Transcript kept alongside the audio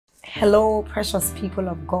Hello, precious people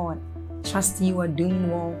of God. Trust you are doing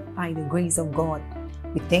well by the grace of God.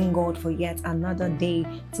 We thank God for yet another day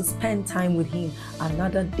to spend time with Him,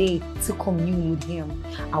 another day to commune with Him.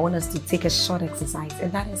 I want us to take a short exercise,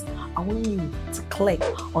 and that is, I want you to click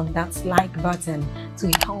on that like button to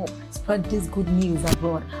help spread this good news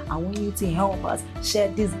abroad. I want you to help us share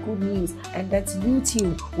this good news, and that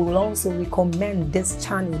YouTube will also recommend this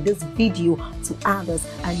channel, this video to others,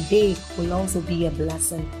 and they will also be a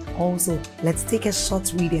blessing. Also, let's take a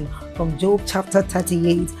short reading from Job chapter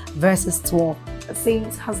 38, verses 12. It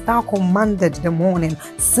says, "Hast thou commanded the morning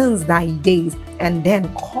since thy days, and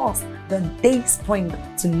then caused the day spring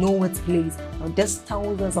to know its place?" Now, this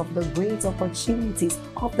tells us of the great opportunities,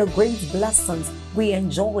 of the great blessings we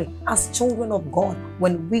enjoy as children of God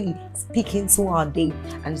when we speak into our day.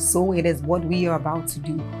 And so it is what we are about to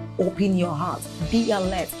do. Open your heart, be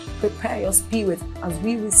alert, prepare your spirit as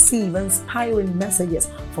we receive inspiring messages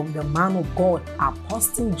from the man of God,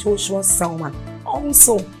 Apostle Joshua Selman.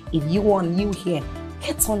 Also, if you are new here,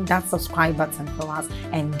 hit on that subscribe button for us,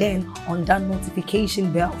 and then on that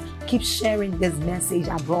notification bell. Keep sharing this message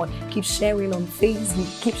abroad. Keep sharing on Facebook.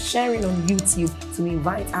 Keep sharing on YouTube to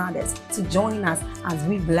invite others to join us as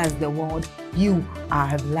we bless the world. You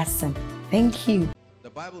are a blessing. Thank you. The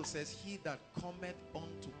Bible says, "He that cometh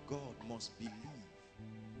unto God must believe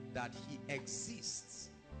that He exists,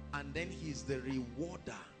 and then He is the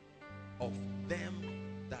rewarder of them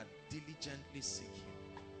that diligently seek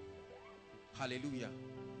Him." Hallelujah.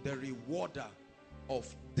 The rewarder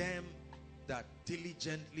of them that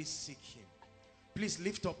diligently seek Him. Please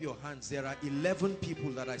lift up your hands. There are 11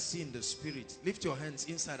 people that I see in the spirit. Lift your hands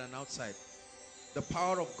inside and outside. The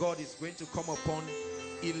power of God is going to come upon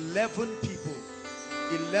 11 people.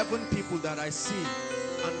 11 people that I see,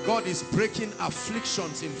 and God is breaking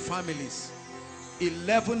afflictions in families.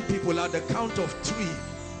 11 people. At the count of 3,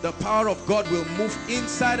 the power of God will move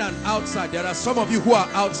inside and outside. There are some of you who are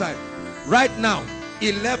outside right now.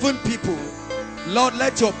 11 people. Lord,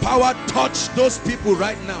 let your power touch those people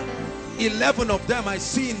right now. 11 of them I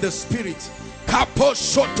see in the spirit.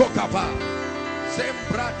 Kaposhotokaba,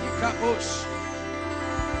 Zembratikabos,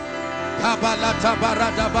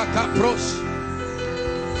 Kabalatabaradabakapros,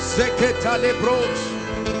 Zeketalebros,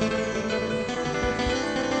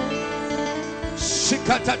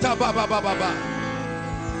 Shikatatabababa,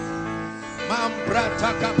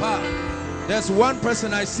 Mambratakapa. There's one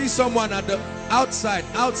person, I see someone at the outside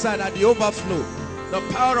at the overflow. The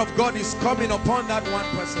power of God is coming upon that one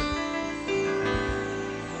person.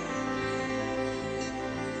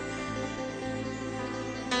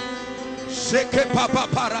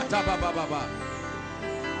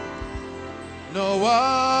 No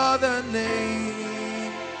other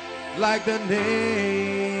name like the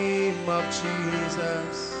name of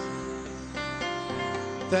Jesus.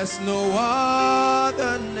 There's no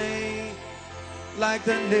other name like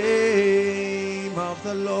the name of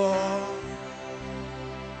the Lord.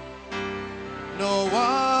 No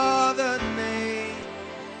other name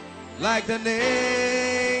like the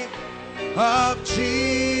name of Jesus.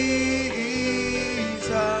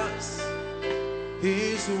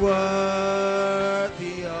 He's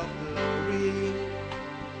worthy of glory.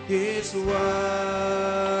 He's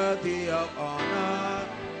worthy of honor.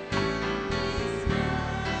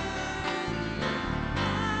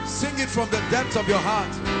 Sing it from the depths of your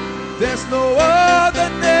heart. There's no other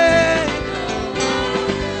name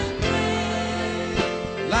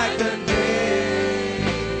like the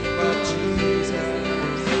name of Jesus.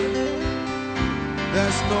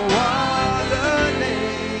 There's no other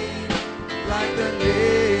name like the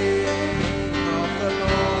name of the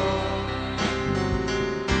Lord.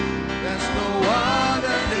 There's no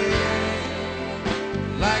other name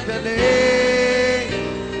like the name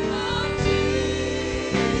of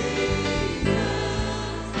Jesus.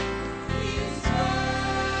 He's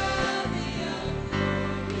worthy of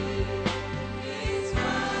glory. He's worthy of honor. He's worthy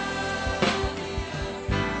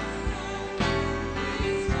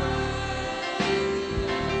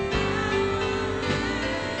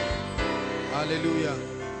of power. Hallelujah.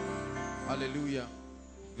 Hallelujah.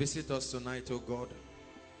 Visit us tonight, oh God.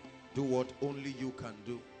 Do what only you can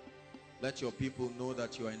do. Let your people know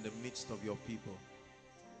that you are in the midst of your people.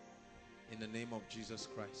 In the name of Jesus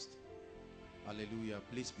Christ. Hallelujah.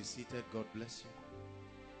 Please be seated. God bless you.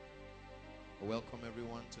 Welcome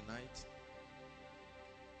everyone tonight.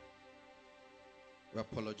 We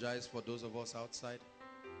apologize for those of us outside.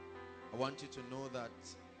 I want you to know that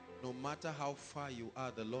no matter how far you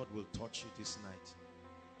are, the Lord will touch you this night.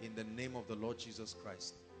 In the name of the Lord Jesus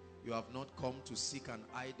Christ. You have not come to seek an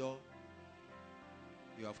idol.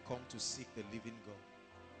 You have come to seek the living God.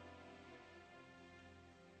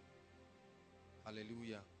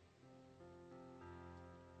 Hallelujah.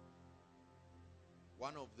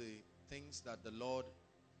 One of the things that the Lord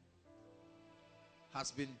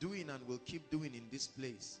has been doing and will keep doing in this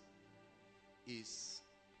place is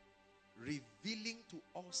revealing to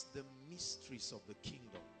us the mysteries of the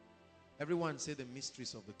kingdom. Everyone say the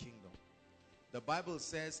mysteries of the kingdom. The Bible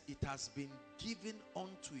says it has been given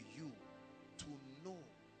unto you to know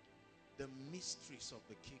the mysteries of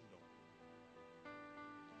the kingdom.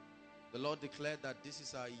 The Lord declared that this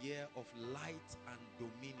is our year of light and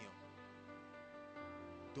dominion.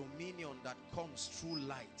 Dominion that comes through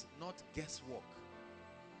light, not guesswork.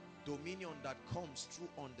 Dominion that comes through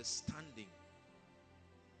understanding.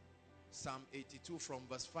 Psalm 82 from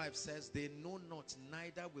verse 5 says, they know not,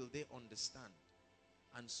 neither will they understand.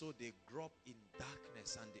 And so they grope in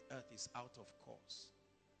darkness, and the earth is out of course.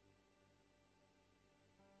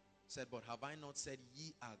 Said, but have I not said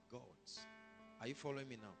ye are gods? Are you following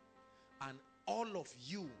me now? And all of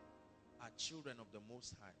you are children of the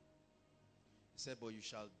Most High. He said, but you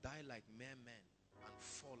shall die like mere men and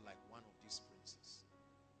fall like one of these princes.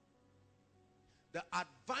 The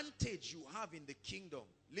advantage you have in the kingdom,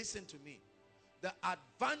 listen to me. The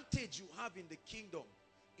advantage you have in the kingdom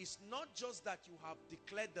is not just that you have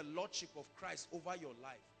declared the lordship of Christ over your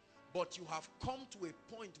life, but you have come to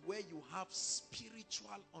a point where you have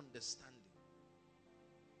spiritual understanding.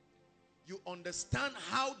 You understand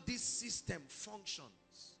how this system functions.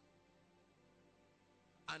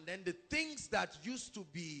 And then the things that used to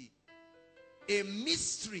be a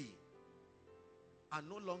mystery are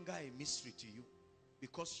no longer a mystery to you,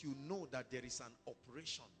 because you know that there is an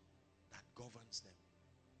operation that governs them.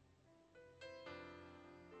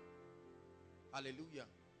 Hallelujah.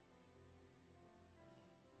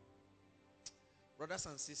 Brothers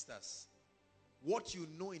and sisters, what you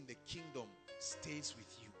know in the kingdom stays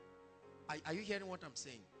with you. Are you hearing what I'm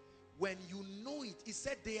saying? When you know it, he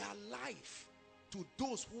said they are life to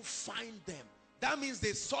those who find them. That means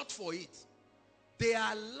they sought for it. They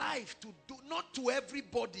are life to do, not to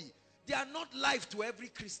everybody. They are not life to every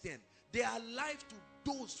Christian. They are life to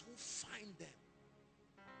those who find them.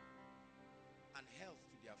 And health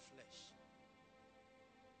to their flesh.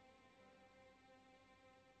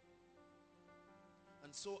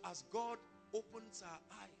 And so as God opens our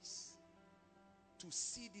eyes to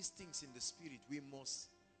see these things in the spirit, we must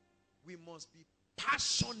be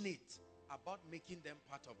passionate about making them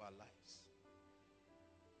part of our lives.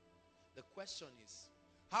 The question is,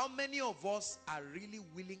 how many of us are really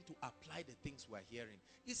willing to apply the things we're hearing?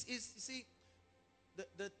 You see,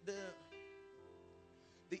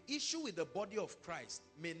 the issue with the body of Christ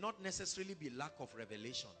may not necessarily be lack of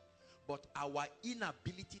revelation, but our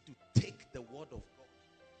inability to take the word of God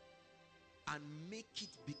and make it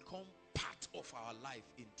become part of our life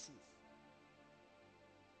in truth.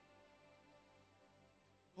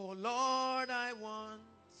 Oh Lord, I want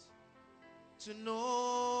to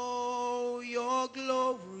know your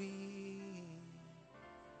glory.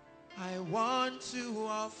 I want to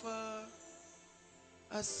offer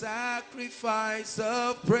a sacrifice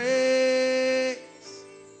of praise.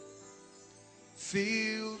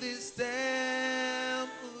 Fill this temple,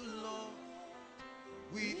 Lord,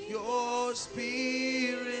 with your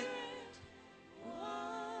spirit.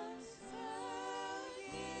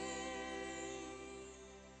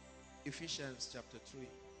 Ephesians chapter 3.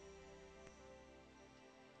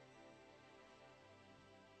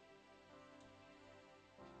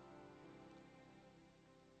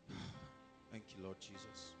 Thank you, Lord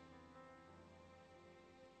Jesus.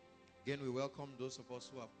 Again, we welcome those of us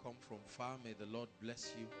who have come from far. May the Lord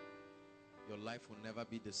bless you. Your life will never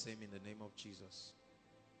be the same in the name of Jesus.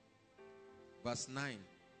 Verse 9.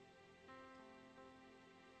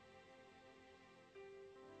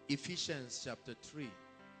 Ephesians chapter 3.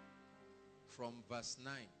 From verse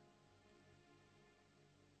 9.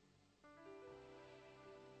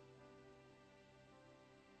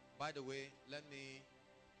 By the way, let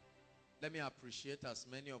me appreciate as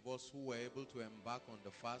many of us who were able to embark on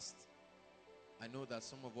the fast. I know that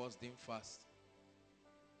some of us didn't fast.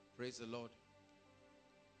 Praise the Lord.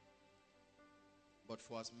 But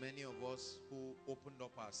for as many of us who opened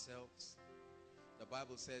up ourselves, the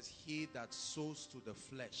Bible says, he that sows to the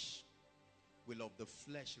flesh will of the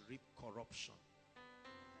flesh reap corruption.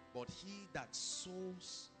 But he that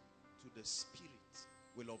sows to the spirit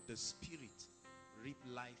will of the spirit reap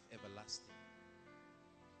life everlasting.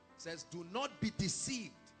 It says, do not be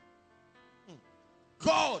deceived.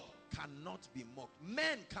 God cannot be mocked.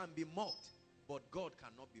 Men can be mocked, but God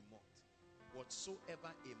cannot be mocked.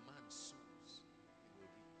 Whatsoever a man sows, he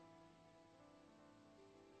will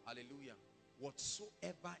reap. Hallelujah.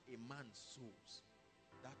 Whatsoever a man sows,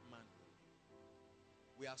 that man will reap.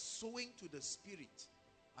 We are sowing to the Spirit,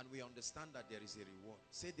 and we understand that there is a reward.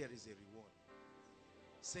 Say, there is a reward.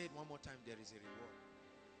 Say it one more time, there is a reward.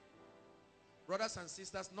 Brothers and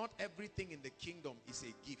sisters, not everything in the kingdom is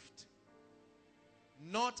a gift.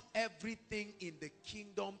 Not everything in the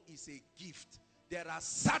kingdom is a gift. There are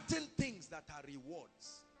certain things that are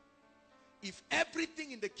rewards. If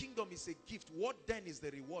everything in the kingdom is a gift, what then is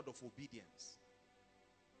the reward of obedience?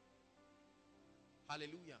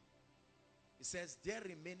 Hallelujah. It says, there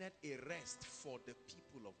remaineth a rest for the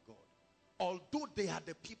people of God. Although they are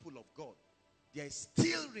the people of God, there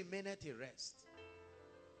still remaineth a rest.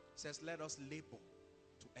 It says, let us labor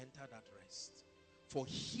to enter that rest. For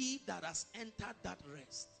he that has entered that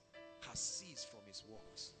rest has ceased from his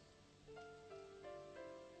works.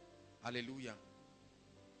 Hallelujah.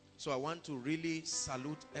 So I want to really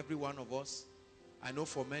salute every one of us. I know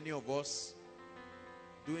for many of us,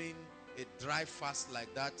 doing a dry fast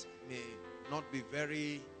like that may not be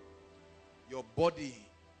very, your body,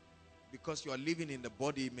 because you are living in the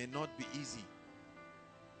body, may not be easy.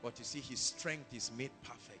 But you see, his strength is made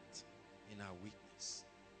perfect in our weakness.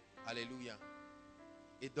 Hallelujah.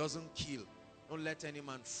 It doesn't kill. Don't let any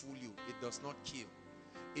man fool you. It does not kill.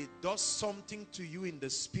 It does something to you in the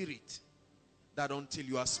spirit that until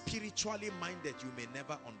you are spiritually minded, you may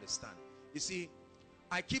never understand. You see,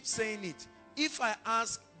 I keep saying it. If I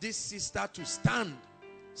ask this sister to stand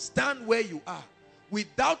where you are,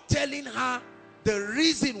 without telling her the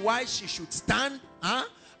reason why she should stand,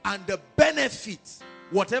 and the benefits,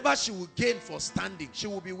 whatever she will gain for standing, she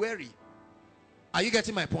will be wary. Are you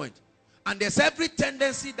getting my point? And there's every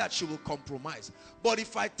tendency that she will compromise. But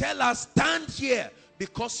if I tell her, stand here,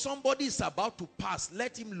 because somebody is about to pass,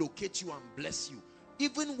 let him locate you and bless you.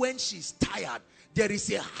 Even when she's tired, there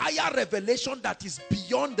is a higher revelation that is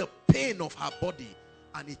beyond the pain of her body,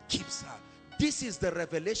 and it keeps her. This is the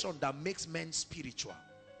revelation that makes men spiritual.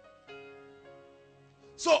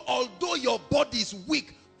 So although your body is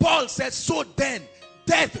weak, Paul says, so then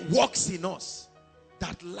death works in us,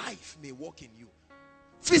 that life may work in you.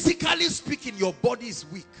 Physically speaking, your body is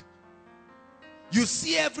weak. You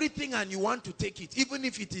see everything and you want to take it, even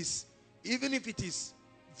if it is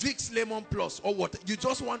Vicks Lemon Plus or what. You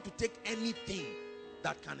just want to take anything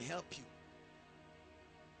that can help you.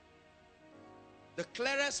 The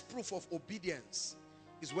clearest proof of obedience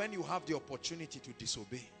is when you have the opportunity to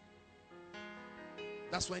disobey.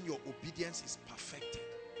 That's when your obedience is perfected.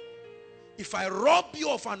 If I rob you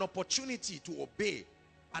of an opportunity to obey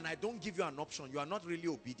and I don't give you an option, you are not really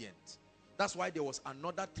obedient. That's why there was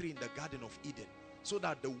another tree in the Garden of Eden, so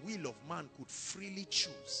that the will of man could freely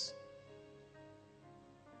choose.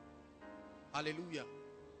 Hallelujah.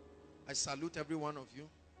 I salute every one of you.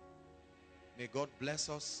 May God bless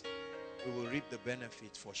us. We will reap the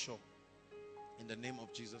benefit for sure, in the name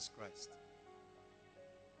of Jesus Christ.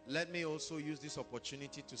 Let me also use this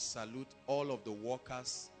opportunity to salute all of the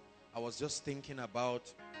workers. I was just thinking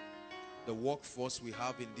about the workforce we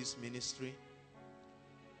have in this ministry.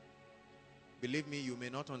 Believe me, you may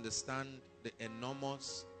not understand the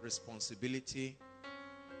enormous responsibility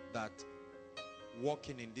that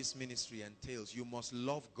working in this ministry entails. You must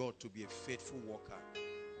love God to be a faithful worker.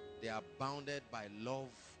 They are bounded by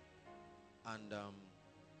love, and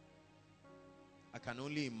I can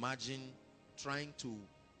only imagine trying to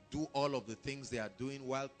do all of the things they are doing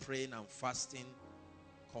while praying and fasting,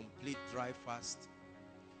 complete dry fast.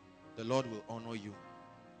 The Lord will honor you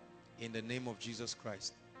in the name of Jesus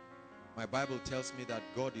Christ. My Bible tells me that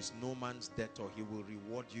God is no man's debtor. He will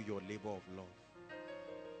reward you your labor of love.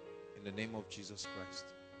 In the name of Jesus Christ.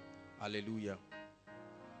 Hallelujah.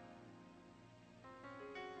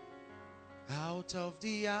 Out of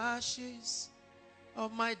the ashes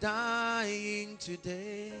of my dying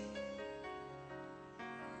today,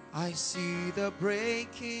 I see the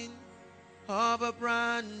breaking of a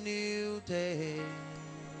brand new day,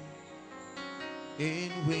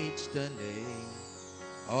 in which the name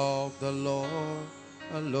of the Lord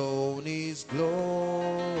alone is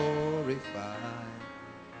glorified.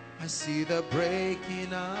 I see the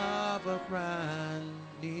breaking of a brand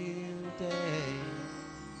new day.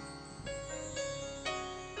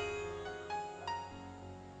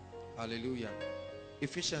 Hallelujah.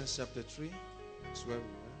 Ephesians chapter 3 is where we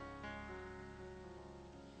are.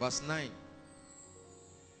 Verse 9.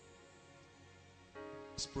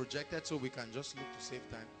 It's projected so we can just look to save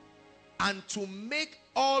time. And to make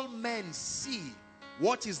all men see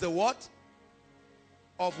what is the what?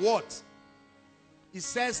 Of what? It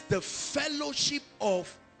says the fellowship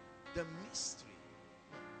of the mystery.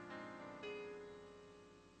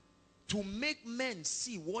 To make men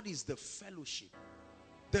see what is the fellowship.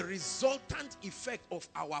 The resultant effect of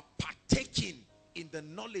our partaking in the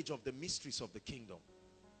knowledge of the mysteries of the kingdom,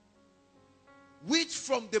 which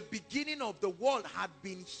from the beginning of the world had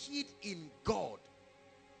been hid in God,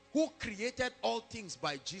 who created all things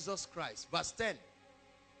by Jesus Christ. Verse 10.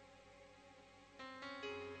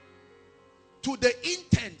 To the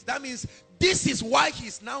intent, that means this is why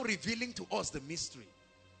he's now revealing to us the mystery.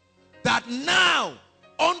 That now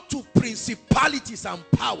unto principalities and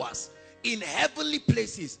powers in heavenly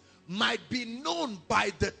places might be known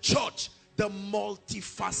by the church the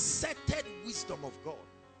multifaceted wisdom of God.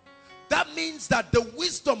 That means that the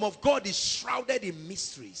wisdom of God is shrouded in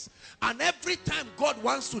mysteries. And every time God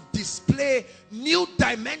wants to display new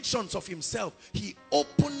dimensions of himself, he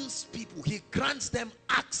opens people, he grants them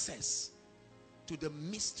access to the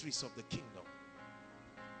mysteries of the kingdom.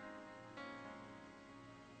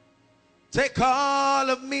 Take all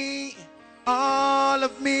of me,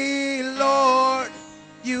 Lord.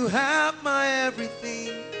 You have my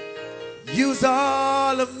everything. Use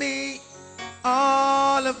all of me,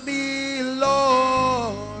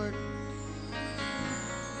 Lord.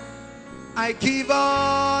 I give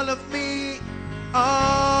all of me,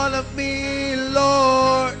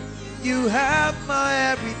 Lord. You have my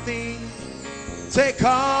everything. Take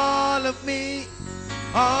all of me,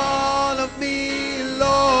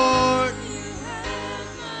 Lord.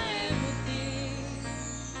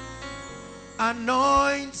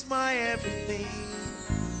 Anoint my everything.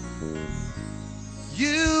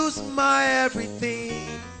 Use my everything.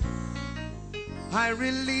 I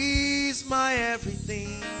release my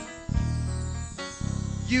everything.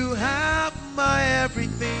 You have my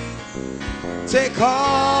everything. Take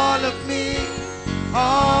all of me,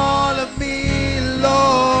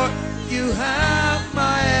 Lord. You have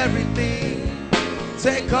my everything.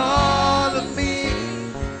 Take all of me,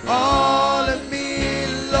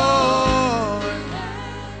 Lord.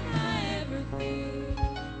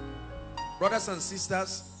 Brothers and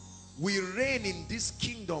sisters, we reign in this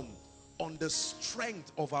kingdom on the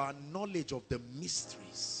strength of our knowledge of the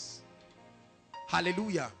mysteries.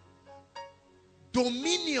 Hallelujah.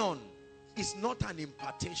 Dominion is not an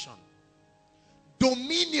impartation.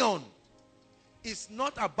 Dominion is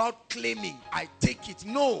not about claiming, I take it.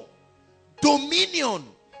 No. Dominion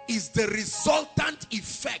is the resultant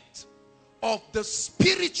effect of the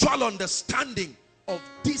spiritual understanding of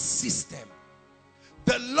this system.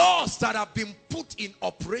 The laws that have been put in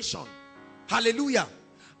operation. Hallelujah.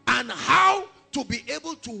 And how to be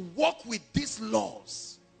able to work with these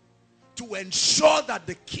laws to ensure that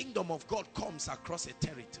the kingdom of God comes across a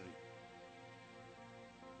territory.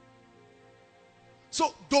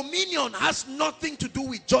 So dominion has nothing to do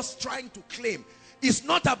with just trying to claim. It's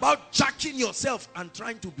not about jacking yourself and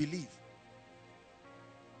trying to believe.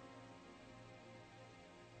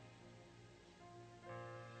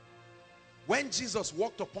 When Jesus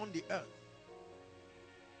walked upon the earth,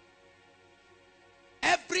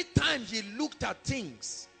 every time he looked at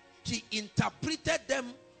things, he interpreted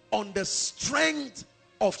them on the strength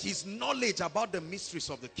of his knowledge about the mysteries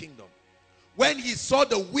of the kingdom. When he saw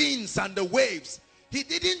the winds and the waves, he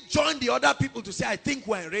didn't join the other people to say, I think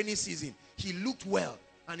we're in rainy season. He looked well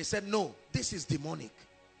and he said, no, this is demonic.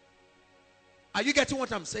 Are you getting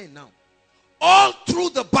what I'm saying now? All through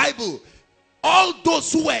the Bible, all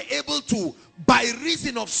those who were able to, by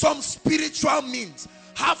reason of some spiritual means,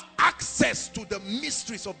 have access to the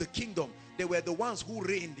mysteries of the kingdom, they were the ones who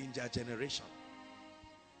reigned in their generation.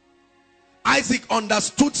 Isaac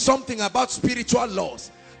understood something about spiritual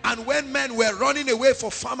laws. And when men were running away for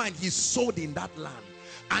famine, he sowed in that land.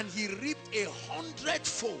 And he reaped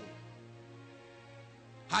 100-fold.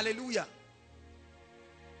 Hallelujah.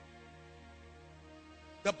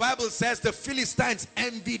 The Bible says the Philistines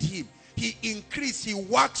envied him. He increased, he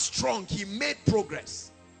worked strong, he made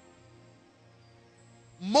progress.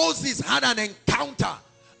 Moses had an encounter,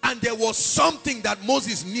 and there was something that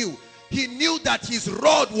Moses knew. He knew that his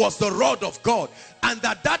rod was the rod of God, and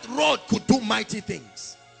that rod could do mighty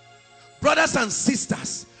things. Brothers and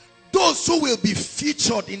sisters, those who will be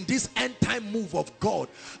featured in this end time move of God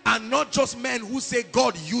are not just men who say,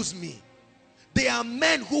 God, use me. They are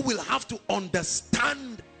men who will have to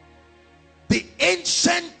understand the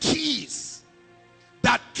ancient keys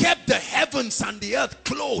that kept the heavens and the earth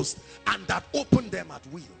closed and that opened them at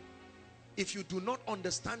will. If you do not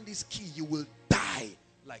understand this key, you will die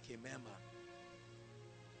like a mere man.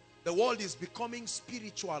 The world is becoming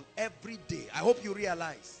spiritual every day. I hope you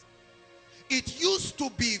realize. It used to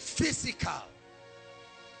be physical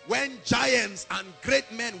when giants and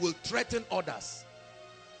great men will threaten others.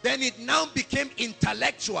 Then it now became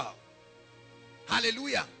intellectual.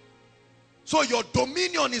 Hallelujah. So your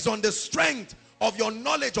dominion is on the strength of your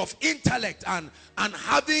knowledge of intellect and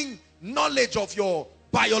having knowledge of your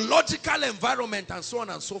biological environment and so on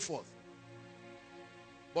and so forth.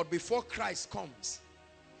 But before Christ comes,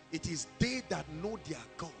 it is they that know their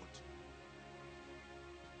God.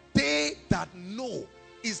 They that know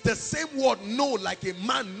is the same word know, like a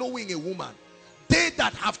man knowing a woman. They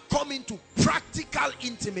that have come into practical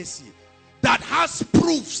intimacy, that has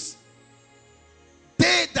proofs.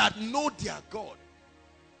 They that know their God,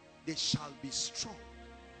 they shall be strong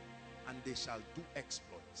and they shall do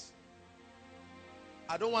exploits.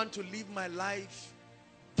 I don't want to live my life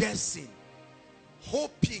guessing,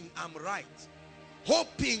 hoping I'm right,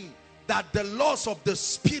 hoping that the laws of the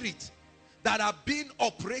spirit that are being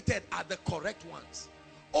operated are the correct ones,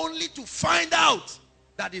 only to find out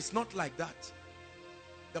that it's not like that.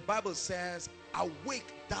 The Bible says,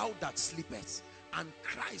 awake thou that sleepest, and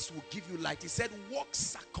Christ will give you light. He said, walk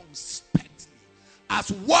circumspectly,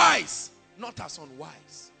 as wise, not as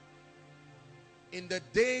unwise. In the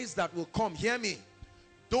days that will come, hear me,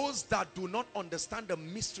 those that do not understand the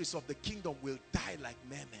mysteries of the kingdom will die like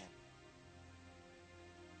mere men.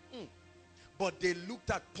 But they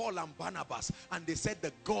looked at Paul and Barnabas and they said,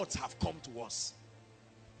 the gods have come to us.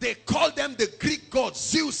 They called them the Greek gods,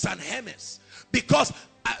 Zeus and Hermes, because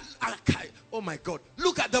oh my God,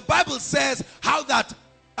 look at the Bible says how that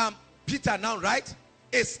Peter now, right,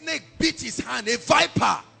 a snake bit his hand, a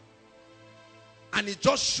viper, and he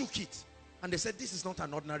just shook it, and they said, this is not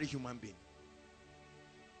an ordinary human being.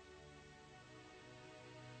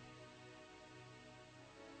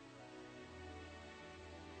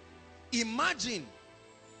 Imagine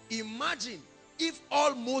if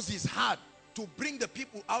all Moses had to bring the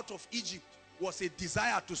people out of Egypt was a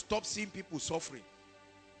desire to stop seeing people suffering.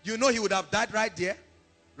 You know, he would have died right there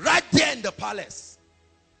in the palace.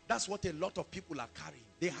 That's what a lot of people are carrying.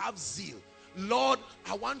 They have zeal. Lord,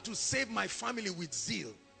 I want to save my family with zeal.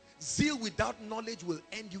 Zeal without knowledge will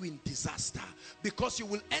end you in disaster, because you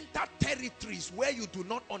will enter territories where you do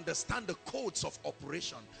not understand the codes of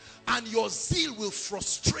operation, and your zeal will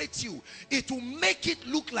frustrate you. It will make it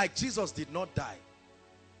look like Jesus did not die.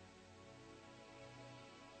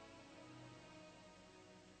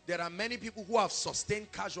 There are many people who have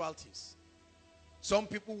sustained casualties. Some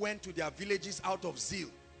people went to their villages out of zeal,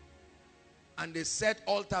 and they set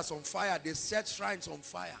altars on fire, they set shrines on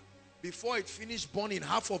fire. Before it finished burning,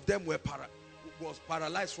 half of them was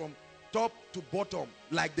paralyzed from top to bottom,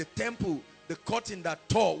 like the temple, the curtain that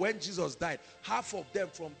tore when Jesus died. Half of them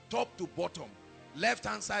from top to bottom, left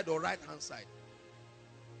hand side or right hand side.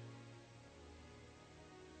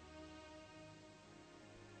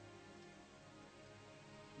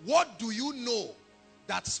 What do you know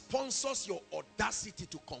that sponsors your audacity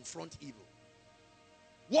to confront evil?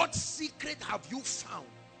 What secret have you found?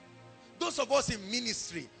 Those of us in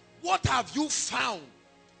ministry, what have you found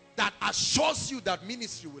that assures you that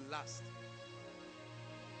ministry will last?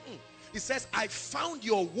 It says, I found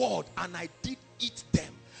your word and I did eat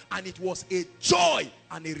them, and it was a joy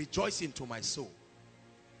and a rejoicing to my soul.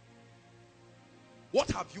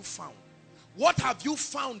 What have you found? What have you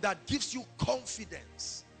found that gives you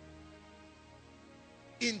confidence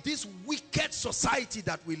in this wicked society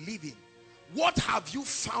that we live in? What have you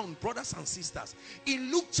found, brothers and sisters?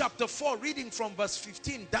 In Luke chapter 4, reading from verse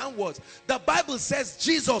 15 downwards, the Bible says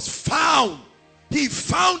Jesus found. He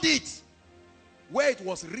found it where it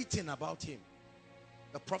was written about him.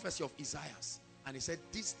 The prophecy of Isaiah. And he said,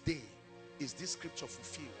 this day is this scripture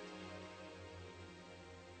fulfilled.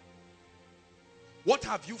 What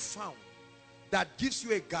have you found that gives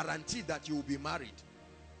you a guarantee that you will be married?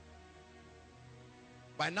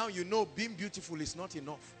 By now you know being beautiful is not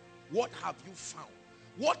enough. What have you found?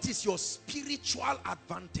 What is your spiritual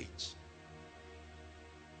advantage?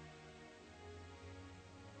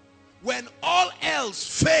 When all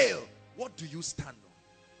else fail, what do you stand on?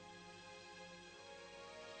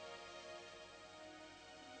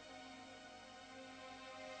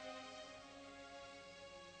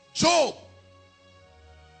 Job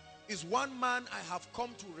is one man I have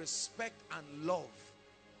come to respect and love.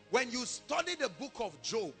 When you study the book of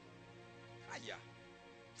Job,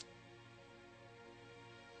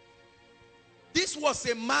 this was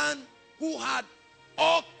a man who had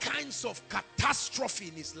all kinds of catastrophe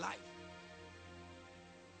in his life.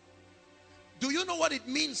 Do you know what it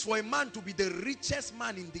means for a man to be the richest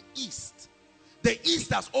man in the East? The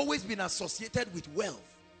East has always been associated with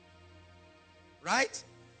wealth, right?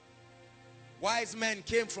 Wise men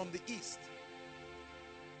came from the East.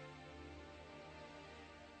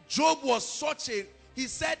 Job was such a, he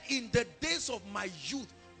said, in the days of my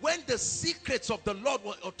youth, when the secrets of the Lord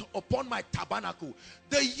were upon my tabernacle,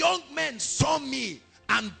 the young men saw me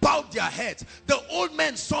and bowed their heads. The old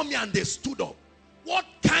men saw me and they stood up. What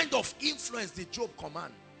kind of influence did Job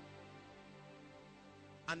command?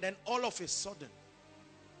 And then all of a sudden,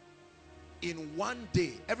 in one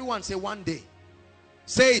day, everyone say one day.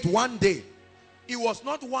 Say it, one day. It was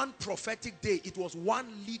not one prophetic day. It was one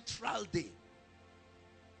literal day.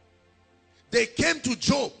 They came to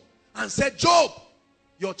Job and said, Job,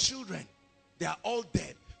 your children, they are all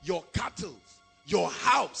dead. Your cattle, your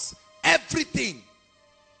house, everything.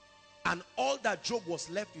 And all that Job was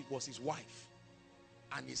left with was his wife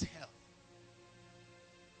and his health.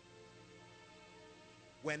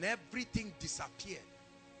 When everything disappeared,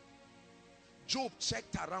 Job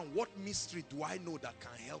checked around, what mystery do I know that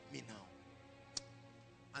can help me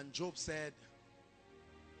now? And Job said,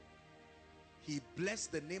 he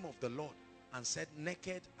blessed the name of the Lord and said,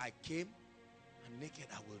 naked I came and naked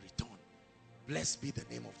I will return. Blessed be the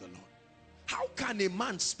name of the Lord. How can a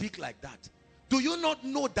man speak like that? Do you not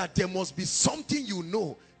know that there must be something you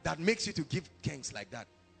know that makes you to give thanks like that?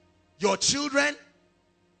 Your children,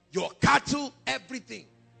 your cattle, everything.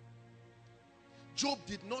 Job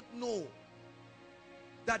did not know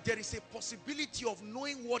that there is a possibility of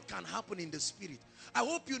knowing what can happen in the spirit. I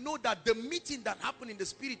hope you know that the meeting that happened in the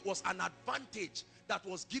spirit was an advantage that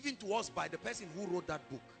was given to us by the person who wrote that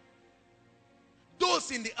book.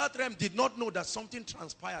 Those in the earth realm did not know that something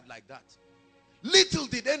transpired like that. Little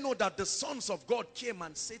did they know that the sons of God came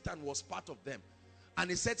and Satan was part of them. And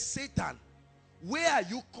he said, Satan, where are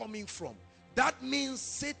you coming from? That means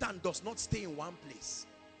Satan does not stay in one place.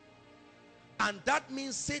 And that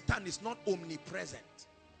means Satan is not omnipresent.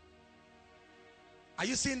 Are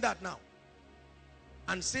you seeing that now?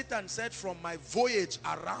 And Satan said, from my voyage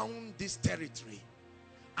around this territory,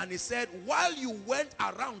 and he said, while you went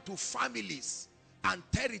around to families and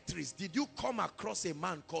territories, did you come across a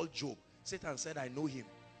man called Job? Satan said, I know him.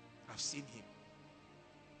 I've seen him.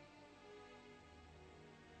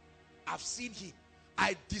 I've seen him.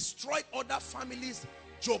 I destroyed other families,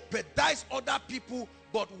 jeopardized other people,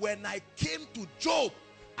 but when I came to Job,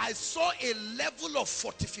 I saw a level of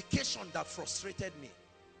fortification that frustrated me.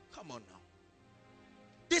 Come on now.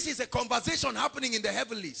 This is a conversation happening in the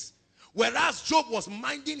heavenlies, whereas Job was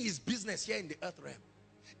minding his business here in the earth realm.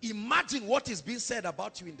 Imagine what is being said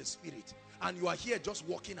about you in the spirit, and you are here just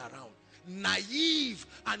walking around naive,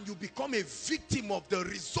 and you become a victim of the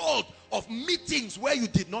result of meetings where you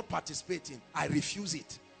did not participate in. I refuse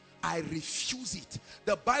it. I refuse it.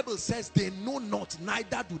 The Bible says they know not,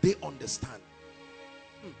 neither do they understand.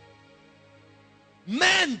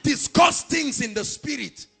 Men discuss things in the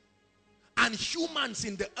spirit, and humans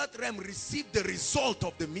in the earth realm receive the result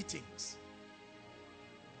of the meetings.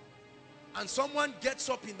 And someone gets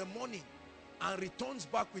up in the morning and returns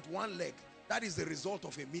back with one leg. That is the result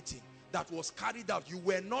of a meeting that was carried out. You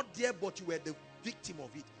were not there, but you were the victim of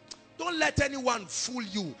it. Don't let anyone fool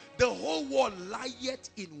you. The whole world lieth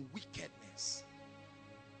in wickedness.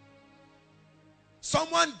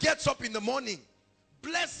 Someone gets up in the morning,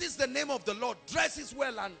 blesses the name of the Lord, dresses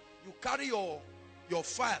well, and you carry your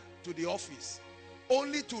file to the office,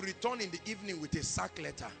 only to return in the evening with a sack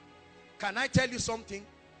letter. Can I tell you something?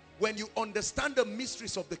 When you understand the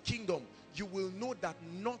mysteries of the kingdom, you will know that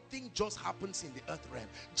nothing just happens in the earth realm.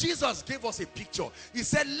 Jesus gave us a picture. He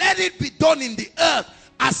said, let it be done in the earth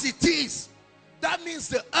as it is. That means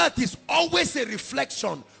the earth is always a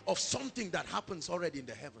reflection of something that happens already in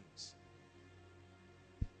the heavens.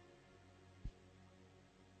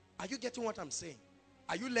 Are you getting what I'm saying?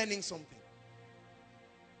 Are you learning something?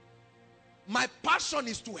 My passion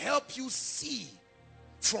is to help you see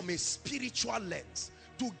from a spiritual lens,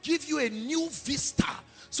 to give you a new vista,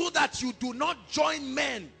 so that you do not join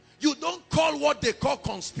men. You don't call what they call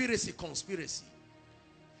conspiracy, conspiracy.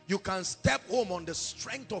 You can step home on the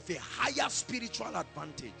strength of a higher spiritual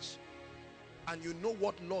advantage, and you know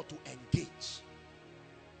what law to engage.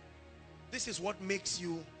 This is what makes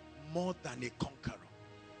you more than a conqueror.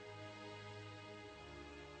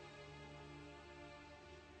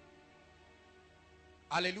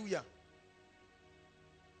 Hallelujah.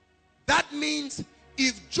 That means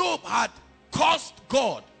if Job had cursed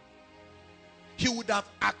God, he would have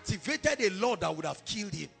activated a law that would have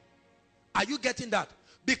killed him. Are you getting that?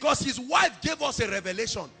 Because his wife gave us a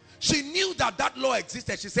revelation. She knew that that law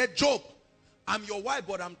existed. She said, Job, I'm your wife,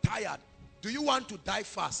 but I'm tired. Do you want to die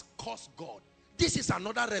fast? Curse God. This is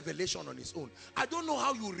another revelation on its own. I don't know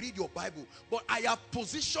how you read your Bible, but I have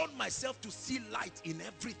positioned myself to see light in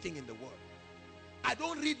everything in the world. I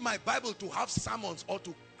don't read my Bible to have sermons or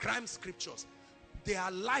to cram scriptures. They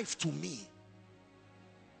are life to me.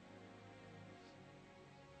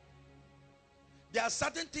 There are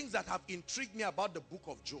certain things that have intrigued me about the book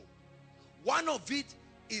of Job. One of it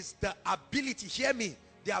is the ability, hear me,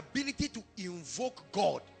 the ability to invoke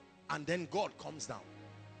God and then God comes down.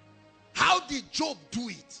 How did Job do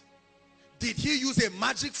it? Did he use a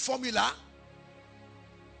magic formula?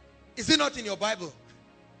 Is it not in your Bible?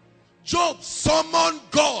 Job summoned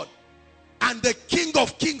God, and the King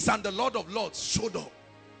of Kings and the Lord of Lords showed up.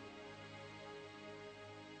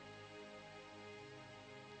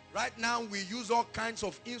 Right now we use all kinds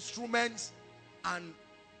of instruments and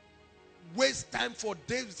waste time for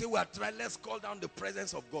days. We say we are trying, let's call down the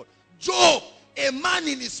presence of God. Job, a man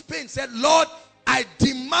in his pain, said, Lord, I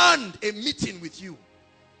demand a meeting with you.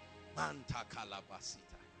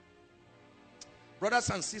 Brothers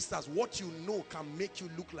and sisters, what you know can make you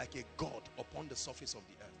look like a god upon the surface of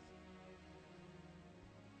the earth.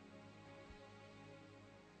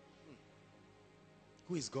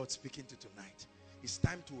 Who is God speaking to tonight? It's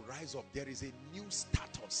time to rise up. There is a new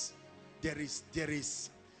status. There is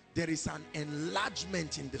an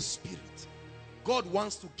enlargement in the spirit. God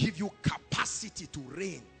wants to give you capacity to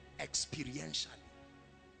reign experientially.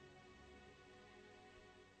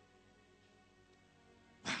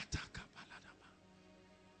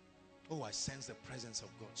 Oh, I sense the presence of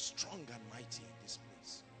God strong and mighty in this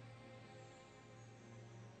place.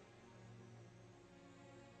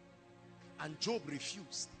 And Job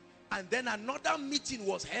refused. And then another meeting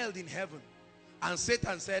was held in heaven. And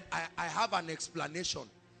Satan said, I have an explanation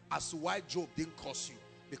as to why Job didn't curse you.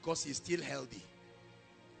 Because he's still healthy.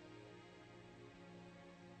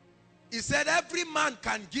 He said every man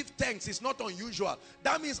can give thanks. It's not unusual.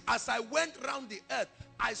 That means as I went around the earth,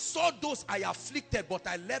 I saw those I afflicted, but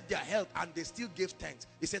I left their health and they still gave thanks.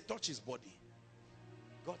 He said, touch his body.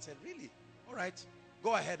 God said, really? All right,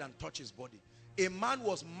 go ahead and touch his body. A man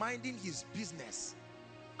was minding his business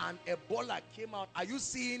and Ebola came out. Are you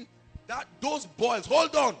seeing that? Those boils,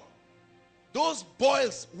 hold on. Those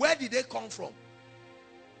boils, where did they come from?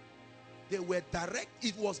 They were direct.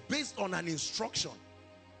 It was based on an instruction.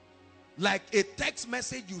 Like a text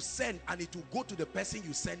message you send and it will go to the person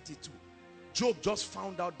you sent it to. Job just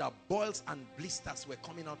found out that boils and blisters were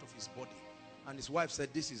coming out of his body. And his wife said,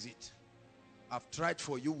 this is it. I've tried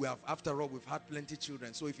for you. We have, after all, we've had plenty of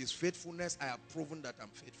children. So if it's faithfulness, I have proven that I'm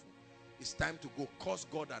faithful. It's time to go curse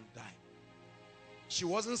God and die. She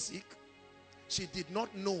wasn't sick. She did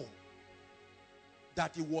not know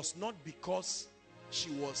that it was not because she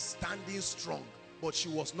was standing strong, but she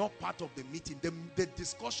was not part of the meeting. The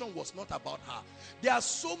discussion was not about her. There are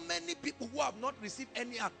so many people who have not received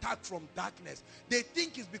any attack from darkness. They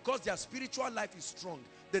think it's because their spiritual life is strong.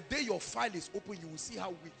 The day your file is open, you will see how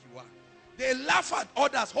weak you are. They laugh at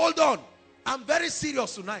others. Hold on. I'm very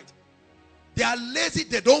serious tonight. They are lazy.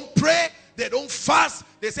 They don't pray. They don't fast.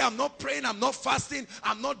 They say, I'm not praying. I'm not fasting.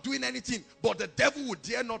 I'm not doing anything. But the devil would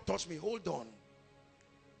dare not touch me. Hold on.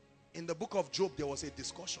 In the book of Job, there was a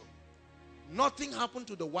discussion. Nothing happened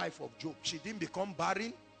to the wife of Job. She didn't become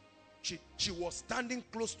barren. She was standing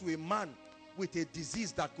close to a man with a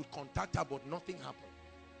disease that could contact her, but nothing happened.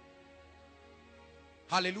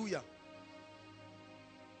 Hallelujah.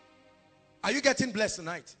 Are you getting blessed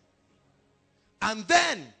tonight? And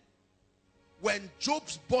then, when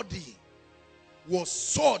Job's body was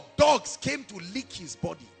sore, dogs came to lick his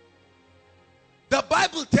body. The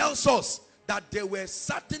Bible tells us that there were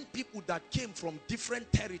certain people that came from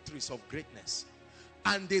different territories of greatness.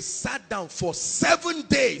 And they sat down for 7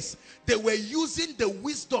 days. They were using the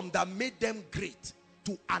wisdom that made them great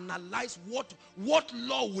to analyze what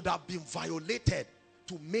law would have been violated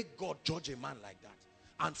to make God judge a man like that.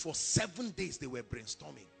 And for 7 days they were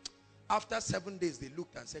brainstorming. After 7 days they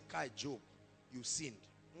looked and said, Kai, Job, you sinned.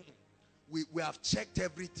 We have checked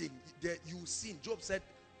everything. You sinned. Job said,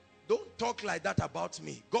 don't talk like that about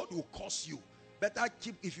me. God will curse you. Better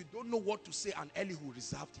keep, if you don't know what to say. And Elihu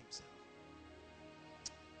reserved himself.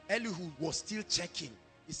 Elihu was still checking.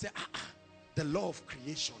 He said, the law of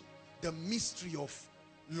creation, the mystery of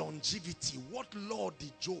longevity. What law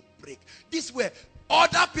did Job break? These were,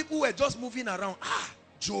 other people were just moving around.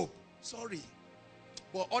 Job, sorry.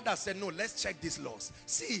 But others said, no, let's check these laws.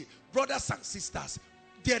 See, brothers and sisters,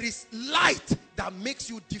 there is light that makes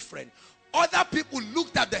you different. Other people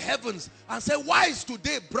looked at the heavens and said, why is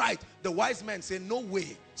today bright? The wise men say, no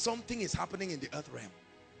way. Something is happening in the earth realm.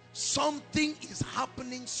 Something is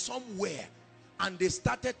happening somewhere. And they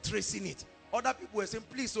started tracing it. Other people were saying,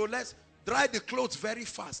 please, so let's dry the clothes very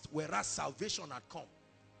fast. Whereas salvation had come.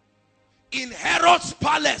 In Herod's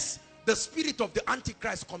palace, the spirit of the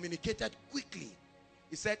Antichrist communicated quickly.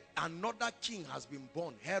 He said, another king has been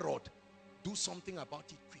born, Herod. Do something about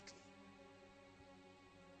it quickly.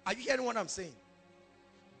 Are you hearing what I'm saying?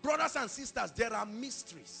 Brothers and sisters, there are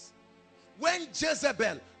mysteries. When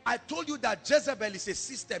Jezebel, I told you that Jezebel is a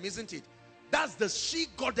system, isn't it? That's the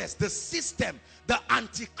she-goddess, the system, the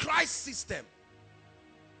antichrist system.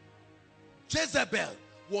 Jezebel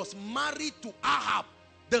was married to Ahab.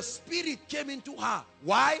 The spirit came into her.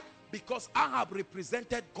 Why? Because Ahab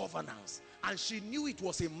represented governance, and she knew it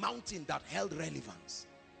was a mountain that held relevance.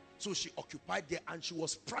 So she occupied there, and she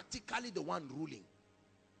was practically the one ruling.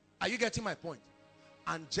 Are you getting my point?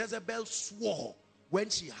 And Jezebel swore when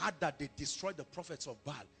she heard that they destroyed the prophets of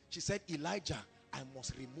Baal. She said, Elijah, I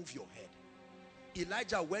must remove your head.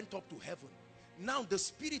 Elijah went up to heaven. Now the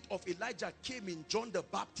spirit of Elijah came in John the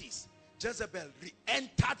Baptist. Jezebel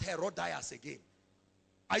re-entered Herodias again.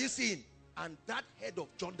 Are you seeing? And that head of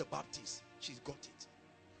John the Baptist, she's got it.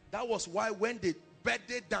 That was why when they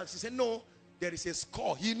birthday dance, she said, no, there is a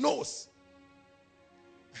score. He knows.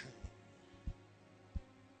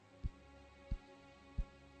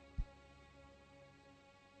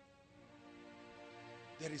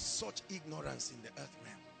 There is such ignorance in the earth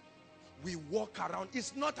realm. We walk around.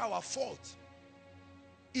 It's not our fault.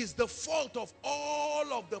 It's the fault of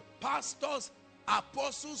all of the pastors,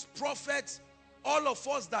 apostles, prophets, all of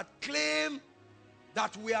us that claim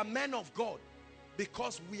that we are men of God,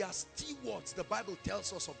 because we are stewards, the Bible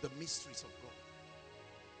tells us, of the mysteries of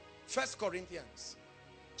God. 1 Corinthians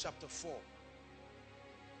chapter 4.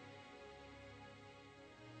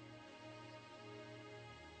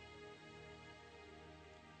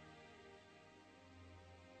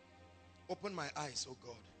 Open my eyes, oh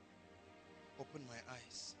God. Open my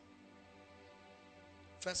eyes.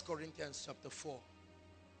 1 Corinthians chapter 4.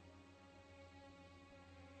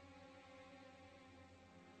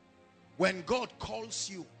 When God calls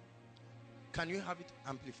you, can you have it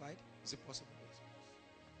amplified? Is it possible?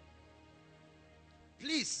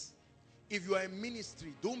 Please, if you are in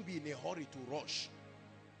ministry, don't be in a hurry to rush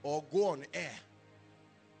or go on air.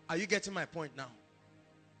 Are you getting my point now?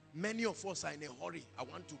 Many of us are in a hurry. I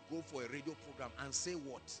want to go for a radio program and say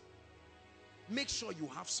what? Make sure you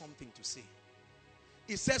have something to say.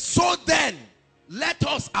 It says, so then, let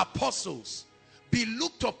us apostles be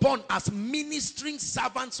looked upon as ministering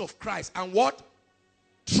servants of Christ, and what?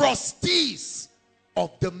 Trustees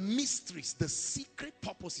of the mysteries, the secret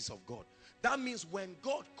purposes of God. That means when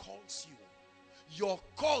God calls you, your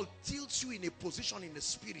call tilts you in a position in the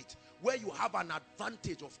spirit where you have an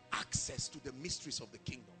advantage of access to the mysteries of the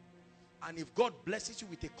kingdom. And if God blesses you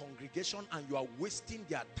with a congregation and you are wasting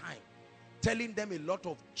their time telling them a lot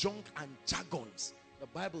of junk and jargons, the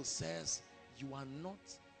Bible says you are not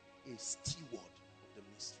a steward of the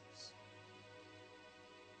mysteries.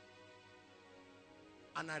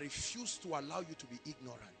 And I refuse to allow you to be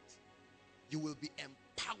ignorant. You will be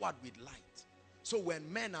empowered with light. So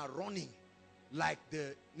when men are running like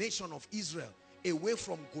the nation of Israel away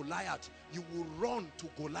from Goliath, you will run to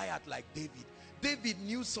Goliath like David. David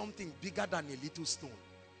knew something bigger than a little stone.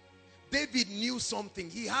 David knew something.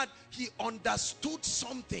 He understood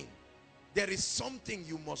something. There is something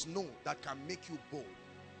you must know that can make you bold.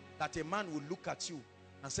 That a man will look at you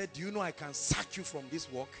and say, do you know I can sack you from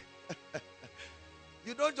this work?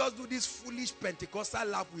 You don't just do this foolish Pentecostal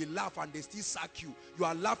laugh. We laugh and they still sack you. You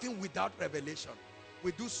are laughing without revelation.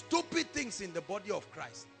 We do stupid things in the body of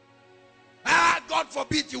Christ. God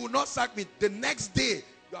forbid you will not sack me. The next day,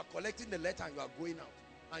 you are collecting the letter and you are going out.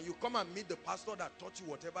 And you come and meet the pastor that taught you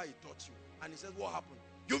whatever he taught you. And he says, what happened?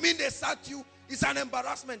 You mean they sacked you? It's an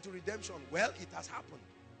embarrassment to redemption. Well, it has happened.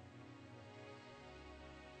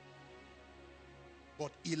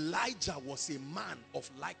 But Elijah was a man of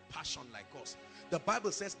like passion like us. The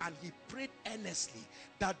Bible says, and he prayed earnestly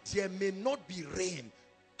that there may not be rain.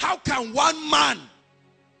 How can one man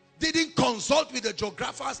didn't consult with the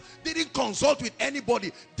geographers, didn't consult with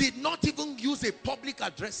anybody, did not even use a public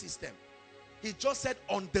address system? He just said,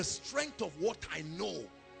 on the strength of what I know,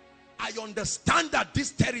 I understand that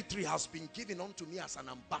this territory has been given unto me as an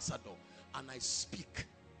ambassador, and I speak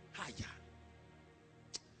higher.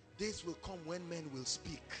 Days will come when men will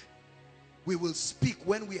speak. We will speak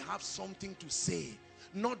when we have something to say,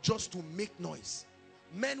 not just to make noise.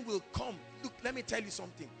 Men will come. Look, let me tell you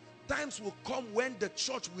something. Times will come when the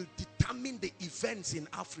church will determine the events in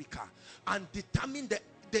Africa and determine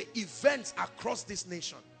the events across this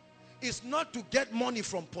nation. It's not to get money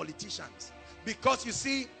from politicians. Because you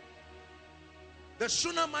see, the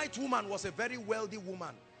Shunammite woman was a very wealthy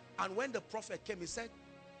woman. And when the prophet came, he said,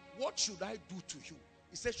 what should I do to you?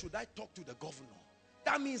 He said, should I talk to the governor?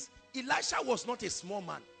 That means Elisha was not a small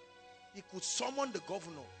man. He could summon the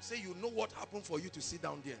governor. Say, you know what happened for you to sit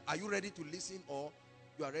down there. Are you ready to listen, or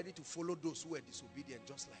you are ready to follow those who are disobedient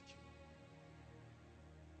just like you?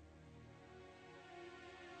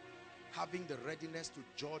 Having the readiness to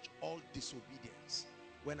judge all disobedience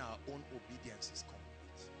when our own obedience is complete.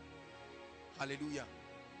 Hallelujah.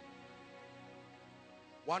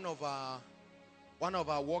 One of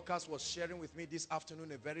our workers was sharing with me this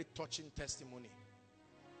afternoon a very touching testimony.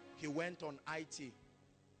 He went on IT.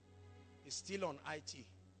 He's still on IT.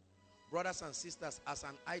 Brothers and sisters, as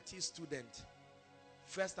an IT student,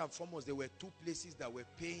 first and foremost, there were two places that were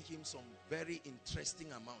paying him some very interesting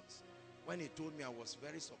amounts. When he told me, I was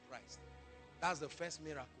very surprised. That's the first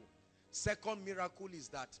miracle. Second miracle is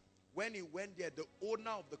that when he went there, the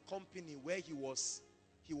owner of the company where he was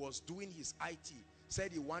doing his IT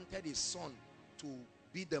said he wanted his son to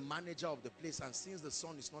be the manager of the place, and since the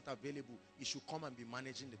son is not available, he should come and be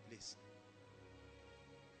managing the place.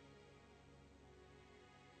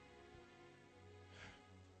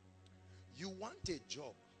 You want a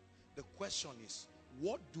job. The question is,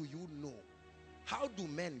 what do you know? How do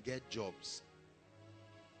men get jobs?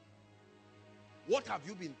 What have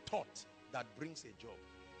you been taught that brings a job?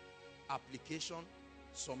 Application,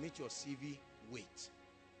 submit your CV, wait.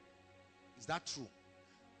 Is that true?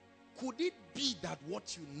 Could it be that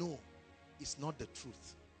what you know is not the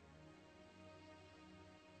truth?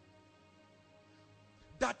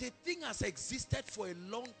 That a thing has existed for a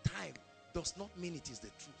long time does not mean it is the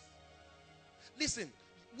truth. Listen,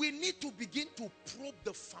 we need to begin to probe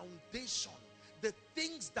the foundation, the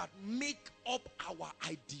things that make up our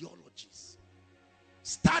ideologies.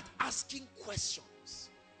 Start asking questions.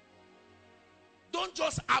 Don't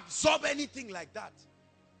just absorb anything like that.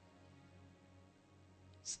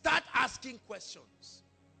 Start asking questions.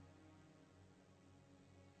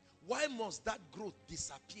 Why must that growth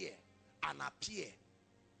disappear and appear?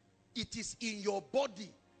 It is in your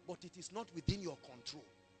body, but it is not within your control.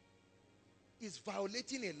 It's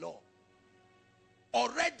violating a law.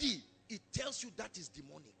 Already, it tells you that is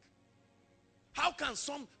demonic. How can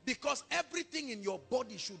some, because everything in your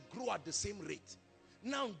body should grow at the same rate.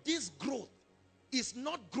 Now, this growth is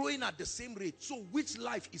not growing at the same rate. So, which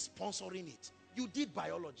life is sponsoring it? You did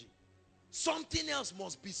biology. Something else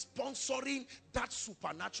must be sponsoring that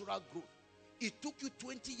supernatural growth. It took you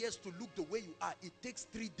 20 years to look the way you are. It takes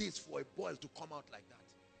 3 days for a boil to come out like that.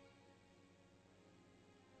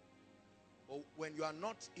 But when you are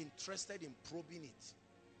not interested in probing it,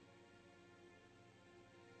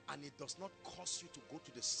 and it does not cause you to go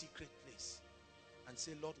to the secret place and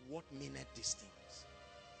say, Lord, what meaneth these things?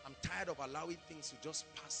 I'm tired of allowing things to just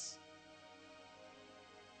pass.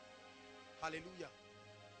 Hallelujah.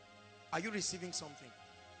 Are you receiving something?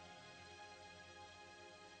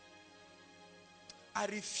 I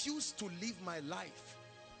refuse to live my life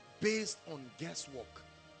based on guesswork.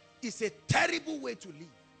 It's a terrible way to live.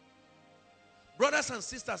 Brothers and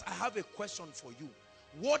sisters, I have a question for you.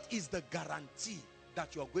 What is the guarantee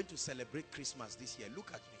that you are going to celebrate Christmas this year? Look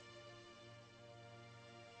at me.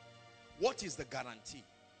 What is the guarantee?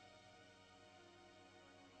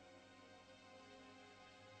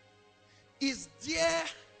 Is there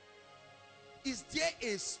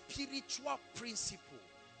a spiritual principle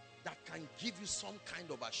that can give you some kind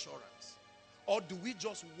of assurance? Or do we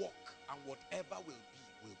just walk and whatever will be,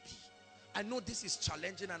 will be? I know this is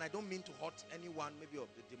challenging and I don't mean to hurt anyone, maybe of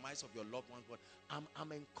the demise of your loved ones, but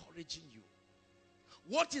I'm encouraging you.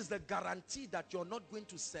 What is the guarantee that you're not going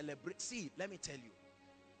to celebrate? See, let me tell you.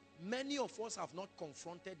 Many of us have not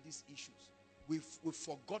confronted these issues. We've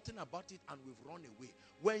forgotten about it and we've run away.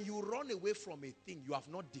 When you run away from a thing, you have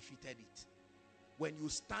not defeated it. When you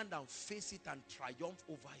stand and face it and triumph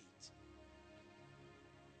over it.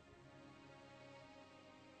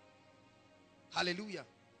 Hallelujah.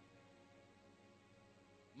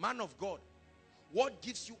 Man of God, what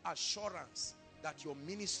gives you assurance that your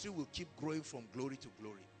ministry will keep growing from glory to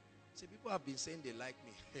glory? See, people have been saying they like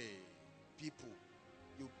me. Hey, people,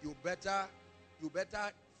 you better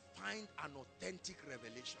find an authentic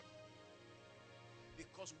revelation.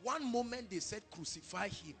 Because one moment they said crucify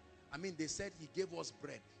him. I mean, they said he gave us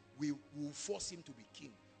bread. We will force him to be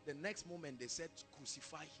king. The next moment they said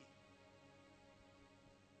crucify him.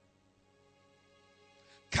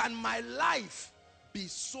 Can my life be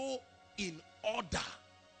so in order?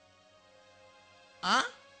 Huh?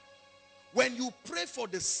 When you pray for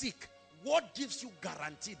the sick, what gives you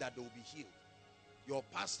guarantee that they will be healed? Your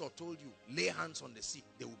pastor told you, lay hands on the sick,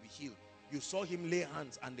 they will be healed. You saw him lay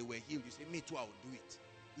hands and they were healed. You say, me too, I will do it.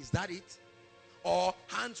 Is that it? Or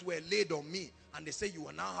hands were laid on me and they say you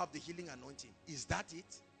will now have the healing anointing. Is that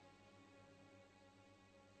it?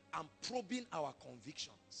 I'm probing our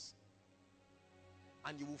convictions.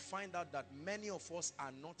 And you will find out that many of us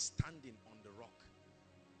are not standing on the rock.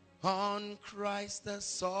 On Christ the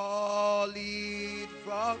solid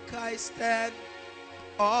rock I stand.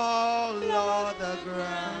 All other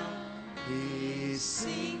ground is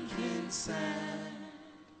sinking sand.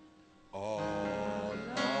 All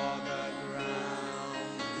other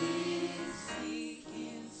ground is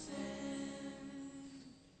sinking sand.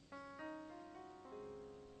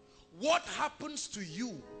 What happens to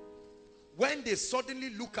you when they suddenly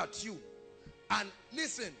look at you? And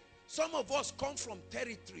listen, some of us come from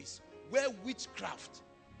territories where witchcraft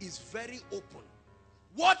is very open.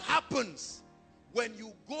 What happens when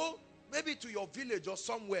you go maybe to your village or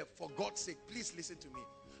somewhere, for God's sake, please listen to me,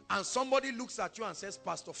 and somebody looks at you and says,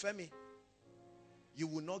 Pastor Femi, you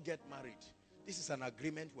will not get married. This is an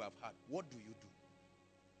agreement we have had. What do you do?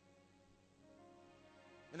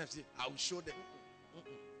 When I say, I will show them.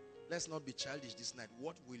 Let's not be childish this night.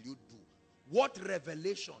 What will you do? What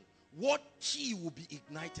revelation, what key will be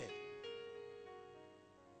ignited?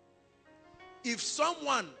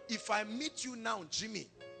 If I meet you now, Jimmy,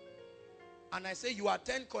 and I say, you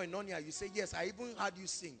attend Koinonia, you say, yes, I even heard you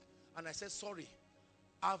sing. And I say, sorry,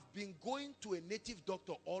 I've been going to a native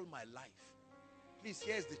doctor all my life. Please,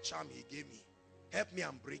 here's the charm he gave me. Help me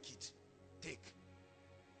and break it. Take.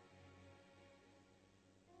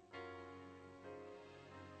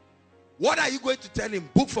 What are you going to tell him?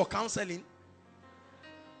 Book for counseling?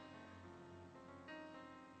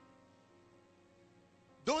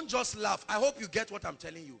 Don't just laugh. I hope you get what I'm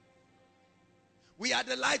telling you. We are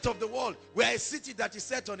the light of the world. We are a city that is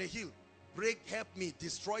set on a hill. Break, help me,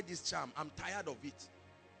 destroy this charm. I'm tired of it.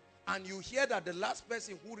 And you hear that the last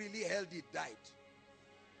person who really held it died.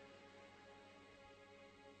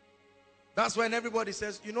 That's when everybody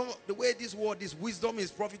says, you know, the way this word is, wisdom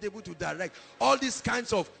is profitable to direct. All these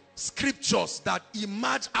kinds of scriptures that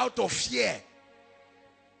emerge out of fear.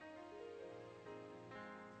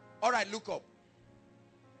 All right, look up.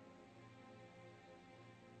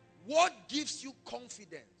 What gives you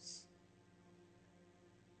confidence?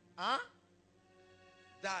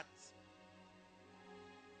 That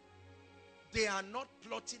they are not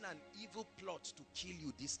plotting an evil plot to kill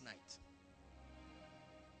you this night.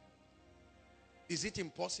 Is it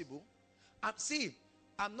impossible? See,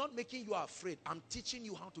 I'm not making you afraid. I'm teaching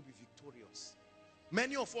you how to be victorious.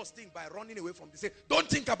 Many of us think by running away from this, say, don't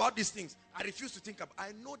think about these things. I refuse to think about.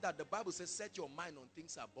 I know that the Bible says, set your mind on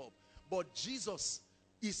things above. But Jesus,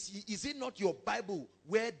 is it not your Bible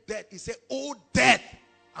where death, he said, oh death,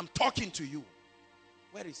 I'm talking to you.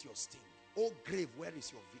 Where is your sting? Oh grave, where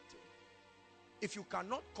is your victory? If you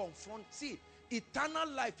cannot confront, see, eternal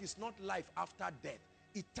life is not life after death.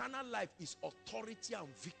 Eternal life is authority and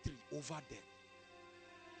victory over death.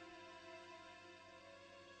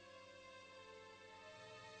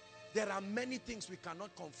 There are many things we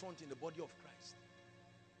cannot confront in the body of Christ.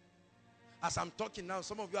 As I'm talking now,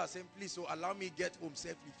 some of you are saying, please, so allow me get home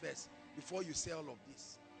safely first before you say all of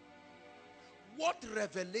this. What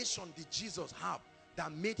revelation did Jesus have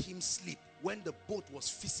that made him sleep when the boat was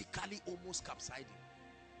physically almost capsizing?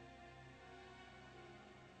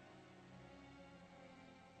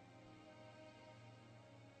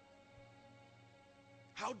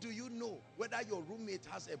 How do you know whether your roommate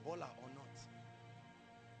has Ebola or not?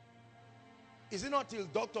 Is it not till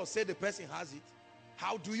doctors say the person has it?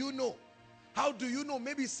 How do you know? How do you know?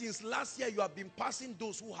 Maybe since last year you have been passing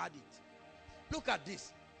those who had it. Look at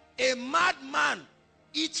this. A madman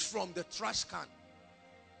eats from the trash can.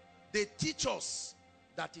 They teach us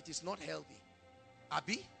that it is not healthy.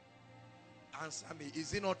 Abi? Answer me.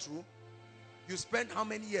 Is it not true? You spend how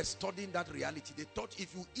many years studying that reality? They taught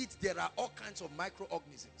if you eat, there are all kinds of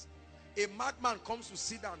microorganisms. A madman comes to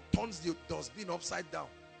sit down, turns the dustbin upside down,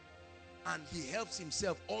 and he helps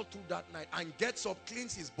himself all through that night and gets up,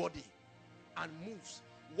 cleans his body, and moves.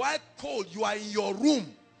 While cold, you are in your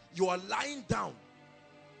room, you are lying down,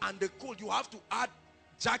 and the cold, you have to add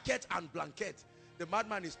jacket and blanket. The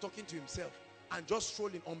madman is talking to himself and just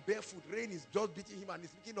strolling on barefoot. Rain is just beating him and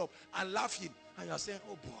he's picking up and laughing. And you're saying,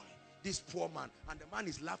 oh boy, this poor man. And the man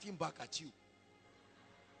is laughing back at you.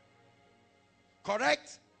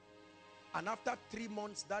 Correct? And after 3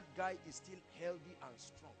 months, that guy is still healthy and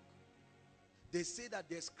strong. They say that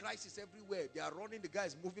there's crisis everywhere. They are running, the guy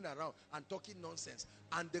is moving around and talking nonsense.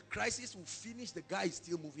 And the crisis will finish, the guy is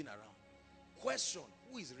still moving around. Question,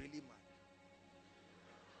 who is really mad?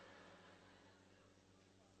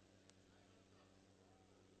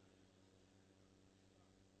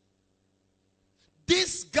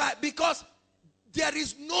 This guy, because there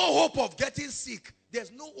is no hope of getting sick. There's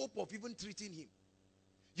no hope of even treating him.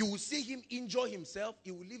 You will see him injure himself.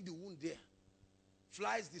 He will leave the wound there.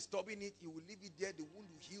 Flies disturbing it. He will leave it there. The wound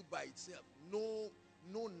will heal by itself. No,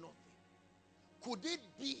 nothing. Could it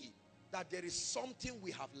be that there is something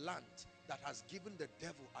we have learned that has given the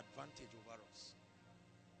devil advantage over us?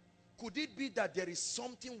 Could it be that there is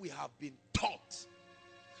something we have been taught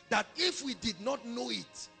that if we did not know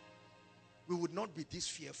it, we would not be this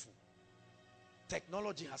fearful.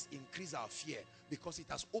 Technology has increased our fear because it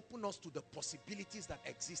has opened us to the possibilities that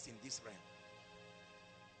exist in this realm.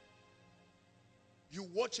 You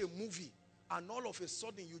watch a movie and all of a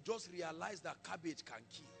sudden you just realize that cabbage can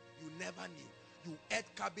kill. You never knew. You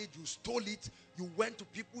ate cabbage, you stole it, you went to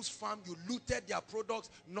people's farm, you looted their products,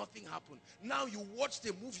 nothing happened. Now you watched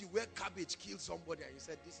a movie where cabbage killed somebody and you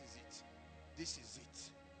said, this is it. This is it.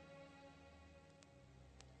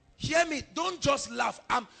 Hear me, don't just laugh.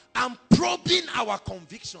 I'm probing our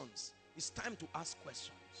convictions. It's time to ask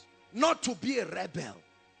questions. Not to be a rebel,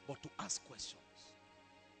 but to ask questions.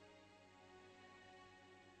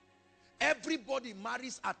 Everybody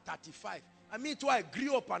marries at 35. I mean, too, I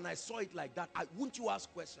grew up and I saw it like that. Won't you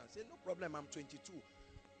ask questions? Say, no problem, I'm 22.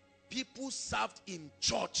 People served in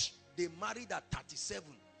church. They married at 37.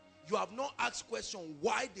 You have not asked questions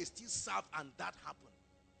why they still serve and that happened.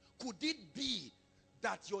 Could it be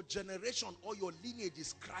that your generation or your lineage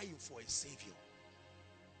is crying for a savior?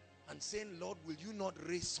 And saying, Lord, will you not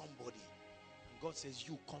raise somebody? And God says,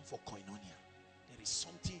 you come for koinonia. There is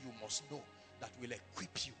something you must know that will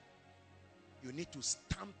equip you. You need to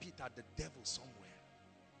stamp it at the devil somewhere.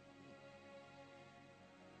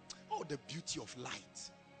 Oh, the beauty of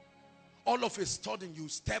light. All of a sudden you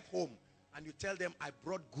step home and you tell them, I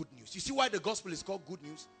brought good news. You see why the gospel is called good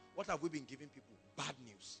news? What have we been giving people? Bad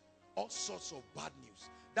news. All sorts of bad news.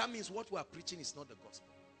 That means what we are preaching is not the gospel.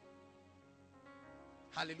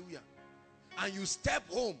 Hallelujah. And you step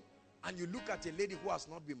home and you look at a lady who has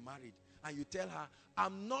not been married and you tell her,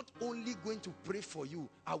 I'm not only going to pray for you,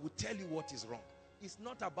 I will tell you what is wrong. It's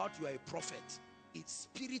not about you are a prophet. It's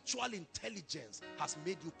spiritual intelligence has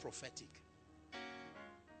made you prophetic.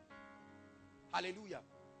 Hallelujah.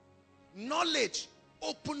 Knowledge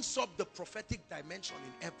opens up the prophetic dimension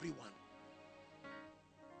in everyone.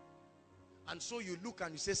 And so you look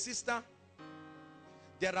and you say, sister,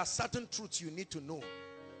 there are certain truths you need to know.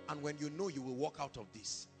 And when you know, you will walk out of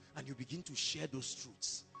this. And you begin to share those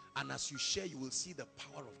truths. And as you share, you will see the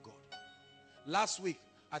power of God. Last week,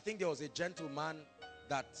 I think there was a gentleman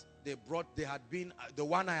that they had been, the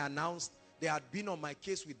one I announced, they had been on my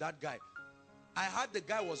case with that guy. I heard the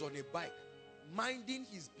guy was on a bike, minding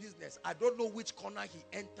his business. I don't know which corner he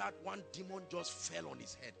entered. One demon just fell on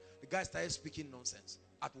his head. The guy started speaking nonsense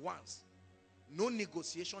at once. No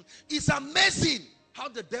negotiation. It's amazing how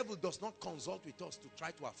the devil does not consult with us to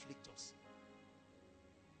try to afflict us.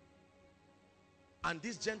 And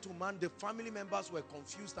this gentleman, the family members were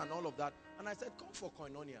confused and all of that. And I said, come for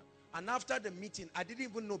koinonia. And after the meeting, I didn't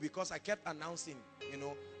even know because I kept announcing, you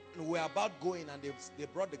know, and we were about going and they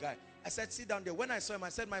brought the guy. I said, sit down there. When I saw him, I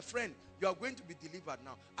said, my friend, you are going to be delivered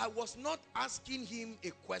now. I was not asking him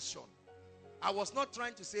a question. I was not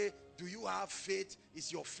trying to say, do you have faith?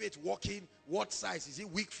 Is your faith working? What size? Is it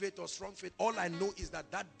weak faith or strong faith? All I know is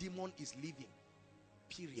that that demon is leaving.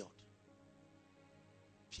 Period.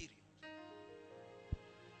 Period.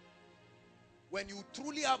 When you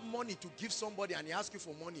truly have money to give somebody and he asks you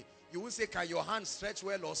for money, you will say, can your hand stretch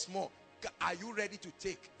well or small? Are you ready to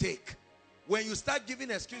take? Take. When you start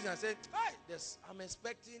giving excuses and say, hi, I'm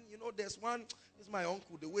expecting, you know, there's one, this is my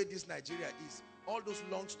uncle, the way this Nigeria is. All those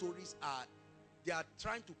long stories they are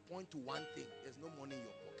trying to point to one thing. There's no money in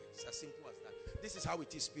your pocket. It's as simple as that. This is how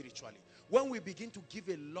it is spiritually. When we begin to give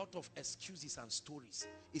a lot of excuses and stories,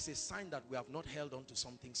 it's a sign that we have not held on to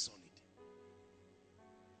something solid.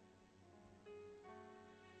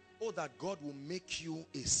 Oh, that God will make you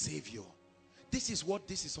a savior. This is what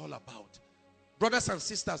this is all about. Brothers and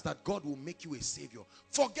sisters, that God will make you a savior.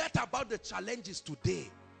 Forget about the challenges today.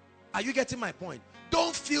 Are you getting my point?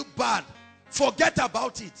 Don't feel bad. Forget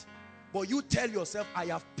about it. But you tell yourself, I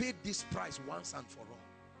have paid this price once and for all.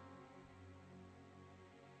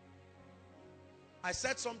 I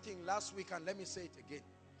said something last week and let me say it again.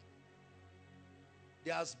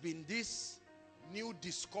 There has been this new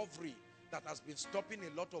discovery that has been stopping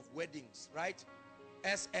a lot of weddings, right?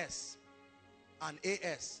 SS and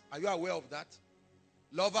AS. Are you aware of that?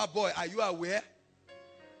 Lover boy, are you aware?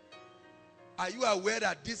 Are you aware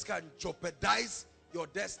that this can jeopardize your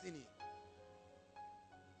destiny?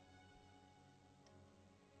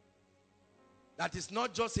 That is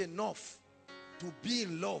not just enough to be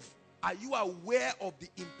in love. Are you aware of the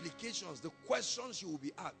implications, the questions you will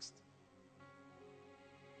be asked?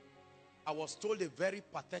 I was told a very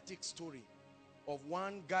pathetic story of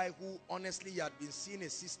one guy who honestly had been seeing a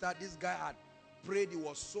sister. This guy had prayed. He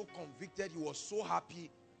was so convicted. He was so happy.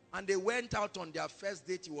 And they went out on their first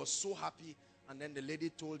date. He was so happy. And then the lady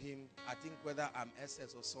told him, I think whether I'm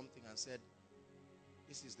SS or something, and said,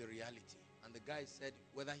 this is the reality. And the guy said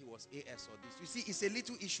whether he was AS or this. You see, it's a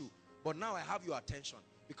little issue. But now I have your attention.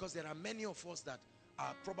 Because there are many of us that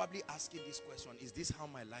are probably asking this question, is this how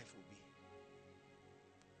my life will be?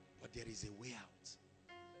 But there is a way out.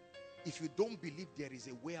 If you don't believe there is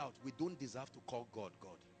a way out, we don't deserve to call God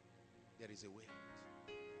God. There is a way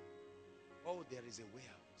out. Oh, there is a way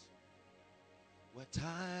out. We're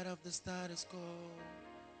tired of the status quo.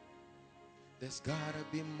 There's gotta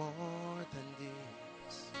be more than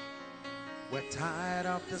this. We're tired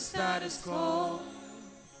of the status quo.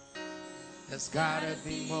 There's gotta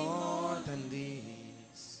be more than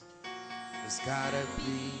this. There's gotta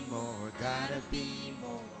be more, gotta be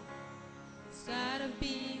more. There's gotta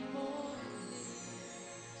be more.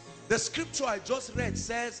 The scripture I just read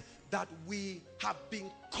says that we have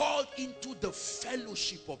been called into the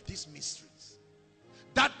fellowship of these mysteries.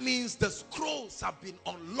 That means the scrolls have been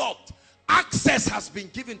unlocked. Access has been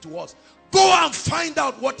given to us. Go and find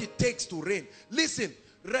out what it takes to reign. Listen,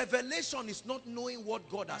 revelation is not knowing what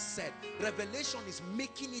God has said. Revelation is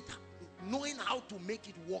making it, knowing how to make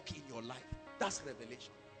it work in your life. That's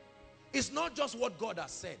revelation. It's not just what God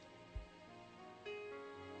has said.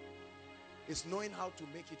 It's knowing how to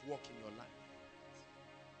make it work in your life.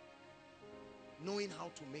 Knowing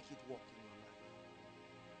how to make it work in your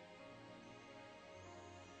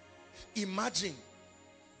life. Imagine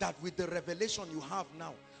that with the revelation you have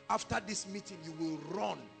now, after this meeting, you will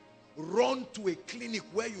run to a clinic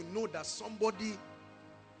where you know that somebody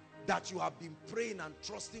that you have been praying and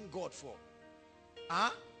trusting God for,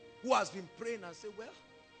 who has been praying, and say, well,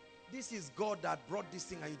 this is God that brought this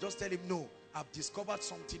thing, and you just tell him, no, I've discovered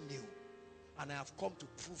something new, and I have come to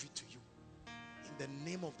prove it to you. In the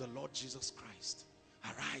name of the Lord Jesus Christ,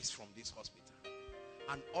 arise from this hospital.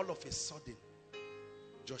 And all of a sudden,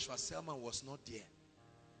 Joshua Selman was not there.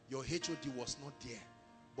 Your HOD was not there.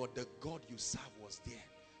 But the God you serve was there.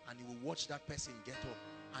 And you will watch that person get up,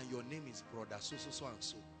 and your name is brother so and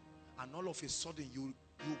so. And all of a sudden, you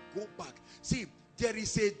go back. See, there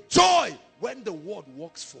is a joy when the word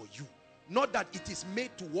works for you. Not that it is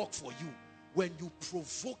made to work for you. When you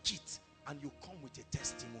provoke it and you come with a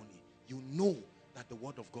testimony, you know that the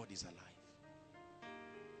word of God is alive.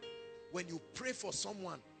 When you pray for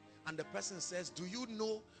someone and the person says, do you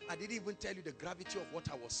know, I didn't even tell you the gravity of what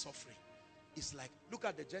I was suffering. It's like, look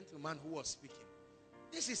at the gentleman who was speaking.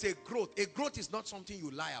 This is a growth. A growth is not something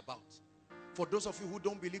you lie about. For those of you who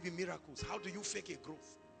don't believe in miracles, how do you fake a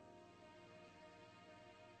growth?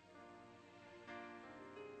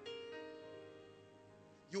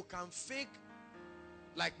 You can fake,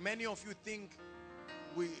 like many of you think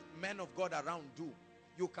we men of God around do.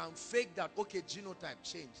 You can fake that, okay, genotype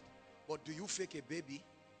changed. But do you fake a baby?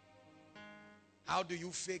 How do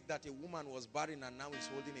you fake that a woman was barren and now is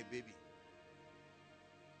holding a baby?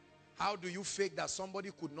 How do you fake that somebody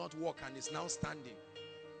could not walk and is now standing?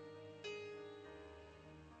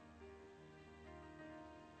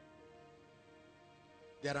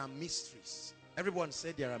 There are mysteries. Everyone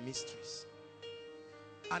said there are mysteries.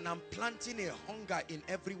 And I'm planting a hunger in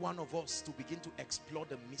every one of us to begin to explore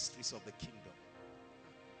the mysteries of the kingdom.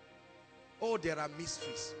 Oh, there are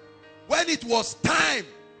mysteries. When it was time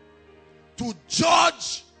to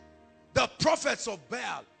judge the prophets of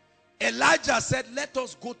Baal, Elijah said, let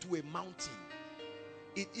us go to a mountain.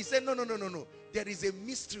 He said, no. There is a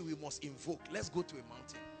mystery we must invoke. Let's go to a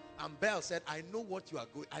mountain. And Baal said, I know what you are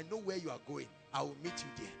going. I know where you are going. I will meet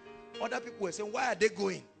you there. Other people were saying, why are they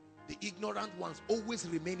going? The ignorant ones always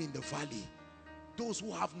remain in the valley. Those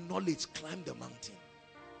who have knowledge climb the mountain.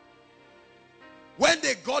 When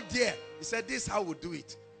they got there, he said, this is how we'll do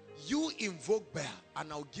it. You invoke Baal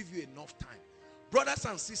and I'll give you enough time. Brothers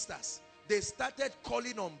and sisters, they started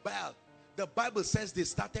calling on Baal. The Bible says they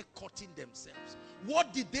started cutting themselves.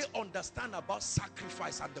 What did they understand about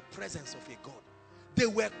sacrifice and the presence of a God? They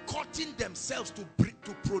were cutting themselves to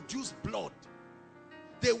produce blood.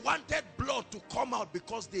 They wanted blood to come out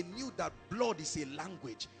because they knew that blood is a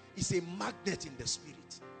language. It's a magnet in the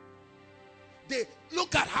spirit. They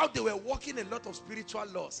look at how they were walking a lot of spiritual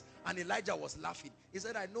laws, and Elijah was laughing. He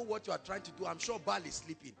said, I know what you are trying to do. I'm sure Baal is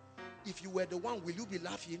sleeping. If you were the one, will you be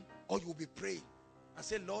laughing or you will be praying? I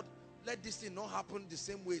said, Lord, let this thing not happen the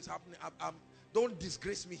same way it's happening. Don't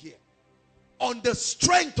disgrace me here. On the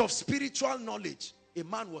strength of spiritual knowledge, a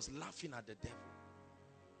man was laughing at the devil.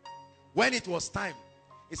 When it was time,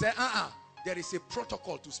 he said, there is a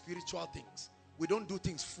protocol to spiritual things. We don't do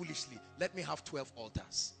things foolishly. Let me have 12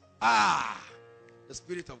 altars. The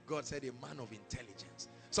Spirit of God said, a man of intelligence.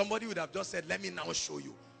 Somebody would have just said, let me now show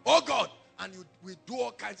you. Oh God. And we do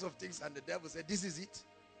all kinds of things, and the devil said, this is it.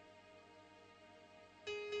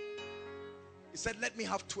 He said, let me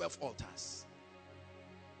have 12 altars.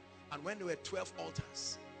 And when there were 12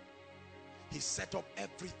 altars, he set up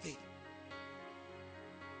everything.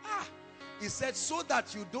 He said, so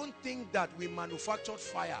that you don't think that we manufactured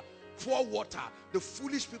fire, pour water. The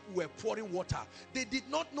foolish people were pouring water. They did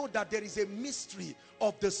not know that there is a mystery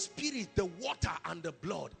of the spirit, the water, and the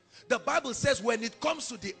blood. The Bible says when it comes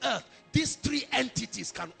to the earth, these three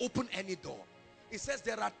entities can open any door. It says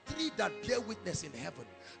there are three that bear witness in heaven: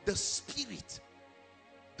 the spirit,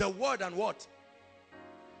 the word, and what?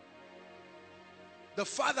 The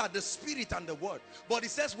Father, the Spirit, and the Word. But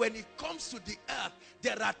it says when it comes to the earth,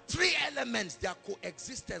 there are three elements. Their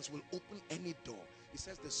coexistence will open any door. It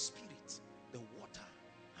says the Spirit, the water,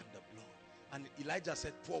 and the blood. And Elijah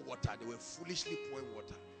said, pour water. They were foolishly pouring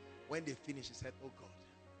water. When they finished, he said, oh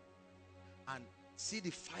God. And see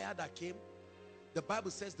the fire that came? The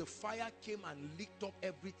Bible says the fire came and licked up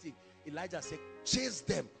everything. Elijah said, chase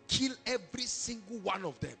them. Kill every single one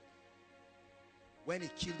of them. When he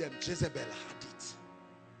killed them, Jezebel had it.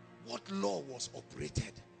 What law was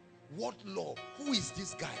operated? What law? Who is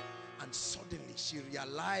this guy? And suddenly she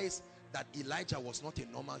realized that Elijah was not a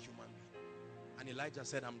normal human being. And Elijah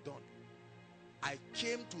said, I'm done. I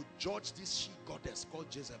came to judge this she-goddess called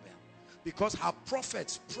Jezebel because her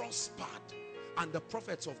prophets prospered and the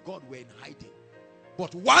prophets of God were in hiding.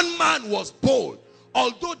 But one man was bold.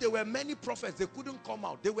 Although there were many prophets, they couldn't come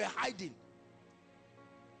out. They were hiding.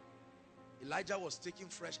 Elijah was taking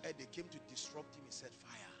fresh air. They came to disrupt him. He said,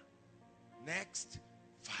 fire. Next,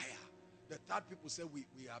 fire. The third people said, we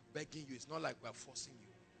are begging you. It's not like we are forcing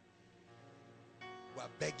you. We are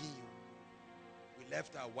begging you. We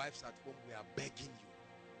left our wives at home. We are begging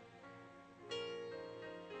you.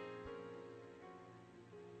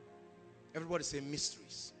 Everybody say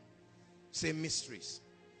mysteries. Say mysteries.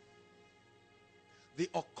 The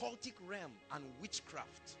occultic realm and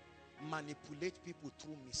witchcraft manipulate people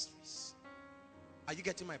through mysteries. Are you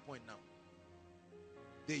getting my point now?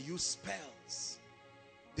 They use spells.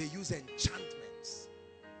 They use enchantments.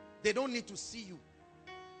 They don't need to see you.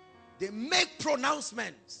 They make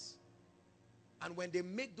pronouncements. And when they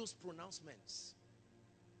make those pronouncements,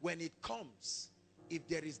 when it comes, if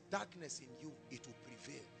there is darkness in you, it will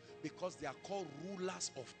prevail. Because they are called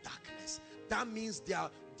rulers of darkness. That means their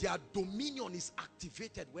dominion is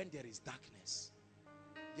activated when there is darkness.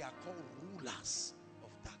 They are called rulers of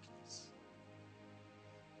darkness.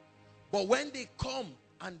 But when they come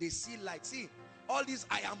and they see light, see, all this,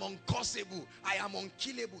 I am uncursable, I am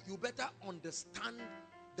unkillable. You better understand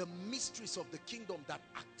the mysteries of the kingdom that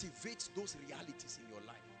activates those realities in your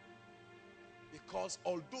life. Because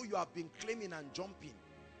although you have been claiming and jumping,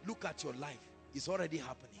 look at your life. It's already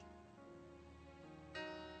happening.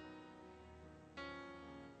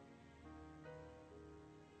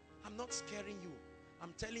 I'm not scaring you.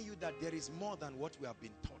 I'm telling you that there is more than what we have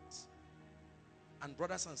been taught. And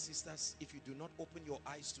brothers and sisters, if you do not open your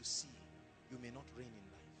eyes to see, you may not reign in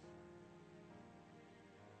life.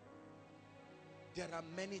 There are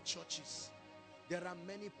many churches. There are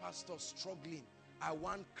many pastors struggling. I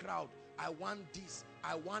want crowd. I want this.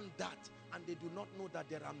 I want that. And they do not know that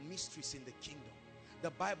there are mysteries in the kingdom.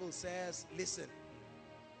 The Bible says, listen.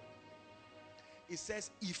 It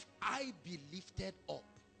says, if I be lifted up.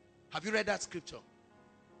 Have you read that scripture?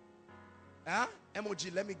 Huh?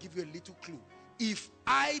 MOG, let me give you a little clue. If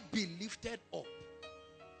I be lifted up.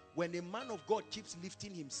 When a man of God keeps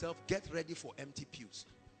lifting himself, get ready for empty pews.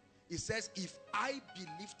 It says, if I be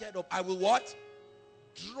lifted up, I will what?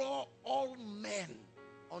 Draw all men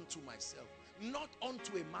unto myself. Not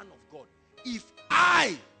unto a man of God. If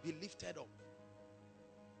I be lifted up,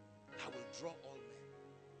 I will draw all men.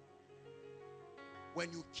 When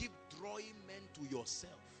you keep drawing men to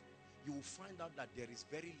yourself, you will find out that there is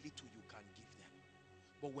very little you can give them.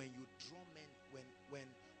 But when you draw men,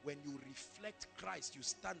 when you reflect Christ, you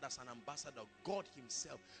stand as an ambassador, God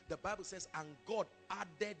himself. The Bible says, and God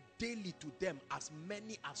added daily to them as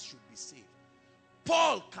many as should be saved.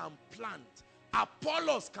 Paul can plant,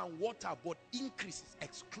 Apollos can water, but increase is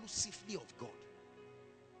exclusively of God.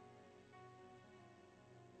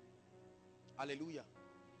 Hallelujah.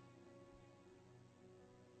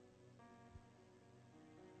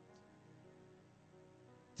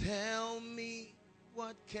 Tell me,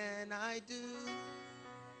 what can I do?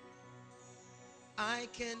 I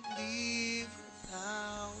can live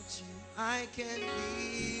without you. I can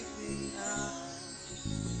live without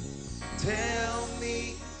you. Tell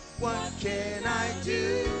me, what can I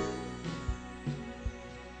do?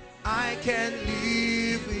 I can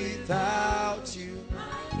live without you.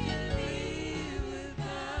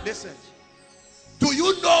 Listen, do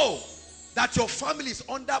you know that your family is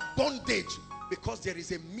under bondage because there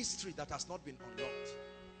is a mystery that has not been unlocked?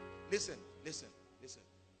 Listen, listen, listen.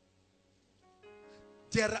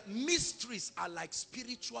 Mysteries are like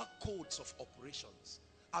spiritual codes of operations.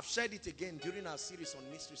 I've shared it again during our series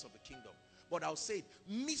on mysteries of the kingdom. But I'll say it.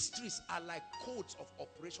 Mysteries are like codes of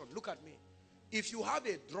operation. Look at me. If you have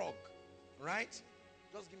a drug, right?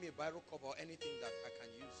 Just give me a biro cup or anything that I can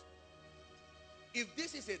use. If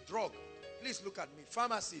this is a drug, please look at me.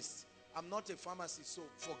 Pharmacists, I'm not a pharmacist, so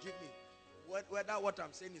forgive me. Whether what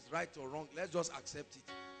I'm saying is right or wrong, let's just accept it.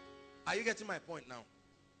 Are you getting my point now?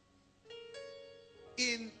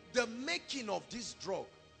 In the making of this drug,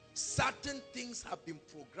 certain things have been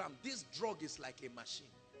programmed. This drug is like a machine.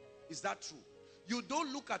 Is that true? You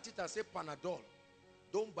don't look at it and say, Panadol,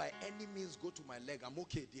 don't by any means go to my leg. I'm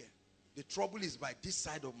okay there. The trouble is by this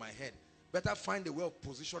side of my head. Better find a way of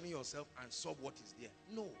positioning yourself and solve what is there.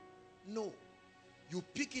 No, no. You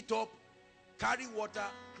pick it up, carry water,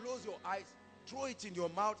 close your eyes, throw it in your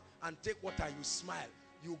mouth and take water. You smile.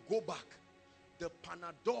 You go back. The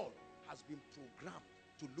Panadol has been programmed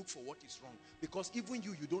to look for what is wrong. Because even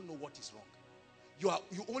you don't know what is wrong.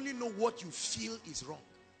 You only know what you feel is wrong.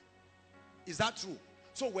 Is that true?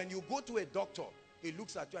 So when you go to a doctor, he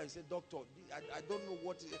looks at you and says, doctor, I don't know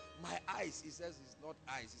what is my eyes. He says it's not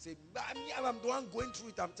eyes. He says, I'm the one going through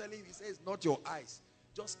it. I'm telling you. He says, it's not your eyes.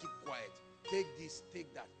 Just keep quiet. Take this,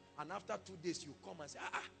 take that. And after 2 days, you come and say,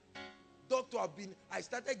 doctor, I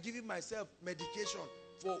started giving myself medication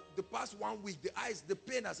for the past 1 week. The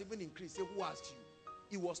pain has even increased. Say, who asked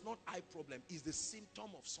you? It was not eye problem. It's the symptom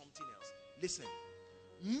of something else. Listen,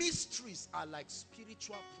 mysteries are like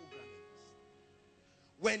spiritual programming.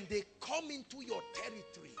 When they come into your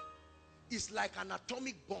territory, it's like an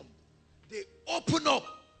atomic bomb. They open up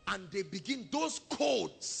and they begin, those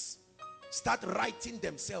codes start writing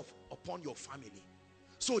themselves upon your family.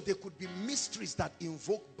 So there could be mysteries that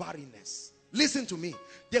invoke barrenness. Listen to me.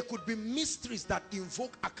 There could be mysteries that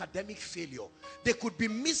invoke academic failure. There could be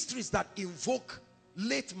mysteries that invoke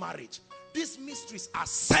late marriage. These mysteries are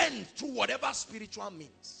sent through whatever spiritual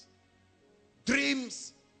means.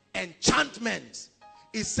 Dreams, enchantments.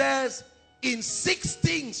 It says, in 6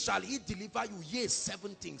 things shall he deliver you, yea,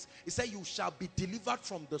 7 things. It says, you shall be delivered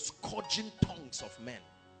from the scourging tongues of men.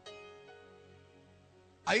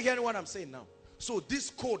 Are you hearing what I'm saying now? So this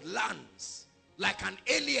code lands like an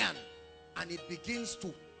alien and it begins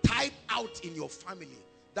to type out in your family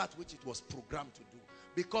that which it was programmed to do.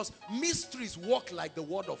 Because mysteries work like the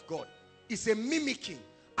word of God. It's a mimicking.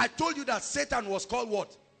 I told you that Satan was called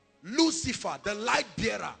what? Lucifer, the light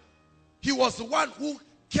bearer. He was the one who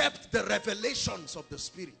kept the revelations of the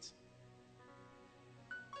Spirit.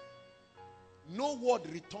 No word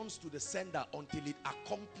returns to the sender until it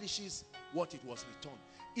accomplishes what it was returned.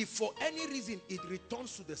 If for any reason it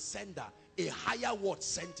returns to the sender, a higher word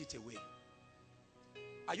sent it away.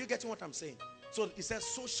 Are you getting what I'm saying? So it says,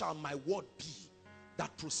 so shall my word be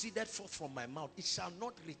that proceeded forth from my mouth. It shall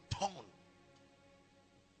not return.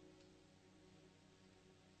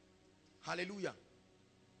 Hallelujah.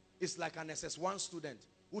 It's like an SS1 student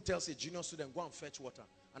who tells a junior student, go and fetch water.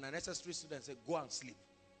 And an SS3 student says, go and sleep.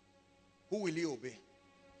 Who will he obey?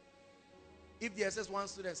 If the SS1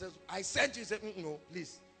 student says, I sent you, he says, no,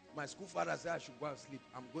 please. My school father said I should go and sleep.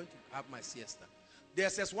 I'm going to have my siesta. The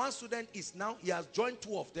SS1 student is now, he has joined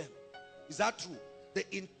 2 of them. Is that true? The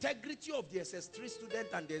integrity of the SS3 student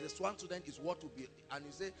and the SS1 student is what will be. And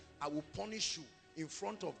you say, I will punish you in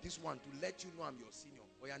front of this one to let you know I'm your senior.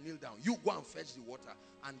 Or you kneel down. You go and fetch the water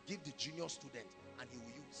and give the junior student and he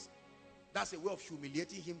will use. That's a way of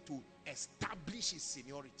humiliating him to establish his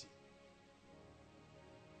seniority.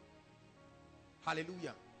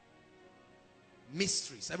 Hallelujah.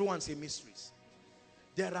 Mysteries. Everyone say mysteries.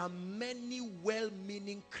 There are many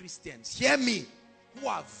well-meaning Christians, hear me, who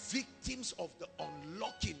are victims of the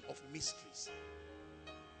unlocking of mysteries.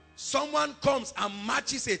 Someone comes and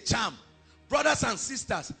matches a charm. Brothers and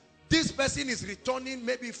sisters, this person is returning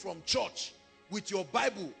maybe from church with your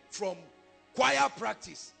Bible from choir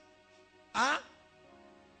practice.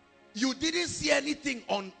 You didn't see anything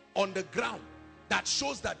on the ground that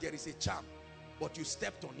shows that there is a charm, but you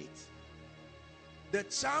stepped on it. The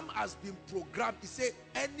charm has been programmed. He said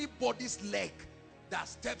anybody's leg that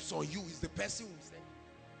steps on you is the person who said.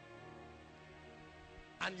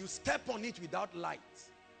 And you step on it without light.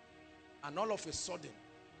 And all of a sudden,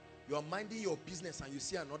 you are minding your business and you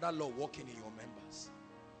see another law walking in your members.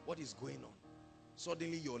 What is going on?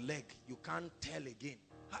 Suddenly your leg, you can't tell again.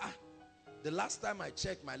 The last time I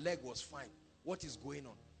checked, my leg was fine. What is going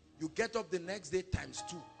on? You get up the next day times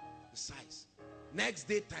 2, the size. Next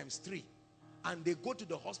day times 3. And they go to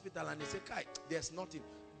the hospital and they say, Kai, there's nothing.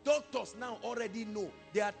 Doctors now already know.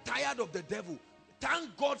 They are tired of the devil.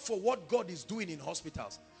 Thank God for what God is doing in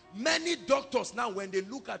hospitals. Many doctors now, when they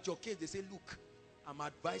look at your case, they say, look, I'm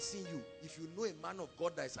advising you, if you know a man of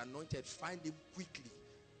God that is anointed, find him quickly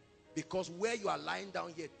Because where you are lying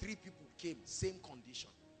down here, 3 people came, same condition.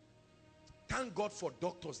 Thank God for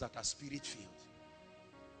doctors that are spirit-filled.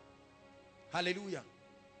 Hallelujah.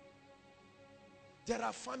 There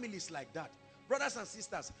are families like that. Brothers and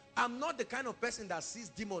sisters, I'm not the kind of person that sees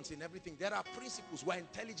demons in everything. There are principles. We're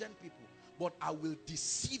intelligent people. But I will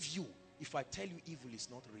deceive you if I tell you evil is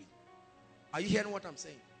not real. Are you hearing what I'm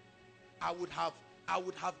saying? I would have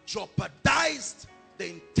jeopardized the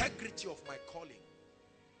integrity of my calling.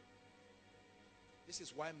 This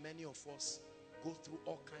is why many of us go through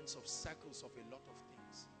all kinds of circles of a lot of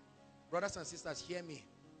things. Brothers and sisters, hear me.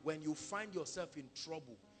 When you find yourself in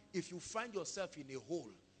trouble, if you find yourself in a hole,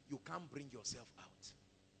 you can't bring yourself out.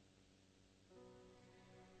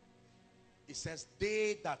 It says,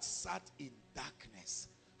 they that sat in darkness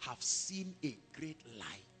have seen a great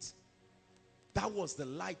light. That was the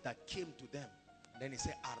light that came to them. Then he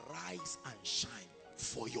said, arise and shine,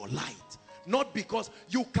 for your light. Not because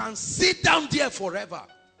you can sit down there forever.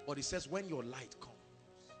 But he says, when your light comes,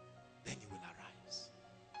 then you will arise.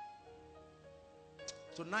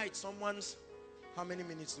 Tonight, how many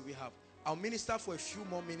minutes do we have? I'll minister for a few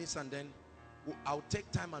more minutes and then I'll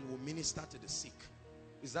take time and we'll minister to the sick.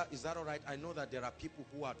 Is that all right? I know that there are people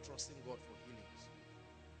who are trusting God for healings.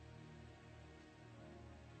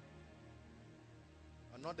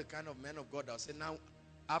 I'm not the kind of man of God that will say, now,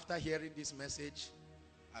 after hearing this message,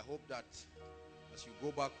 I hope that as you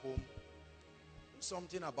go back home, do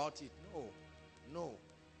something about it. No.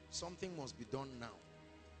 Something must be done now.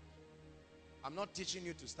 I'm not teaching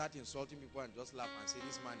you to start insulting people and just laugh and say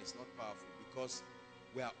this man is not powerful, because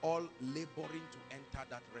we are all laboring to enter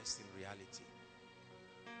that rest in reality.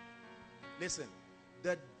 Listen,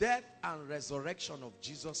 the death and resurrection of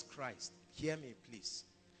Jesus Christ, hear me please.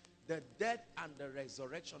 The death and the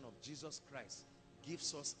resurrection of Jesus Christ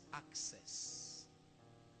gives us access.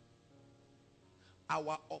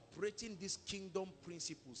 Our operating these kingdom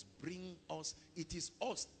principles bring us, it is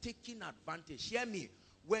us taking advantage. Hear me.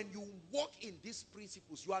 When you walk in these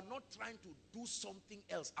principles, you are not trying to do something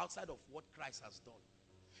else outside of what Christ has done.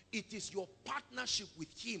 It is your partnership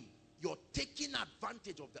with him. You're taking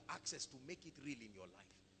advantage of the access to make it real in your life.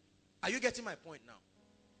 Are you getting my point now?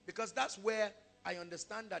 Because that's where I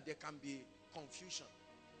understand that there can be confusion.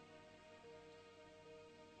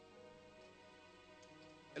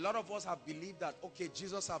 A lot of us have believed that, okay,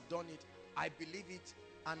 Jesus have done it, I believe it,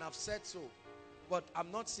 and I've said so, but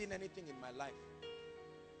I'm not seeing anything in my life.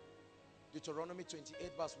 Deuteronomy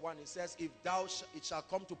 28 verse 1, it says, if it shall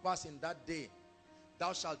come to pass in that day,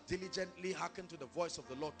 thou shalt diligently hearken to the voice of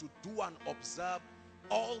the Lord, to do and observe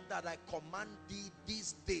all that I command thee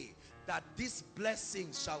this day, that these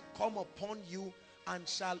blessings shall come upon you and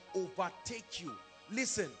shall overtake you.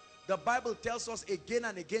 Listen, the Bible tells us again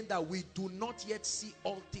and again that we do not yet see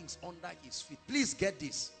all things under his feet. Please get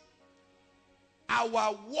this.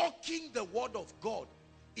 Our walking the word of God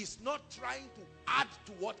is not trying to add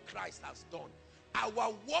to what Christ has done.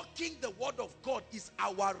 Our walking the word of God is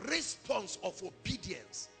our response of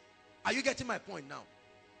obedience. Are you getting my point now?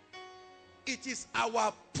 It is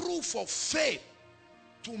our proof of faith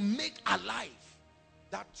to make alive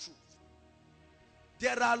that truth.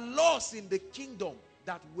 There are laws in the kingdom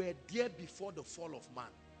that were there before the fall of man.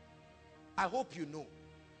 I hope you know.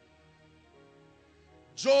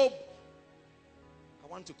 Job, I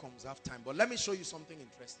want to conserve time, but let me show you something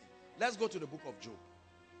interesting. Let's go to the book of Job.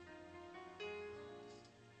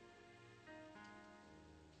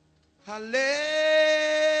 Hallelujah.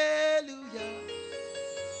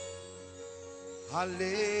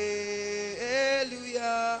 Hallelujah.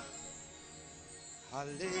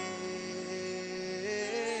 Hallelujah.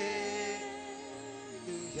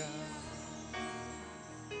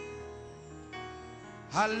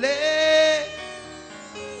 Hallelujah.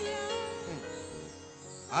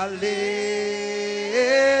 Hallelujah.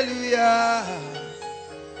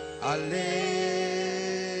 Hallelujah.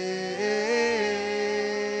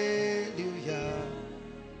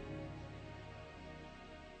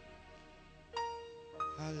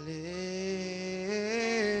 Hallelujah.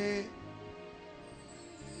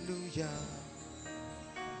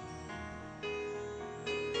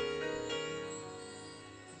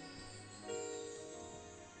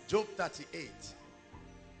 Job 38.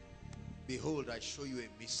 Behold, I show you a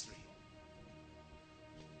mystery.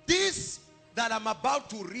 This that I'm about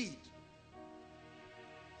to read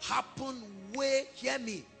happened way, hear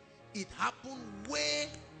me, it happened way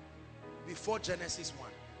before Genesis 1.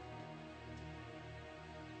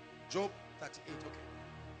 Job 38, okay.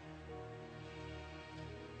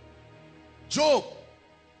 Job,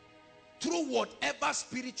 through whatever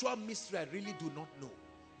spiritual mystery I really do not know,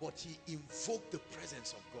 but he invoked the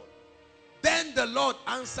presence of God. Then the Lord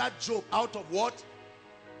answered Job out of what?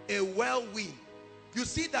 A whirlwind. You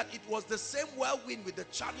see that it was the same whirlwind with the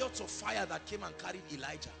chariots of fire that came and carried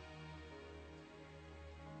Elijah.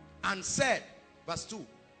 And said, verse 2,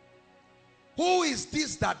 who is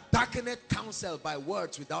this that darkeneth counsel by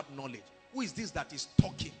words without knowledge? Who is this that is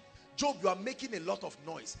talking? Job, you are making a lot of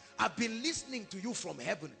noise. I've been listening to you from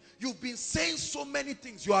heaven. You've been saying so many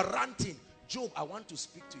things. You are ranting. Job, I want to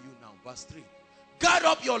speak to you now. Verse 3. Gird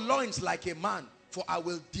up your loins like a man, for I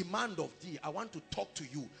will demand of thee. I want to talk to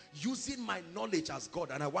you using my knowledge as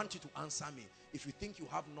God, and I want you to answer me if you think you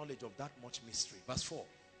have knowledge of that much mystery. Verse 4.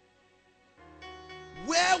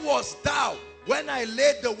 Where was thou when I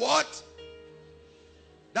laid the what?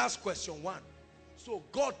 That's question 1. So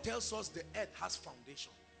God tells us the earth has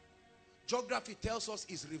foundation. Geography tells us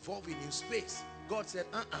it's revolving in space. God said,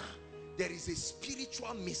 there is a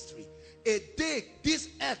spiritual mystery. A day, this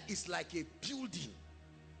earth is like a building.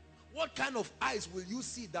 What kind of eyes will you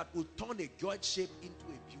see that will turn a God shape into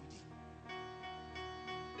a building?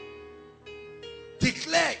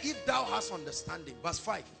 Declare if thou hast understanding. Verse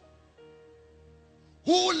 5.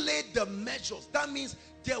 Who laid the measures? That means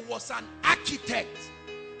there was an architect.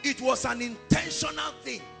 It was an intentional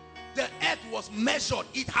thing. The earth was measured.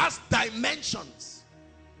 It has dimensions.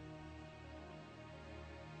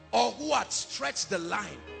 Or who had stretched the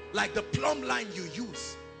line, like the plumb line you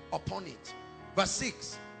use upon it. Verse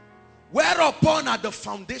 6. Whereupon are the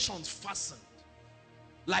foundations fastened,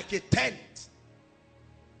 like a tent?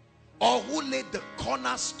 Or who laid the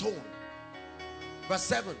cornerstone? Verse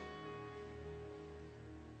 7.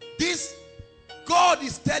 This, God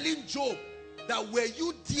is telling Job that were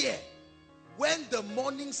you there when the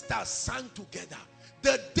morning stars sang together?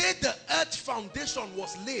 The day the earth foundation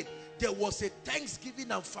was laid, there was a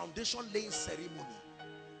thanksgiving and foundation laying ceremony.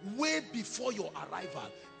 Way before your arrival,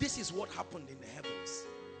 this is what happened in the heavens.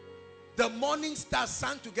 The morning stars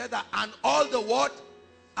sang together, and all the what?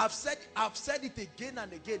 I've said it again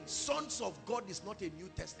and again. Sons of God is not a New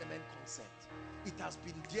Testament concept. It has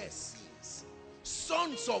been there since.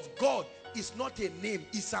 Sons of God is not a name,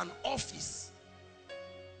 it's an office.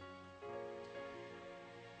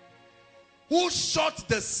 Who shut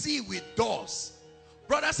the sea with doors?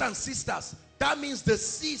 Brothers and sisters, that means the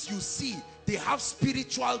seas you see, they have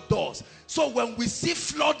spiritual doors. So when we see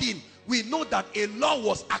flooding, we know that a law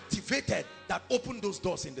was activated that opened those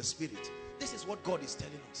doors in the spirit. This is what God is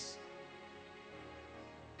telling us.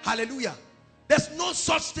 Hallelujah. There's no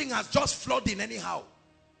such thing as just flooding anyhow.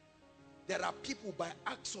 There are people by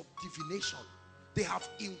acts of divination, they have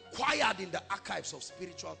inquired in the archives of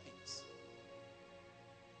spiritual things.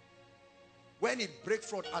 When it break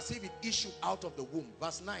forth as if it issued out of the womb.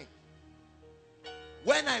 Verse 9.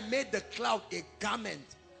 When I made the cloud a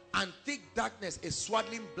garment and thick darkness a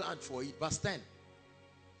swaddling band for it. Verse 10.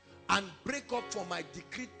 And break up from my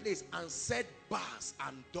decreed place and set bars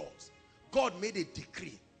and doors. God made a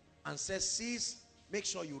decree and says, seas, make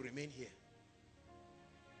sure you remain here.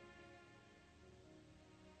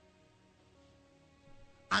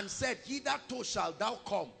 And said, hitherto shalt thou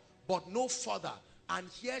come, but no further, and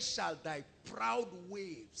here shall thy proud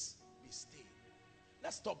waves be stayed.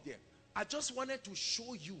 Let's stop there. I just wanted to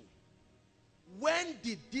show you, when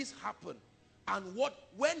did this happen? And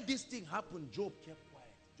when this thing happened, Job kept quiet.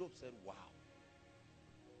 Job said, wow.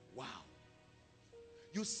 Wow.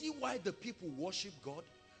 You see why the people worship God?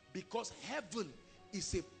 Because heaven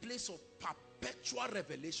is a place of perpetual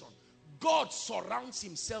revelation. God surrounds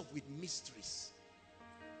himself with mysteries.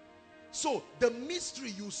 So the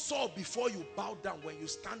mystery you saw before you bow down, when you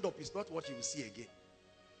stand up, is not what you will see again.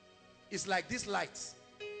 It's like these lights.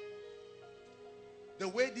 The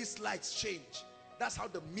way these lights change, that's how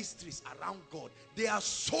the mysteries around God, there are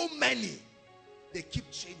so many, they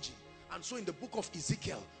keep changing. And so in the book of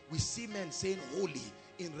Ezekiel, we see men saying holy.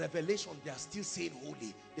 In Revelation, they are still saying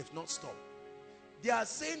holy. They've not stopped. They are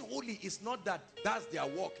saying holy is not that that's their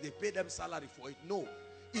work, they pay them salary for it. No,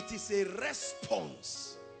 it is a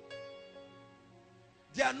response.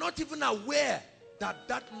 They are not even aware that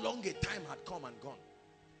that long a time had come and gone.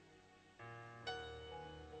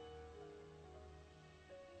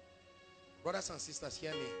 Brothers and sisters,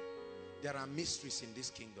 hear me. There are mysteries in this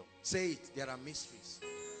kingdom. Say it, there are mysteries.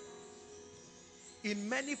 In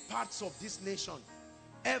many parts of this nation,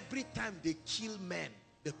 every time they kill men,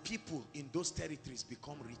 the people in those territories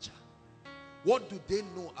become richer. What do they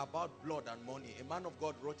know about blood and money? A man of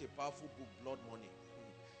God wrote a powerful book, Blood Money.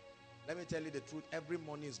 Let me tell you the truth, every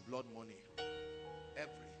money is blood money.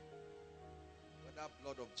 Every. Whether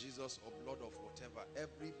blood of Jesus or blood of whatever,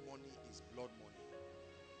 every money is blood money.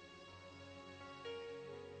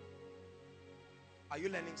 Are you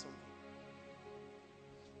learning something?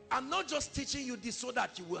 I'm not just teaching you this so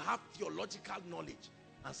that you will have theological knowledge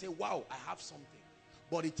and say, wow, I have something.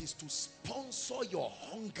 But it is to sponsor your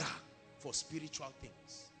hunger for spiritual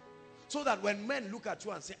things. So that when men look at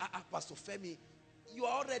you and say, Pastor Femi, you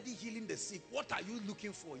are already healing the sick. What are you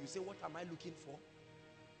looking for? You say, what am I looking for?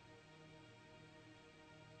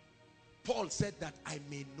 Paul said that I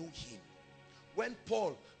may know him. When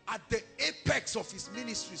Paul, at the apex of his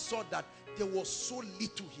ministry, saw that there was so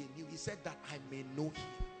little he knew, he said that I may know him.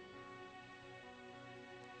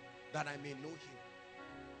 That I may know him.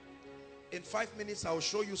 In 5 minutes, I will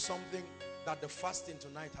show you something that the fasting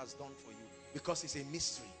tonight has done for you, because it's a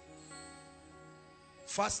mystery.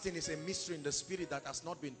 Fasting is a mystery in the spirit that has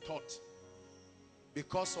not been taught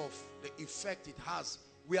because of the effect it has.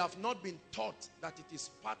 We have not been taught that it is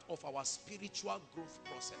part of our spiritual growth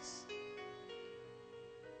process.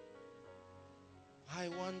 I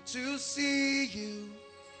want to see you.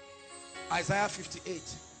 Isaiah 58.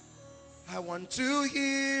 I want to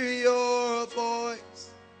hear your voice.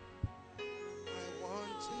 I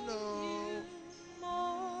want to know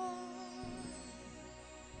more.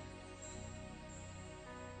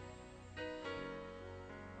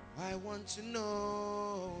 I want to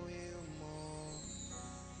know you more.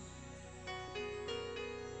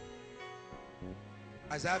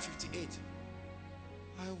 Isaiah 58.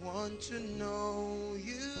 I want to know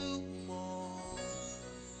you more.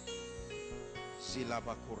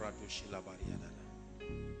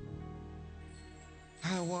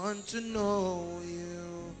 I want to know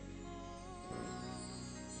you.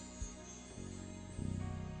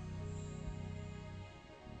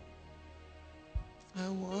 I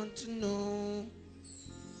want to know.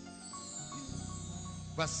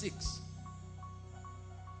 Verse 6.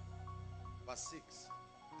 Verse 6.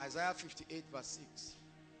 Isaiah 58 verse 6.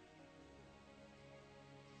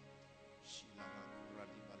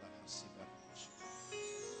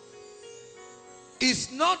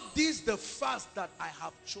 Is not this the fast that I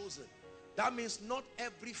have chosen? That means not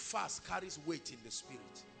every fast carries weight in the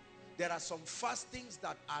spirit. There are some fastings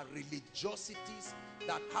that are religiosities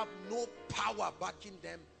that have no power backing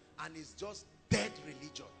them, and it's just dead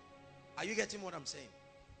religion. Are you getting what I'm saying?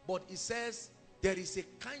 But it says there is a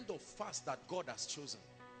kind of fast that God has chosen.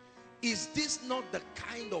 Is this not the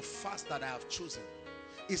kind of fast that I have chosen?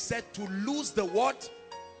 It said to lose the what?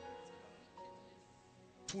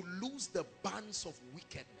 To lose the bands of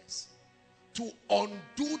wickedness, to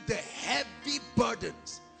undo the heavy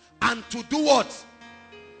burdens, and to do what?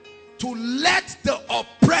 To let the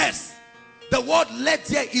oppressed, the word let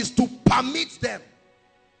here is to permit them,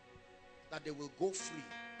 that they will go free,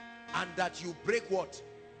 and that you break what?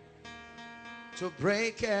 To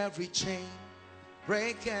break every chain,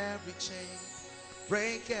 break every chain,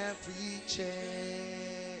 break every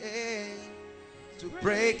chain, to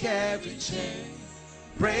break every chain.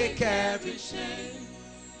 Break every chain,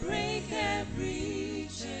 break every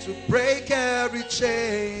chain, to break every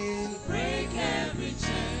chain, break every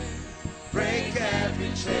chain, break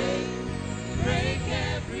every chain, break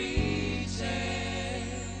every chain.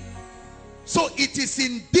 So it is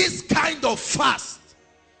in this kind of fast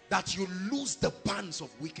that you lose the bands of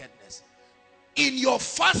wickedness. In your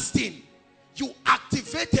fasting, you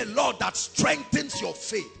activate a law that strengthens your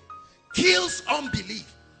faith, kills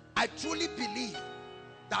unbelief. I truly believe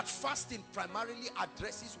that fasting primarily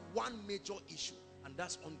addresses one major issue, and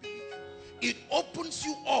that's unbelief. It opens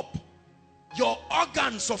you up, your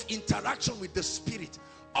organs of interaction with the spirit.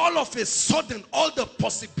 All of a sudden, all the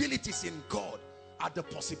possibilities in God are the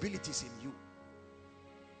possibilities in you.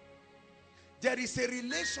 There is a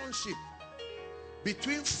relationship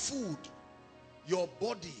between food, your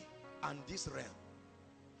body, and this realm.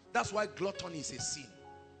 That's why gluttony is a sin.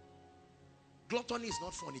 Gluttony is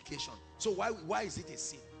not fornication. So why is it a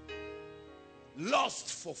sin? Lust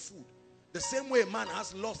for food. The same way a man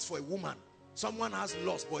has lust for a woman. Someone has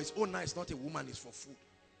lust, but his own is not a woman, it's for food.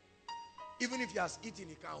 Even if he has eaten,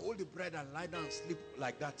 he can hold the bread and lie down and sleep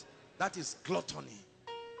like that. That is gluttony.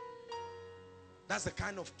 That's the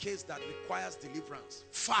kind of case that requires deliverance.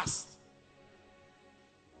 Fast.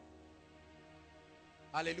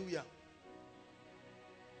 Hallelujah.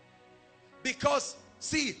 Because,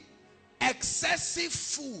 see, excessive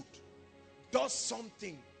food does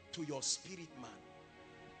something to your spirit, man.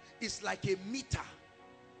 It's like a meter.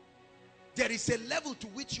 There is a level to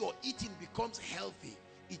which your eating becomes healthy.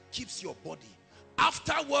 It keeps your body.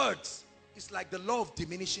 Afterwards, it's like the law of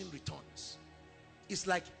diminishing returns. It's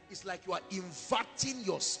like you are inverting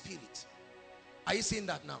your spirit. Are you seeing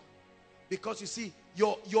that now? Because you see,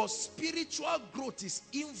 your spiritual growth is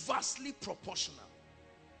inversely proportional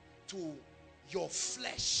to your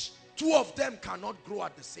flesh. Two of them cannot grow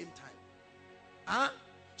at the same time. Huh?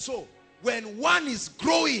 So when one is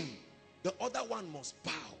growing, the other one must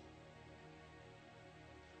bow.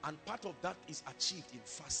 And part of that is achieved in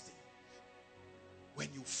fasting. When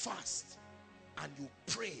you fast and you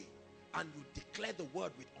pray and you declare the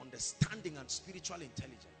word with understanding and spiritual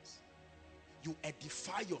intelligence, you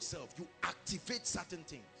edify yourself, you activate certain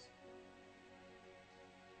things.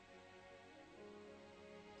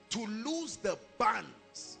 To lose the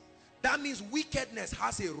bands, that means wickedness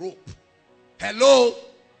has a rope. Hello?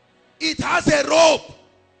 It has a rope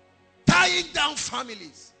tying down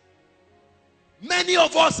families. Many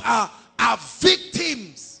of us are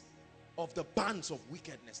victims of the bands of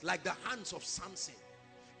wickedness, like the hands of Samson,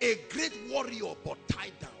 a great warrior but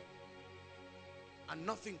tied down, and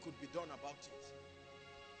nothing could be done about it.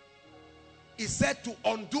 He said to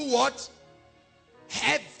undo what?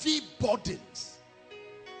 Heavy burdens.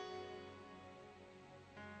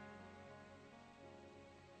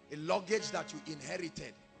 A luggage that you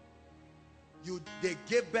inherited. They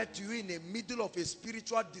gave birth to you in the middle of a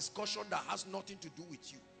spiritual discussion that has nothing to do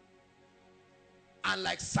with you. And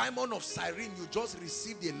like Simon of Cyrene, you just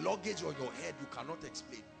received a luggage on your head you cannot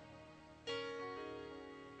explain.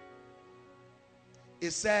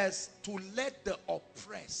 It says to let the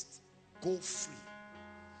oppressed go free.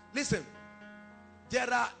 Listen,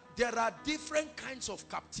 there are different kinds of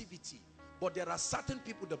captivity, but there are certain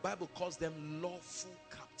people, the Bible calls them lawful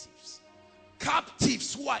captives.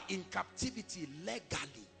 Captives who are in captivity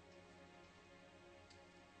legally.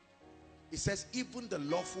 It says even the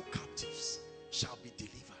lawful captives shall be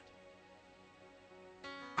delivered.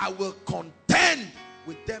 I will contend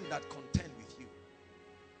with them that contend with you.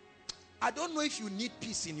 I don't know if you need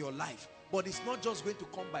peace in your life, but it's not just going to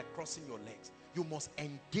come by crossing your legs. You must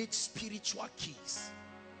engage spiritual keys.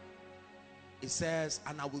 It says,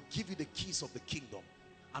 and I will give you the keys of the kingdom,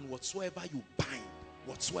 and whatsoever you bind,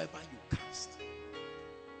 whatsoever you cast.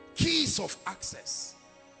 Keys of access.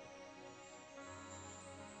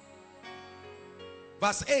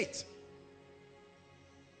 Verse 8.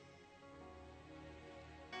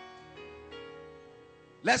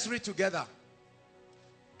 Let's read together.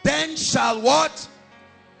 Then shall what?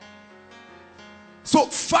 So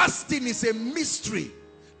fasting is a mystery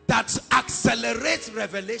that accelerates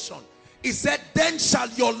revelation. He said, then shall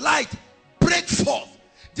your light break forth.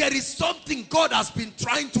 There is something God has been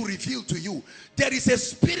trying to reveal to you. There is a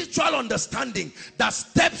spiritual understanding that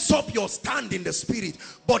steps up your stand in the spirit,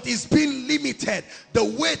 but is being limited. The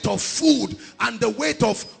weight of food and the weight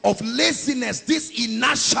of laziness, this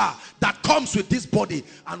inertia that comes with this body.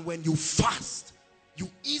 And when you fast, you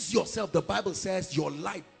ease yourself. The Bible says your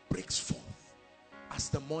light breaks forth as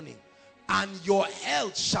the morning, and your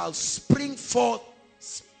health shall spring forth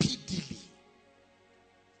speedily.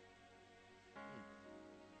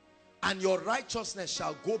 And your righteousness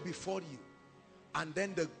shall go before you. And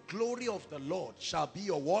then the glory of the Lord shall be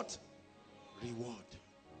your what? Reward.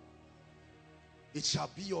 It shall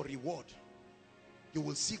be your reward. You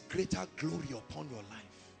will see greater glory upon your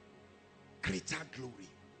life. Greater glory.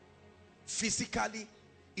 Physically,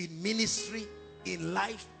 in ministry, in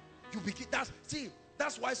life. You begin,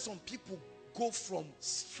 that's why some people go from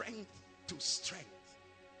strength to strength.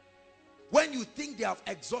 When you think they have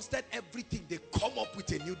exhausted everything, they come up with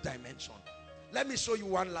a new dimension. Let me show you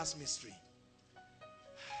one last mystery.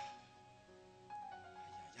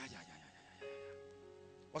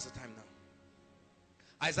 What's the time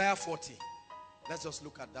now? Isaiah 40. Let's just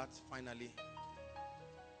look at that finally.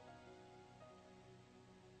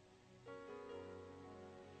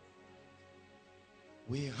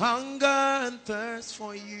 We hunger and thirst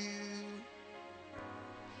for you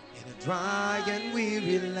in a dry and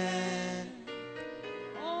weary land.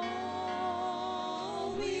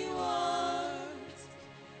 All we want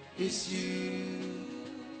is you.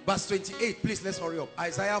 Verse 28, please let's hurry up.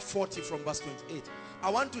 Isaiah 40 from verse 28. I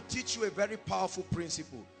want to teach you a very powerful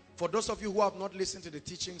principle. For those of you who have not listened to the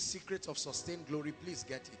teaching, Secrets of Sustained Glory, please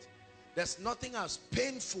get it. There's nothing as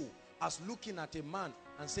painful as looking at a man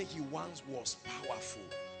and saying he once was powerful.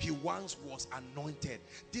 He once was anointed.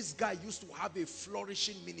 This guy used to have a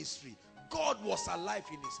flourishing ministry. God was alive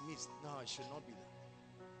in his midst. No, it should not be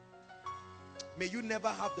that. May you never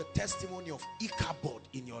have the testimony of Ichabod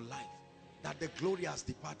in your life, that the glory has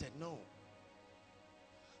departed. No.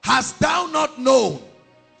 Hast thou not known?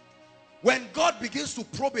 When God begins to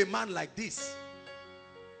probe a man like this,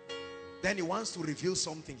 then he wants to reveal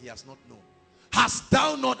something he has not known. Hast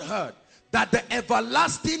thou not heard that the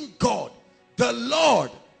everlasting God, the Lord,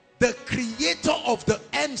 the creator of the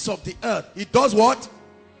ends of the earth, he does what?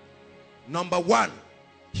 Number one,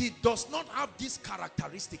 he does not have this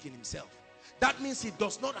characteristic in himself. That means he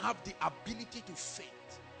does not have the ability to faint.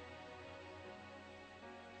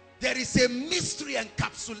 There is a mystery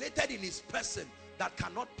encapsulated in his person that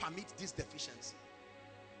cannot permit this deficiency.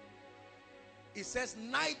 It says,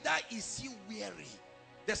 neither is he weary.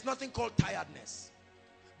 There's nothing called tiredness,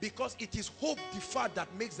 because it is hope deferred that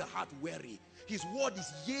makes the heart weary. His word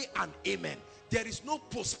is yea and amen. There is no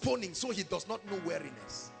postponing, so he does not know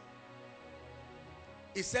weariness.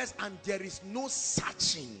 It says, and there is no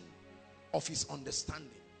searching of his understanding.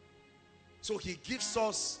 So he gives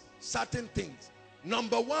us certain things.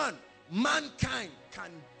 Number one, mankind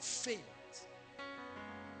can faint.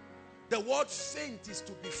 The word faint is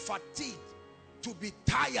to be fatigued, to be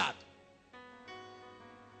tired.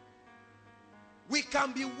 We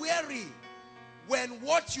can be weary when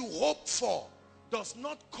what you hope for does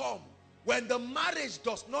not come. When the marriage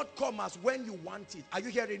does not come as when you want it. Are you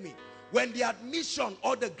hearing me? When the admission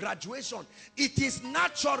or the graduation, it is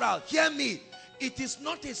natural. Hear me. It is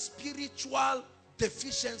not a spiritual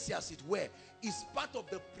deficiency, as it were. It's part of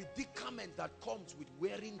the predicament that comes with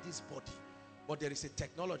wearing this body. But there is a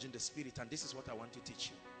technology in the spirit, and this is what I want to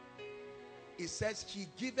teach you. It says he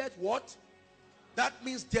giveth what? That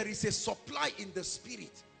means there is a supply in the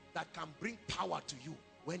spirit that can bring power to you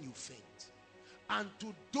when you faint. And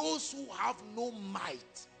to those who have no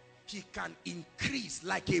might, he can increase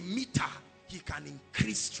like a meter. He can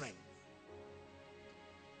increase strength.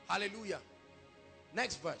 Hallelujah.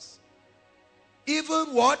 Next verse.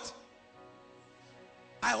 Even what?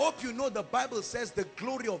 I hope you know the Bible says the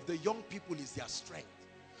glory of the young people is their strength.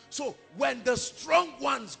 So when the strong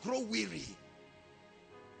ones grow weary,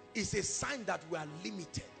 it's a sign that we are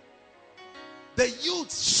limited. The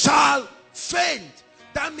youth shall faint.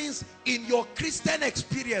 That means in your Christian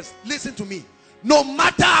experience, listen to me, no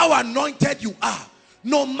matter how anointed you are,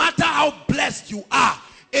 no matter how blessed you are,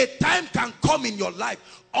 a time can come in your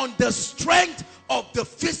life on the strength of the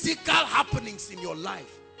physical happenings in your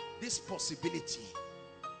life. This possibility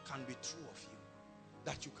can be true of you,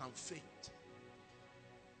 that you can faint.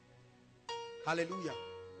 Hallelujah.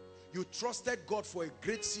 You trusted God for a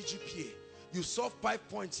great CGPA. You saw 5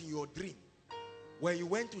 points in your dream. When you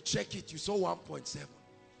went to check it, you saw 1.7.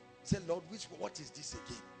 Say, Lord, what is this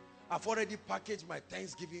again? I've already packaged my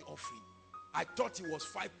Thanksgiving offering. I thought it was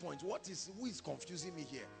 5 points. Who is confusing me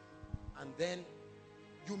here? And then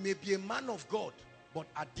you may be a man of God, but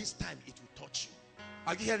at this time it will touch you.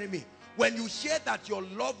 Are you hearing me? When you hear that your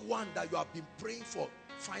loved one that you have been praying for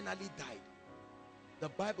finally died, the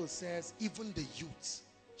Bible says even the youths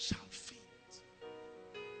shall faint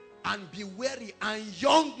and be weary, and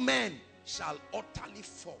young men shall utterly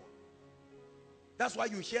fall. That's why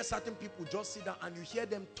you hear certain people just sit down and you hear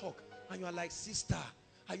them talk, and you are like, sister,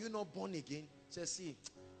 are you not born again? Say, see,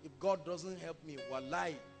 if God doesn't help me,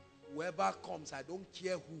 wallahi, whoever comes, I don't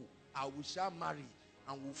care who, I will shall marry,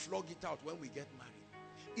 and we'll flog it out when we get married.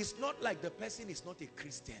 It's not like the person is not a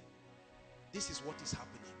Christian. This is what is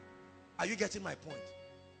happening. Are you getting my point?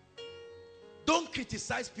 Don't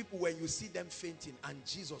criticize people when you see them fainting. And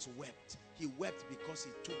Jesus wept. He wept because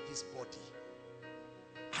he took this body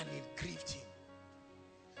and it grieved him.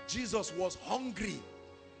 Jesus was hungry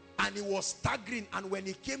and he was staggering, and when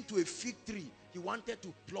he came to a fig tree, he wanted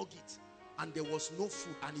to plug it and there was no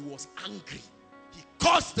food, and he was angry. He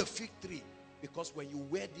cursed the fig tree, because when you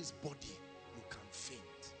wear this body, you can faint.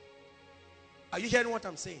 Are you hearing what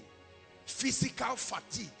I'm saying? Physical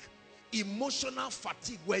fatigue, emotional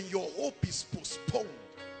fatigue, when your hope is postponed.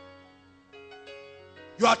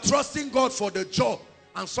 You are trusting God for the job,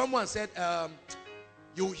 and someone said,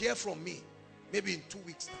 you'll hear from me maybe in 2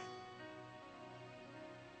 weeks time.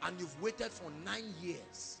 And you've waited for 9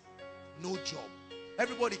 years, no job.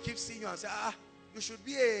 Everybody keeps seeing you and say, you should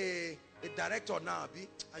be a director now, Abi.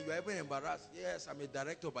 And you're even embarrassed. Yes, I'm a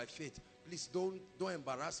director by faith. Please don't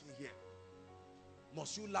embarrass me here.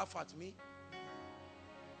 Must you laugh at me?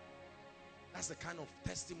 That's the kind of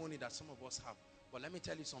testimony that some of us have. But let me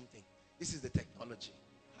tell you something. This is the technology.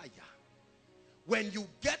 When you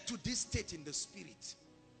get to this state in the spirit,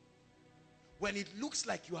 when it looks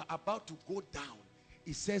like you are about to go down,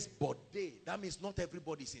 it says, but they, that means not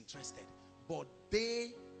everybody is interested, but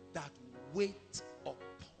they that wait upon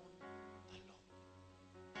the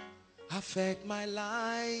Lord. Affect my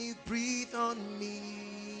life, breathe on me.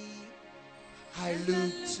 I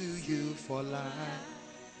look to you for life.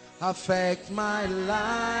 Affect my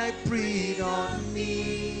life, breathe on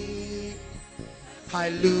me. I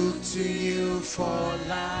look to you for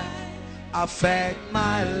life. Affect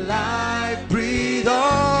my life, breathe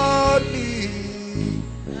on me.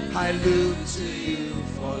 I look to you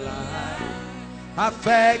for life.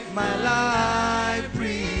 Affect my life,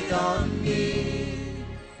 breathe on me.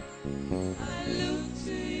 I look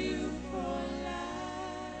to you for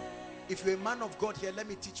life. If you're a man of God here, let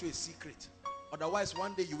me teach you a secret. Otherwise,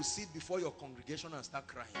 one day you will sit before your congregation and start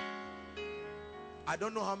crying. I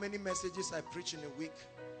don't know how many messages I preach in a week.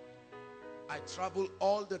 I travel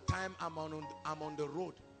all the time. I'm on the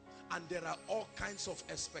road. And there are all kinds of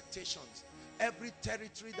expectations. Every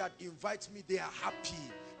territory that invites me, they are happy.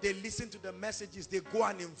 They listen to the messages. They go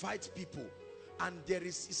and invite people. And there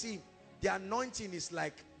is, you see, the anointing is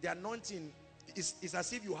like, the anointing is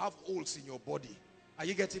as if you have holes in your body. Are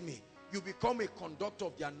you getting me? You become a conductor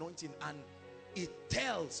of the anointing and it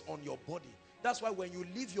tells on your body. That's why when you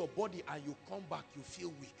leave your body and you come back, you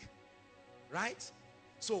feel weak. Right?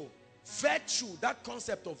 So, virtue, that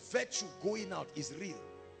concept of virtue going out is real.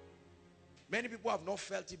 Many people have not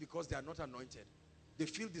felt it because they are not anointed. They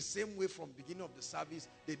feel the same way from the beginning of the service.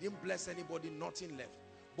 They didn't bless anybody, nothing left.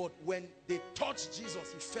 But when they touched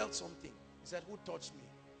Jesus, he felt something. He said, who touched me?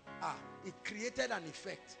 Ah, it created an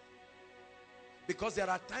effect. Because there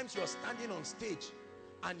are times you're standing on stage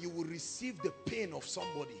and you will receive the pain of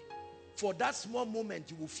somebody. For that small moment,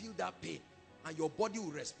 you will feel that pain and your body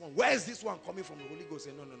will respond. Where is this one coming from? The Holy Ghost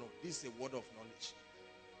say, no, no, no. This is a word of knowledge.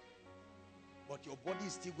 But your body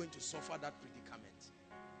is still going to suffer that predicament.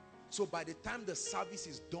 So by the time the service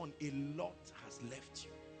is done, a lot has left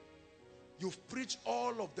you. You've preached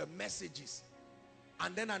all of the messages.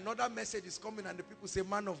 And then another message is coming and the people say,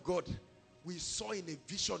 man of God, we saw in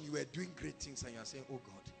a vision you were doing great things. And you're saying, oh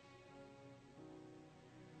God.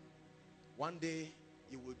 One day,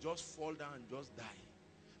 you will just fall down and just die.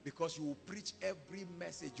 Because you will preach every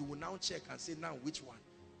message. You will now check and say, now which one?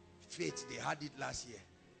 Faith, they had it last year.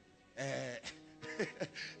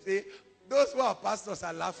 See, those who are pastors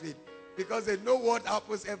are laughing because they know what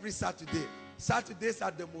happens every Saturday. Saturdays are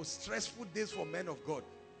the most stressful days for men of God.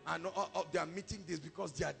 And they are meeting days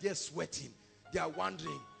because they are there sweating. They are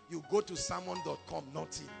wondering. You go to sermon.com,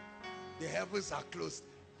 nothing. The heavens are closed.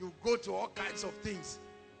 You go to all kinds of things.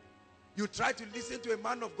 You try to listen to a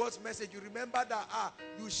man of God's message. You remember that,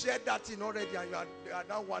 you shared that thing already and you are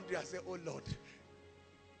now wondering and say, oh Lord.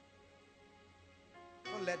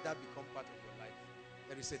 Don't let that become part of your life.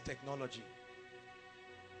 There is a technology.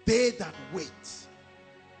 They that wait.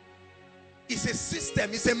 It's a system.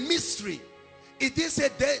 It's a mystery. It didn't say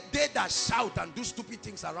they that shout and do stupid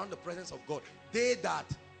things around the presence of God. They that.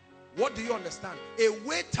 What do you understand? A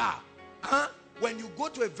waiter, when you go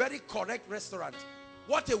to a very correct restaurant,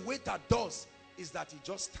 what a waiter does is that he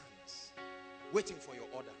just stands waiting for your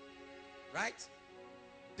order. Right?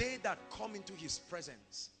 They that come into his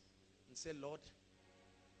presence and say, Lord,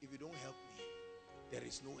 if you don't help me, there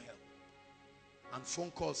is no help. And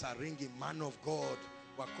phone calls are ringing. Man of God,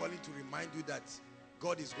 we're calling to remind you that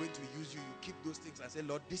God is going to use you. You keep those things and say,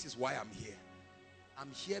 Lord, this is why I'm here.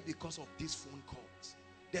 I'm here because of these phone calls.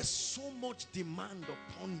 There's so much demand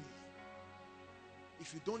upon me.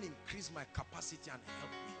 If you don't increase my capacity and help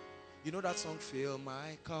me. You know that song, fill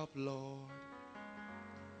my cup, Lord.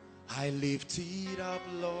 I lift it up,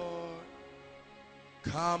 Lord.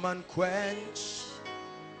 Come and quench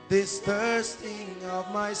this thirsting of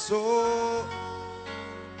my soul.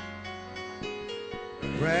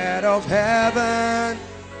 Bread of heaven,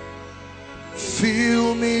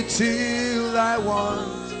 fill me till I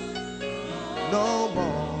want no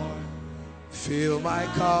more. Fill my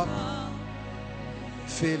cup,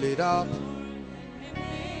 fill it up.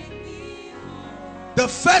 The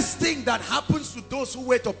first thing that happens to those who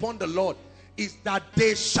wait upon the Lord is that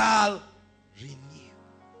they shall renew.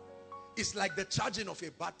 It's like the charging of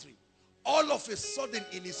a battery. All of a sudden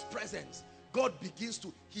in his presence, God begins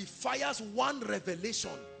to, he fires one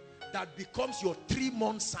revelation that becomes your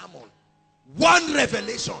 3-month sermon. One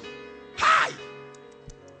revelation. Hi!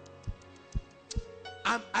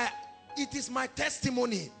 It is my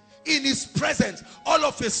testimony. In his presence, all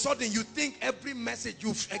of a sudden you think every message,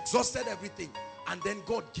 you've exhausted everything. And then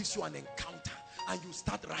God gives you an encounter and you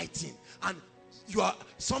start writing. And you are,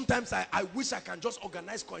 sometimes I wish I can just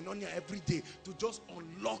organize koinonia every day to just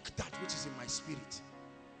unlock that which is in my spirit.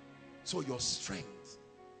 So your strength.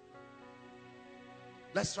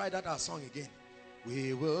 Let's try that our song again.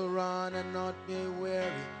 We will run and not be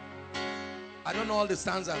weary. I don't know all the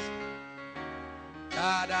stanzas.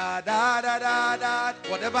 Da da da da da da.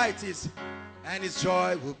 Whatever it is. And his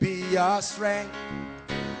joy will be our strength.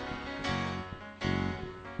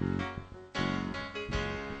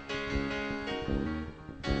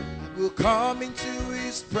 I will come into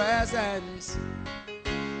his presence.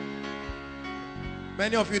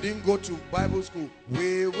 Many of you didn't go to Bible school.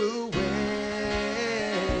 We will wait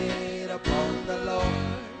upon the Lord.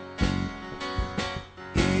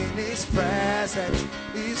 In his presence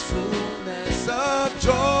is fullness of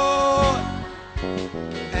joy,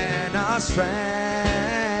 and our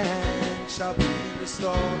strength shall be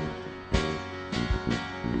restored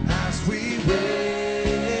as we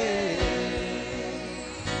wait.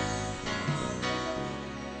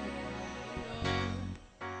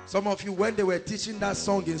 Some of you, when they were teaching that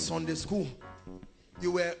song in Sunday school,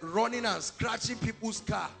 you were running and scratching people's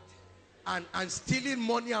car and stealing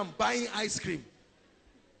money and buying ice cream.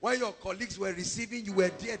 When your colleagues were receiving, you were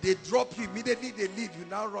there. They drop you immediately, they leave. You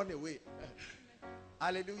now run away.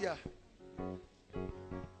 Hallelujah.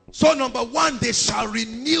 So number one, they shall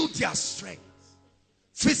renew their strength.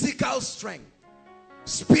 Physical strength,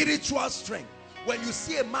 spiritual strength. When you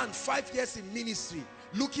see a man 5 years in ministry,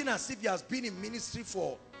 looking as if he has been in ministry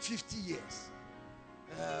for 50 years.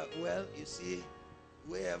 Well, you see,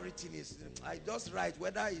 where everything is, I just write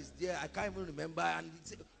whether it's there, I can't even remember. And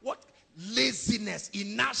what? Laziness,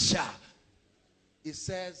 inertia. It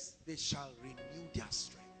says they shall renew their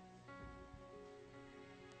strength.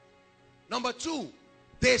 Number two,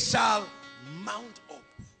 they shall mount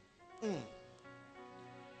up.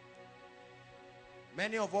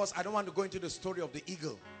 Many of us, I don't want to go into the story of the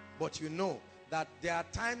eagle, but you know that there are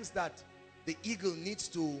times that the eagle needs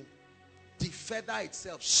to defeather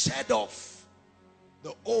itself, shed off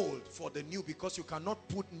the old for the new, because you cannot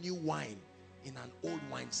put new wine in an old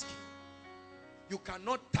wineskin. You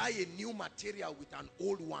cannot tie a new material with an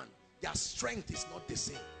old one. Their strength is not the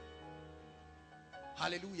same.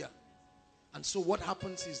 Hallelujah. And so what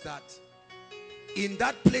happens is that in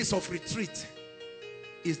that place of retreat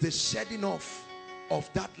is the shedding off of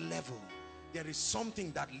that level. There is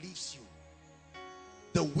something that leaves you.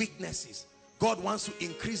 The weaknesses. God wants to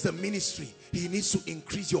increase the ministry. He needs to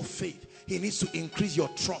increase your faith. He needs to increase your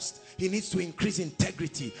trust. He needs to increase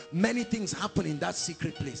integrity. Many things happen in that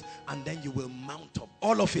secret place, and then you will mount up.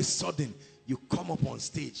 All of a sudden, you come up on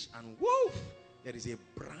stage and whoa, there is a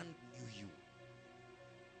brand new you.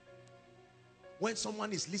 When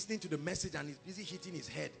someone is listening to the message and is busy hitting his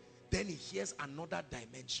head, then he hears another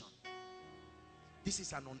dimension. This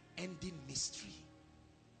is an unending mystery.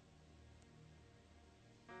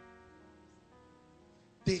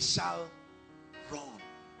 They shall run.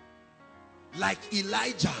 Like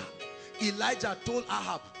Elijah. Elijah told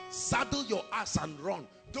Ahab, saddle your ass and run.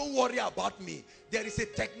 Don't worry about me. There is a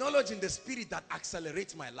technology in the spirit that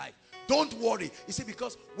accelerates my life. Don't worry. You see,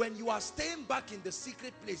 because when you are staying back in the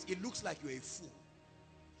secret place, it looks like you're a fool.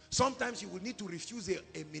 Sometimes you will need to refuse a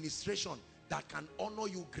ministration that can honor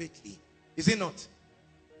you greatly. Is it not?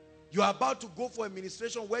 You are about to go for a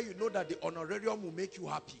ministration where you know that the honorarium will make you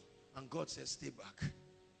happy. And God says, stay back.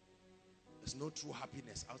 There's no true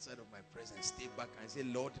happiness outside of my presence. Stay back and say,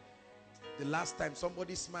 Lord, the last time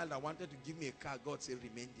somebody smiled and wanted to give me a car, God said,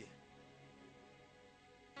 remain there.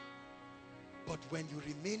 But when you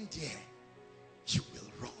remain there, you will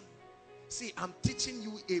run. See, I'm teaching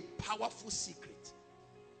you a powerful secret.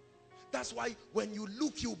 That's why when you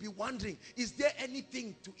look, you'll be wondering, is there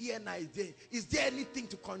anything to ENI there? Is there anything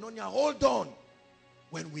to Koinonia? Hold on.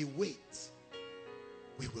 When we wait,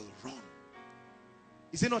 we will run.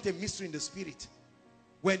 Is it not a mystery in the spirit?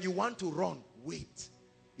 When you want to run, wait.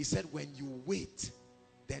 He said, when you wait,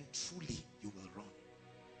 then truly you will run.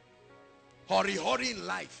 Hurry, hurry in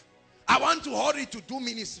life. I want to hurry to do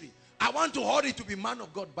ministry. I want to hurry to be man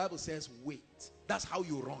of God. The Bible says, wait. That's how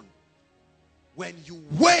you run. When you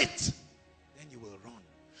wait, then you will run.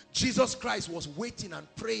 Jesus Christ was waiting and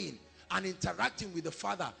praying and interacting with the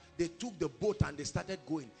Father. They took the boat and they started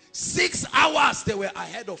going. 6 hours they were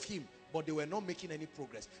ahead of him, but they were not making any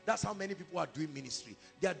progress. That's how many people are doing ministry.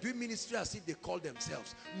 They are doing ministry as if they call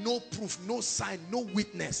themselves. No proof, no sign, no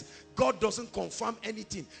witness. God doesn't confirm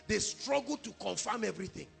anything. They struggle to confirm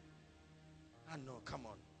everything. And no, come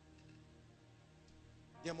on.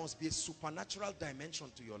 There must be a supernatural dimension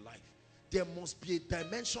to your life. There must be a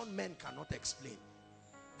dimension men cannot explain.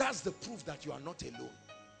 That's the proof that you are not alone.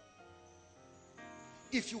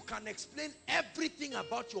 If you can explain everything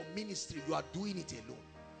about your ministry, you are doing it alone.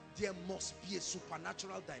 There must be a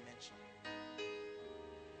supernatural dimension.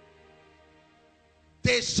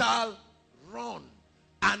 They shall run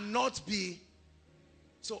and not be.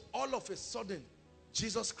 So all of a sudden,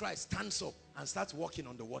 Jesus Christ stands up and starts walking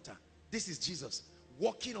on the water. This is Jesus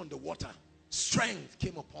walking on the water. Strength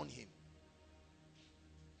came upon him.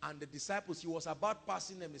 And the disciples, he was about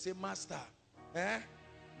passing them. They say, Master,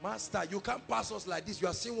 Master, you can't pass us like this. You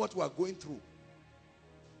are seeing what we are going through.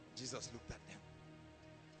 Jesus looked at them.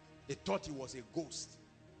 They thought he was a ghost.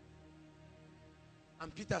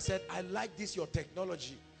 And Peter said, I like this, your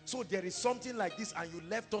technology. So there is something like this and you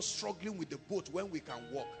left us struggling with the boat when we can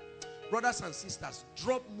walk. Brothers and sisters,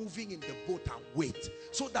 drop moving in the boat and wait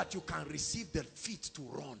so that you can receive the feet to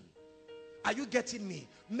run. Are you getting me?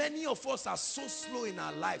 Many of us are so slow in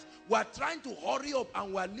our lives. We are trying to hurry up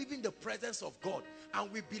and we are leaving the presence of God.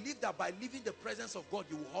 And we believe that by leaving the presence of God,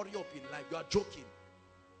 you will hurry up in life. You are joking.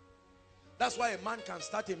 That's why a man can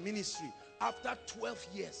start a ministry. After 12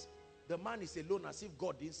 years, the man is alone as if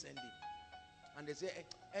God didn't send him. And they say,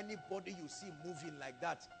 anybody you see moving like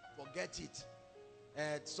that, forget it.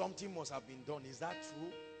 Something must have been done. Is that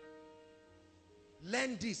true?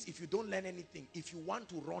 Learn this if you don't learn anything. If you want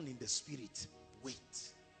to run in the spirit,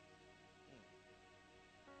 wait.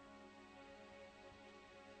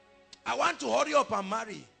 I want to hurry up and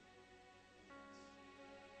marry.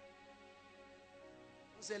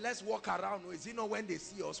 Say, let's walk around. Is it not when they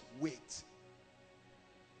see us? Wait.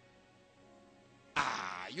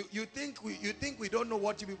 You think we don't know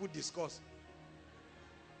what you people discuss?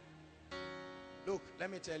 Look,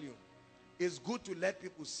 let me tell you. It's good to let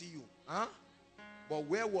people see you. Huh? But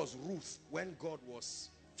where was Ruth when God was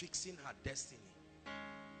fixing her destiny?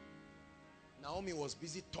 Naomi was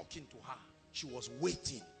busy talking to her. She was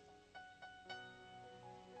waiting.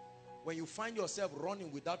 When you find yourself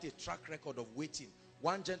running without a track record of waiting.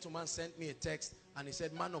 One gentleman sent me a text and he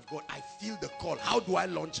said, man of God, I feel the call. How do I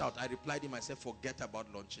launch out? I replied him, I said, forget about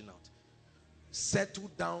launching out. Settle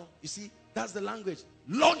down. You see, that's the language.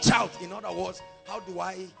 Launch out. In other words, how do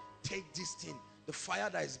I take this thing? The fire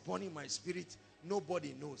that is burning in my spirit,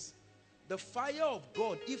 nobody knows. The fire of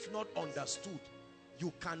God, if not understood,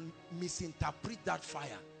 you can misinterpret that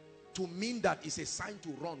fire to mean that it's a sign to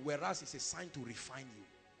run, whereas it's a sign to refine you.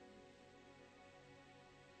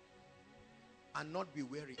 And not be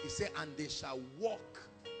weary. He said, and they shall walk.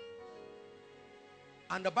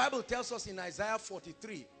 And the Bible tells us in Isaiah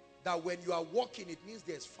 43 that when you are walking, it means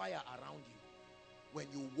there's fire around you. When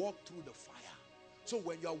you walk through the fire. So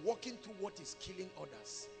when you are walking through what is killing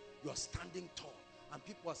others, you are standing tall. And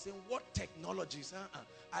people are saying, what technologies?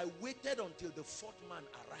 I waited until the fourth man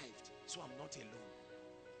arrived, so I'm not alone.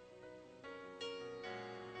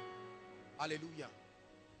 Hallelujah.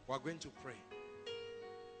 We're going to pray.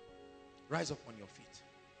 Rise up on your feet.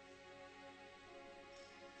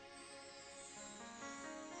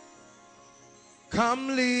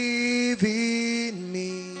 Come live in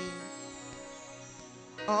me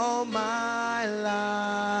all my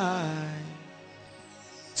life.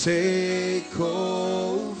 Take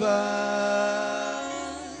over.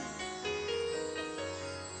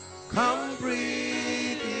 Come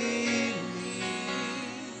breathe in me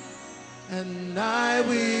and I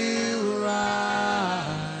will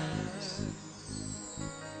rise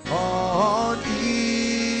on eagle.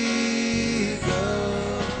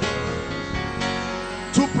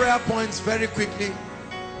 2 prayer points very quickly.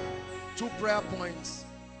 2 prayer points.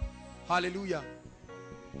 Hallelujah.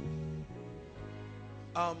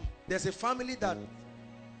 There's a family that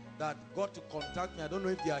got to contact me. I don't know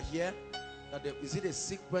if they are here. Is it a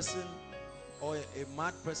sick person or a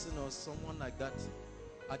mad person or someone like that?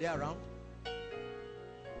 Are they around?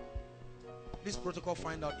 Please, protocol,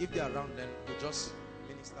 find out if they are around. Then we'll just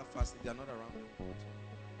minister fast. If they are not around, then we'll.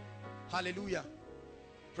 Hallelujah.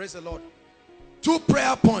 Praise the Lord. 2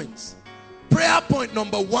 prayer points. Prayer point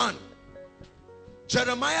number 1.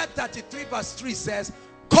 Jeremiah 33 verse 3 says,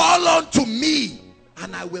 call unto me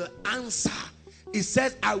and I will answer. It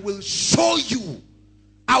says, I will show you.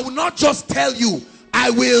 I will not just tell you, I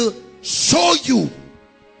will show you.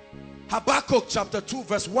 Habakkuk chapter 2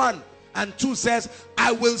 verse 1 and 2 says,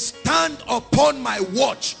 I will stand upon my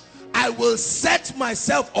watch. I will set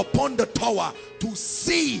myself upon the tower to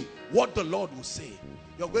see what the Lord will say.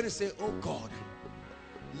 You're going to say, oh God,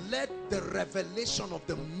 let the revelation of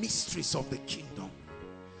the mysteries of the kingdom.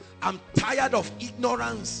 I'm tired of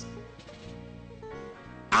ignorance.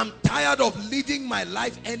 I'm tired of living my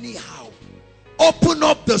life anyhow. Open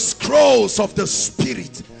up the scrolls of the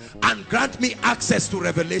Spirit and grant me access to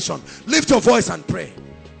revelation. Lift your voice and pray.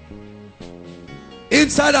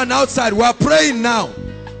 Inside and outside, we are praying now.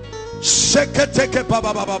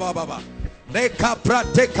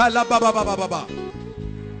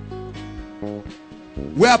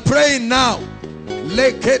 We are praying now.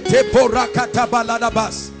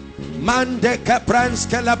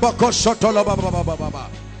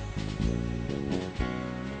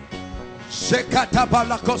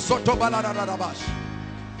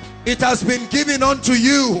 It has been given unto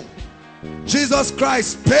you. Jesus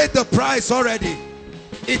Christ paid the price already.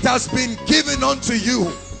 It has been given unto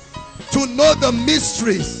you to know the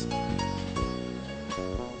mysteries,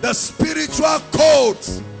 the spiritual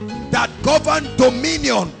codes that govern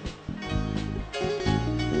dominion.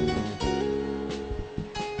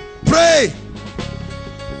 Pray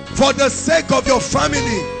for the sake of your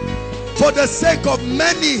family, for the sake of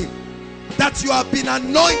many that you have been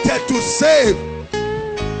anointed to save.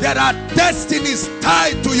 There are destinies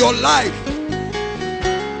tied to your life.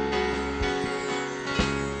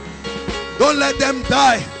 Don't let them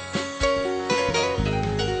die.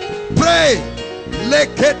 Pray. There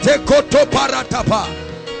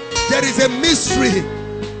is a mystery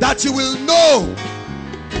that you will know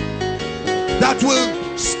that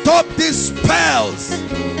will stop these spells,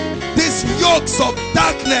 these yokes of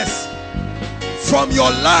darkness from your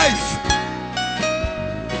life.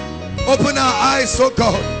 Open our eyes, oh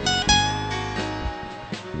God.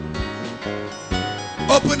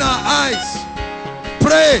 Open our eyes.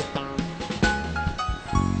 Pray.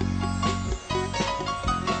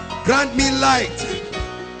 Grant me light.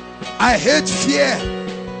 I hate fear.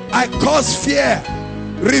 I cause fear.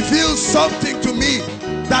 Reveal something to me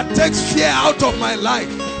that takes fear out of my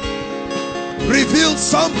life. Reveal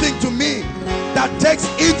something to me that takes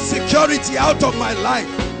insecurity out of my life.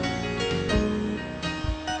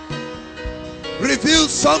 Reveal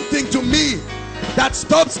something to me that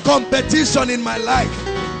stops competition in my life.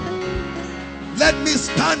 Let me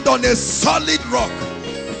stand on a solid rock.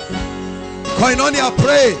 Koinonia,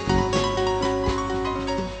 pray.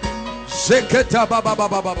 Zeketa baba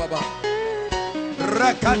baba baba.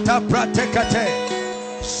 Rakata pratekate.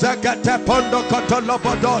 Zagata pondo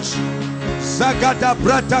kotolobodos. Zagata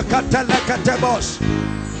brata katelekatebos.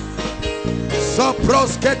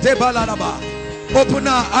 Soproske debalanaba. Open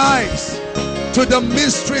our eyes to the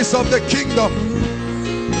mysteries of the kingdom.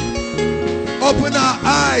 Open our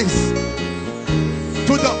eyes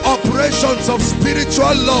to the operations of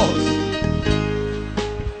spiritual laws.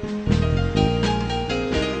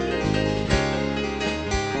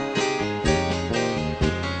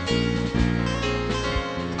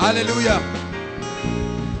 Hallelujah.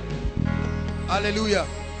 Hallelujah.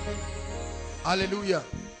 Hallelujah.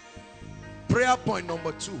 Prayer point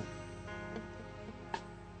number 2.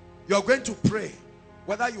 You're going to pray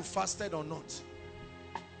whether you fasted or not.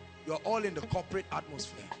 You're all in the corporate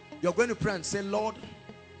atmosphere. You're going to pray and say, Lord,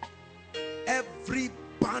 every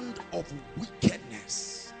band of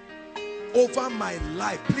wickedness over my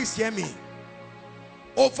life, please hear me,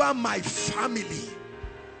 over my family,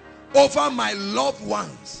 over my loved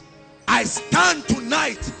ones, I stand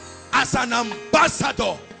tonight as an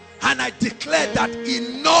ambassador and I declare that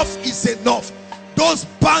enough is enough. Those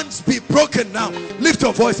bands be broken now. Lift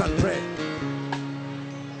your voice and pray.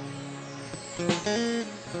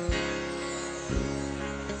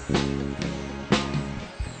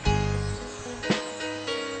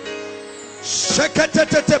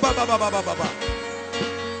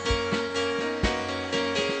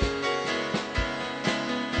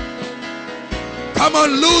 Come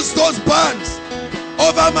on, loose those bands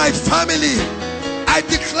over my family. I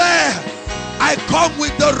declare I come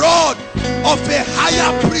with the rod of a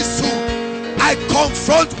higher priesthood. I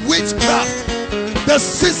confront witchcraft, the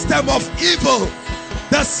system of evil,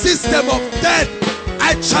 the system of death.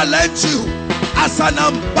 I challenge you as an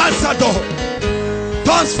ambassador.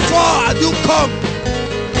 Thus far you come,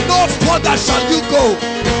 no further shall you go.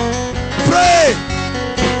 Pray,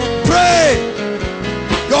 pray.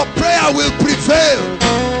 Your prayer will prevail.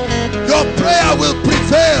 Your prayer will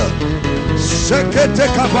prevail.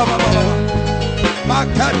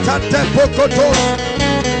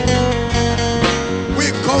 We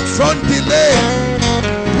confront delay.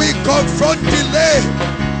 We confront delay.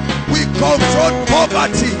 We confront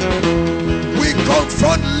poverty. We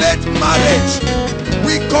confront late marriage.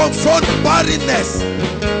 We confront barrenness.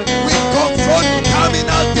 We confront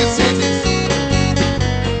terminal diseases.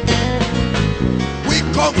 We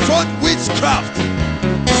confront witchcraft,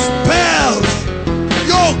 spells,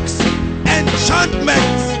 yokes,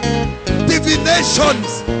 enchantments,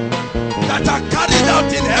 divinations that are carried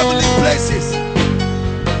out in heavenly places.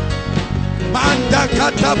 Manda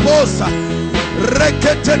katabosa,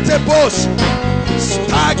 reketetebos,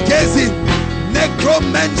 stargazing,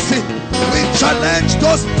 necromancy. We challenge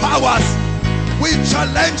those powers. We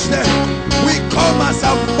challenge them. We come as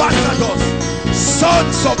ambassadors,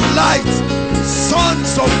 sons of light,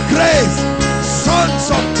 sons of grace,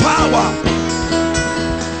 sons of power.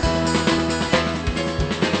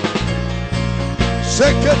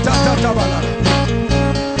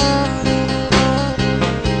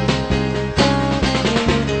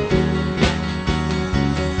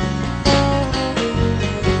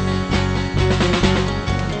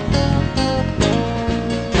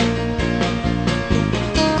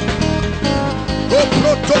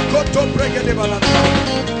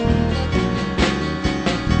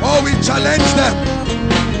 Oh, we challenge them.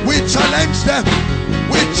 We challenge them.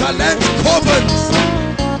 We challenge covens.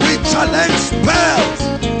 We challenge spells.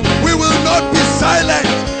 We will not be silent.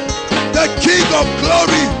 The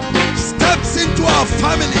our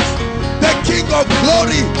families. The King of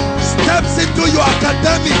Glory steps into your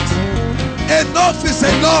academics. Enough is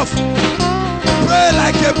enough. Pray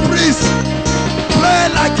like a priest. Pray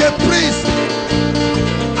like a priest.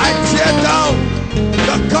 I tear down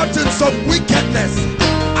the curtains of wickedness.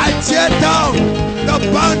 I tear down the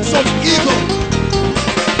bands of evil.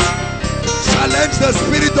 Challenge the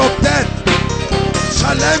spirit of death.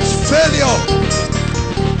 Challenge failure.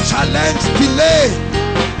 Challenge delay.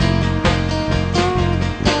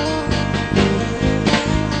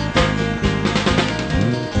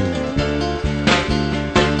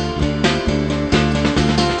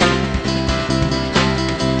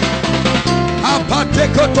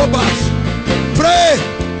 Pray.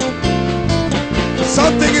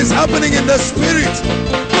 Something is happening in the spirit.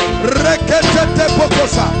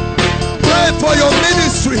 Pray for your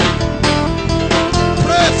ministry.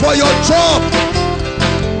 Pray for your job.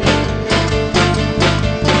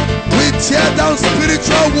 We tear down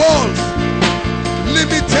spiritual walls.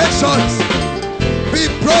 Limitations be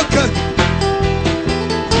broken.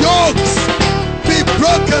 Yokes be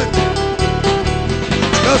broken.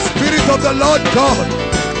 The Spirit of the Lord God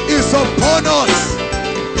is upon us.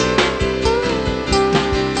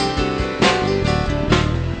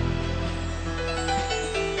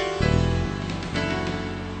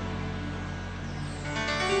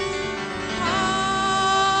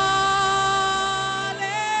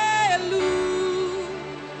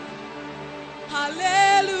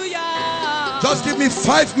 Hallelujah. Just give me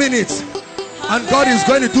 5 minutes and God is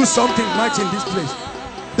going to do something mighty in this place.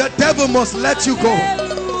 The devil must let you go.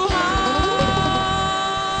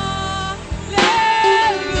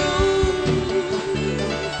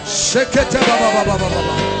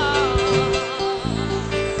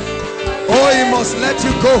 Oh, he must let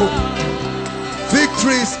you go.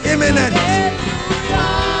 Victory is imminent.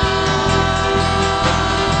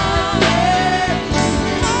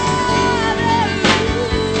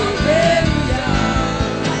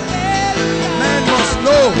 Man must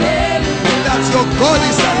know that your God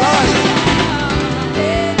is alive.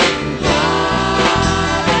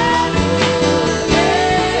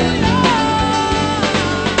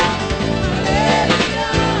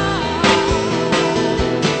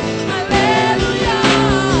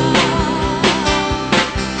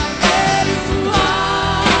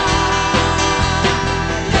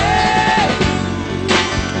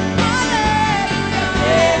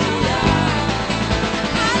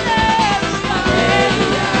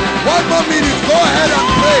 Go ahead and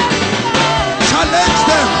pray. Challenge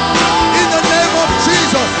them in the name of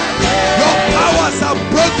Jesus. Your powers are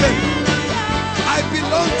broken. I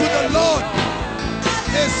belong to the Lord,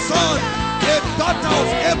 a son, a daughter of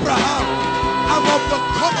Abraham. I'm of the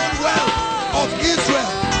commonwealth of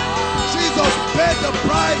Israel. Jesus paid the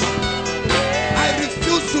price. I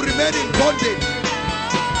refuse to remain in bondage.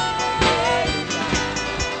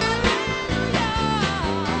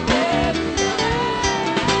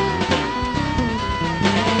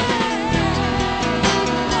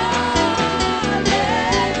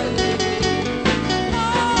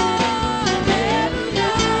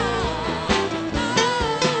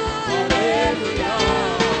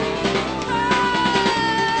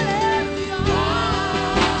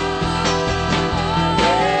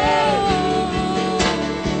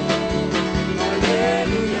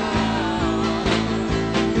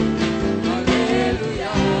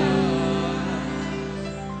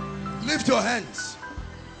 Your hands.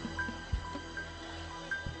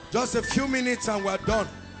 Just a few minutes and we're done.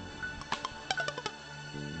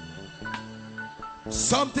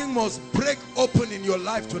 Something must break open in your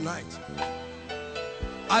life tonight.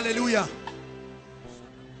 Hallelujah.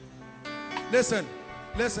 Listen,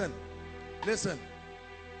 listen, listen.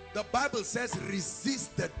 The Bible says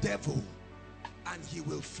resist the devil and he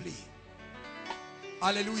will flee.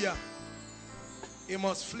 Hallelujah. He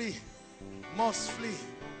must flee. Must flee.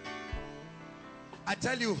 I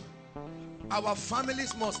tell you, our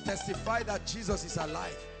families must testify that Jesus is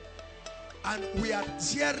alive. And we are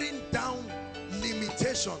tearing down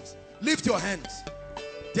limitations. Lift your hands.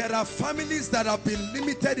 There are families that have been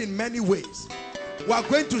limited in many ways. We are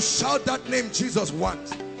going to shout that name Jesus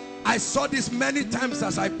once. I saw this many times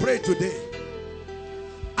as I prayed today.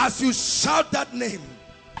 As you shout that name,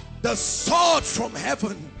 the sword from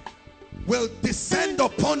heaven will descend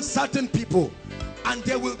upon certain people. And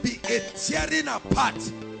there will be a tearing apart.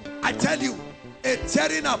 I tell you, a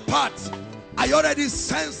tearing apart. I already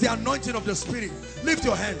sense the anointing of the Spirit. Lift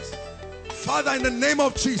your hands. Father, in the name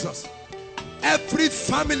of Jesus, every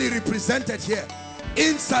family represented here,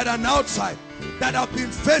 inside and outside, that have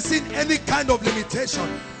been facing any kind of limitation,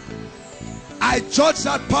 I judge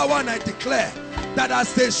that power and I declare that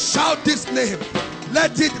as they shout this name,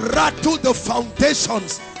 Let it rattle the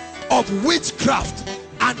foundations of witchcraft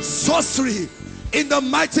and sorcery in the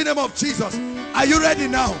mighty name of Jesus. Are you ready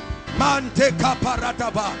now? Manteka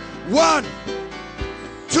parataba. 1,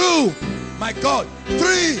 2, my God,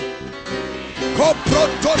 3.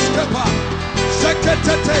 Koprotoskepa.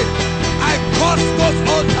 Seketete. I curse those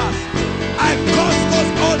altars. I curse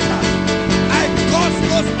those altars. I curse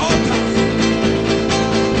those altars.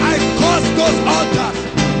 I curse those altars.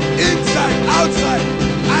 Inside, outside.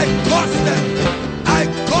 I curse them. I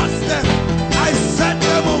curse them. I set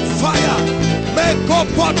them on fire. Make up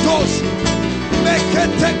potos. Make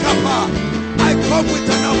it take up. I come with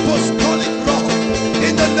an apostolic law.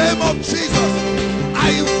 In the name of Jesus, I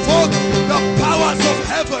invoke the powers of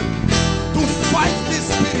heaven to fight this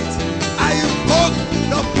spirit. I invoke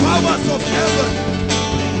the powers of heaven.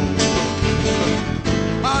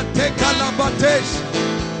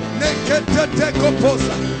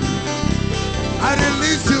 I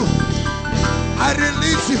release you. I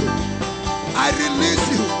release you. I release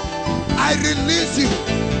you. I release you.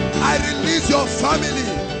 I release your family.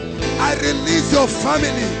 I release your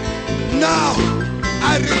family. Now,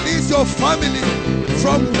 I release your family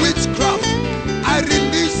from witchcraft. I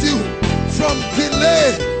release you from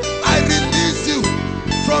delay. I release you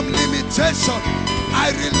from limitation.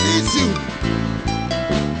 I release you.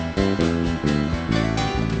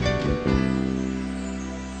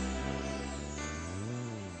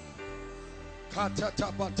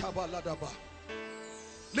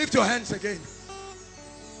 Lift your hands again.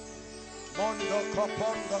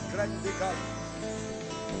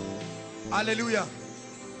 Hallelujah.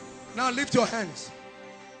 Now lift your hands.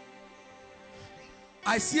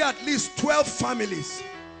 I see at least 12 families.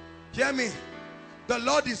 Hear me. The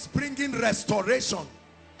Lord is bringing restoration.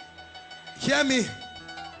 Hear me.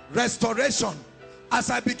 Restoration. As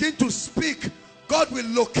I begin to speak, God will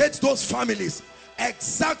locate those families.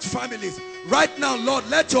 Exact families. Right now, Lord,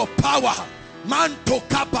 let your power.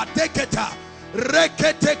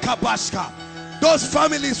 Those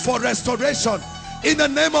families for restoration. In the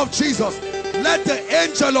name of Jesus, let the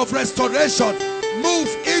angel of restoration move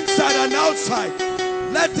inside and outside.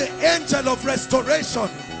 Let the angel of restoration,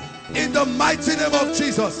 in the mighty name of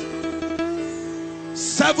Jesus,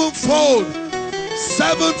 sevenfold,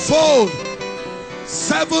 sevenfold,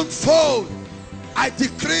 sevenfold. I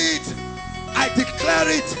decree it, I declare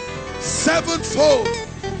it, sevenfold.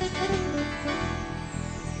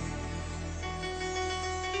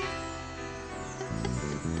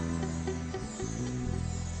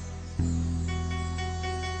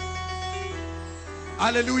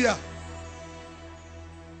 Hallelujah.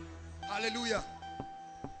 Hallelujah.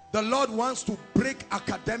 The Lord wants to break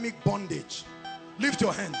academic bondage. Lift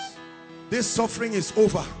your hands. This suffering is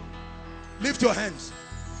over. Lift your hands.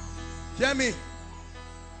 Hear me.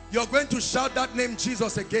 You're going to shout that name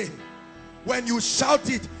Jesus again. When you shout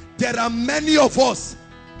it, there are many of us.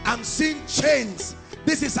 I'm seeing chains.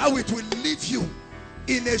 This is how it will leave you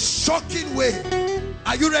in a shocking way.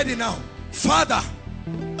 Are you ready now? Father,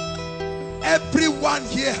 everyone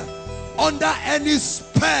here under any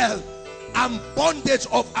spell and bondage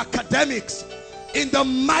of academics, in the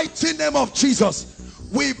mighty name of Jesus,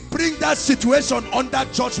 we bring that situation under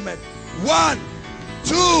judgment. 1,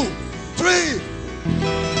 2, 3.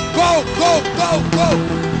 Go, go, go, go,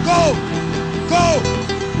 go, go,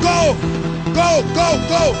 go, go, go,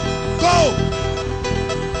 go, go.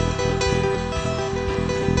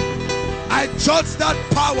 I judge that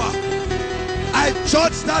power. I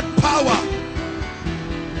judge that power.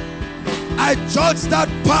 I judge that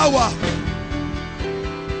power.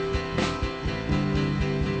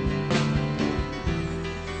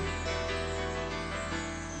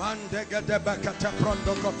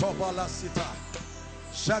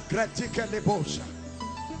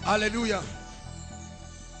 Hallelujah.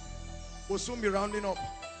 We'll soon be rounding up.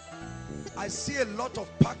 I see a lot of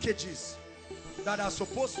packages that are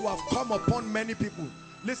supposed to have come upon many people.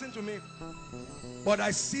 Listen to me. But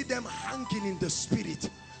I see them hanging in the spirit.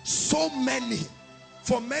 So many.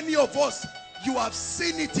 For many of us, you have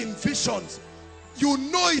seen it in visions. You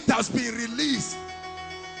know it has been released.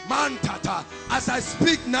 Man tata. As I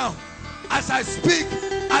speak now, as I speak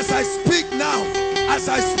now, as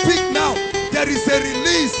I speak now, there is a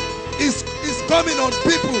release. Is coming on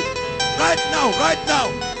people. Right now, right now,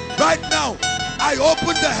 right now. I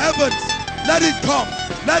open the heavens. Let it come.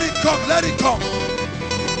 Let it come. Let it come.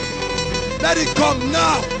 Let it come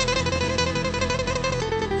now.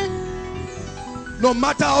 No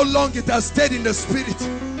matter how long it has stayed in the spirit,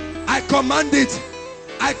 I command it.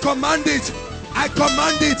 I command it. I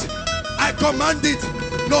command it. I command it.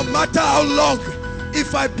 No matter how long,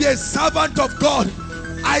 if I be a servant of God,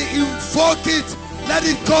 I invoke it Let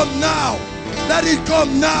it come now. Let it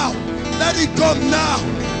come now. Let it come now.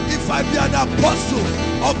 If I be an apostle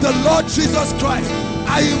of the Lord Jesus Christ,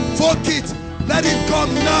 I invoke it. Let it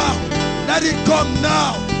come now. Let it come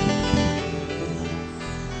now.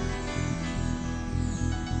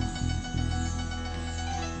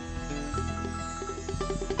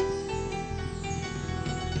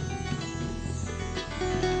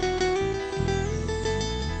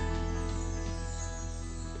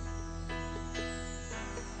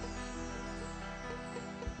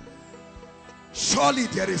 Surely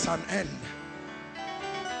there is an end.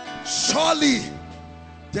 Surely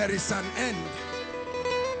there is an end.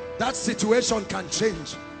 That situation can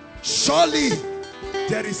change. Surely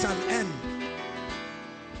there is an end.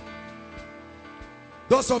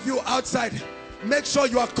 Those of you outside, make sure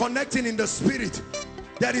you are connecting in the spirit.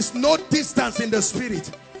 There is no distance in the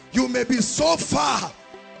spirit. You may be so far,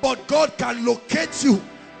 but God can locate you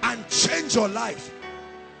and change your life.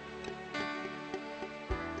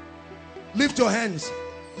 Lift your hands.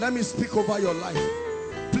 Let me speak over your life.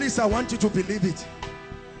 Please, I want you to believe it.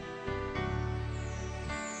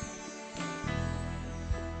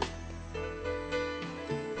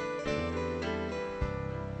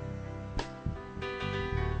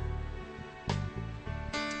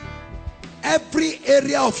 Every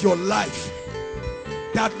area of your life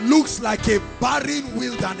that looks like a barren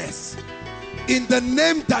wilderness, in the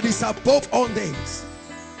name that is above all names,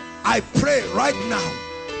 I pray right now,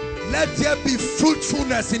 let there be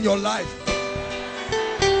fruitfulness in your life.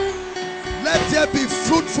 Let there be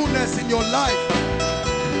fruitfulness in your life.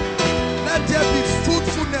 Let there be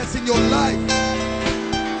fruitfulness in your life.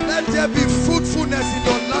 Let there be fruitfulness in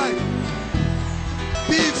your life.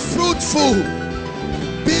 Be fruitful.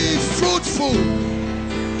 Be fruitful.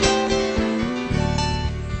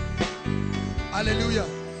 Hallelujah.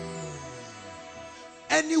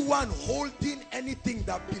 Anyone holding anything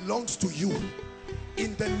that belongs to you,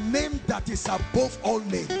 in the name that is above all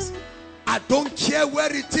names, I don't care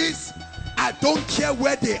where it is, I don't care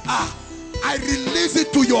where they are, I release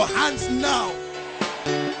it to your hands now.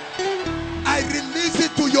 I release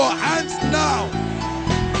it to your hands now.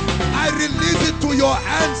 I release it to your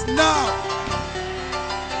hands now.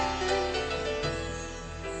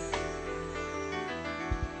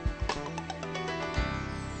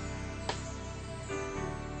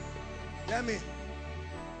 Hear me.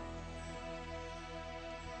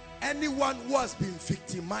 Anyone who has been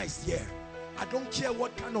victimized here, I don't care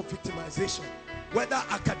what kind of victimization, whether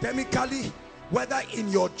academically, whether in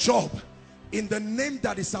your job, in the name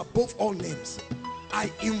that is above all names, I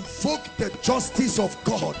invoke the justice of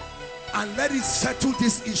God and let it settle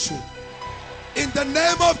this issue. In the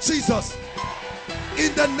name of Jesus.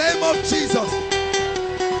 In the name of Jesus.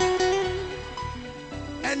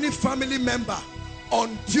 Any family member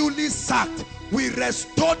unduly sacked, we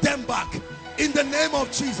restore them back in the name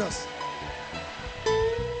of Jesus.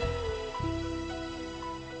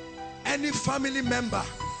 Any family member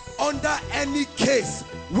under any case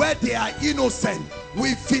where they are innocent,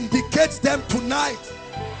 we vindicate them tonight.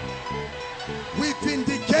 We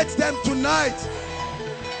vindicate them tonight.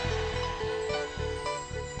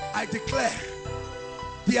 I declare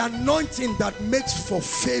the anointing that makes for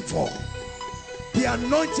favor, the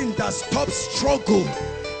anointing that stops struggle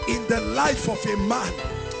in the life of a man,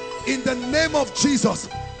 in the name of Jesus,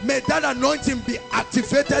 may that anointing be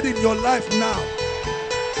activated in your life now.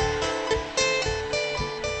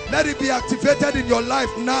 Let it be activated in your life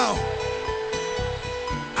now.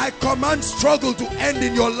 I command struggle to end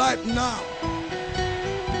in your life now.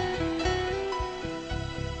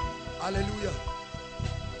 Hallelujah.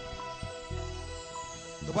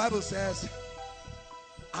 The Bible says,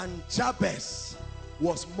 and Jabez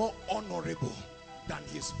was more honorable than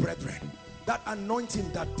his brethren. That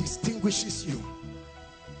anointing that distinguishes you,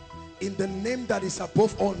 in the name that is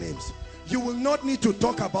above all names, you will not need to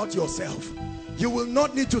talk about yourself. You will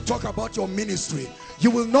not need to talk about your ministry. You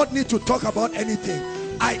will not need to talk about anything.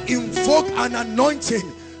 I invoke an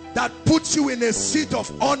anointing that puts you in a seat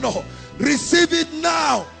of honor. Receive it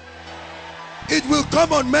now. It will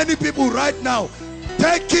come on many people right now.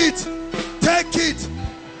 Take it. Take it.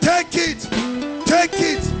 Take it. Take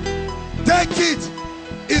it. Take it.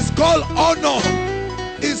 It's called honor.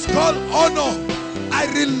 It's called honor.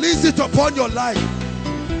 I release it upon your life.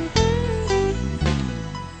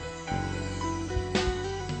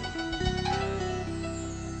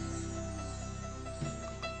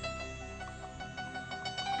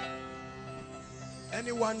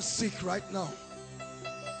 Anyone sick right now,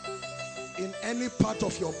 in any part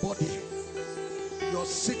of your body, you're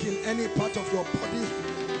sick in any part of your body,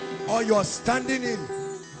 or you're standing in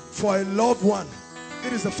for a loved one,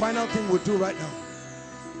 it is the final thing we'll do right now.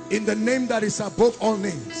 In the name that is above all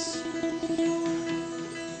names,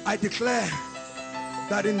 I declare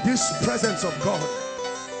that in this presence of God,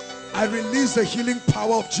 I release the healing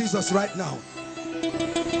power of Jesus right now.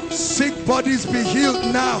 Sick bodies be healed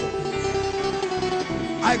now.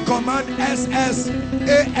 I command SS,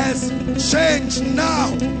 AS, change now.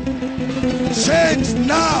 Change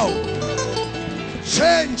now.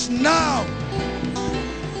 Change now.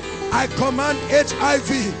 I command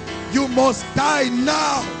HIV, you must die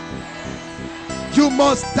now. You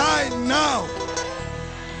must die now.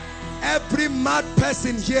 Every mad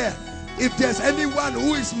person here, if there's anyone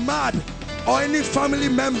who is mad or any family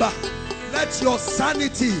member, let your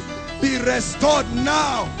sanity be restored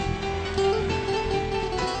now.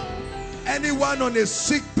 Anyone on a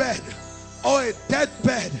sick bed or a dead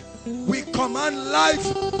bed, we command life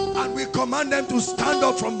and we command them to stand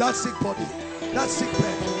up from that sick body, that sick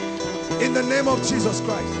bed, in the name of Jesus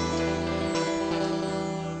Christ.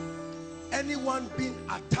 Anyone being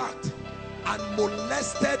attacked and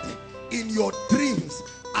molested in your dreams,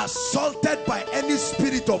 assaulted by any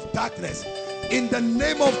spirit of darkness, in the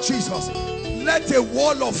name of Jesus, let a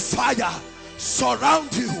wall of fire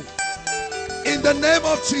surround you in the name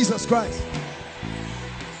of Jesus Christ.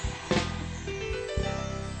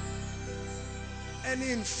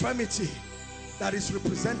 Any infirmity that is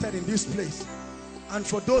represented in this place, and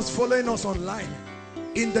for those following us online,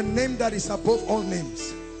 in the name that is above all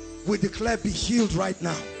names, we declare, be healed right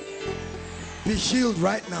now. Be healed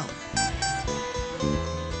right now.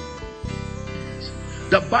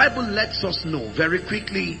 The Bible lets us know very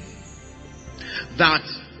quickly that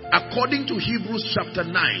according to Hebrews chapter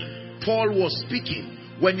 9, Paul was speaking.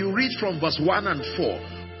 When you read from verse 1 and 4,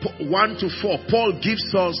 1 to 4, Paul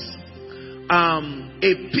gives us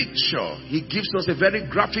a picture. He gives us a very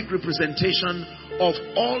graphic representation of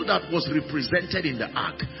all that was represented in the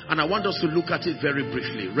ark. And I want us to look at it very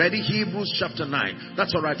briefly. Ready? Hebrews chapter 9.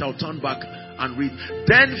 That's all right. I'll turn back and read.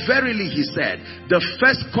 Then verily, he said, the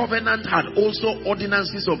first covenant had also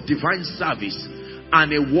ordinances of divine service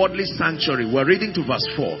and a worldly sanctuary. We're reading to verse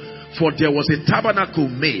 4. For there was a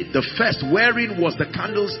tabernacle made, the first, wherein was the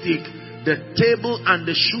candlestick, the table, and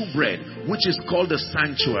the shewbread, which is called the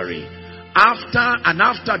sanctuary. After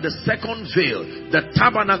the second veil, the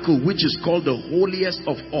tabernacle, which is called the holiest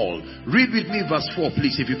of all. Read with me verse 4,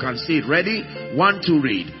 please, if you can see it. Ready? 1, 2,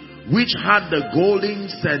 read. Which had the golden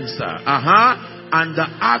censer, and the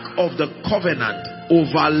ark of the covenant,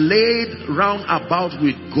 overlaid round about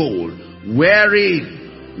with gold,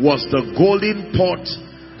 wherein was the golden pot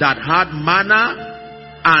that had manna,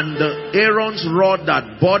 and the Aaron's rod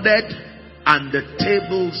that budded, and the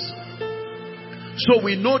tables. So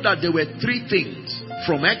we know that there were three things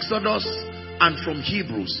from Exodus and from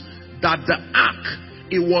Hebrews, that the ark,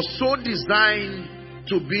 it was so designed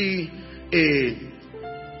to be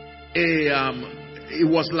it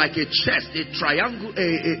was like a chest,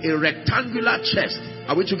 a rectangular chest.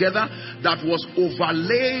 Are we together? That was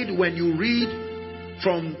overlaid. When you read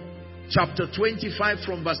from chapter 25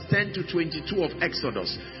 from verse 10 to 22 of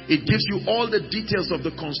Exodus, it gives you all the details of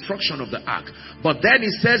the construction of the ark. But then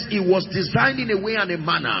it says it was designed in a way and a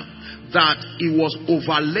manner that it was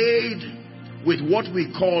overlaid with what we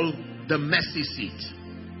call the mercy seat.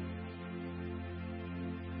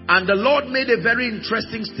 And the Lord made a very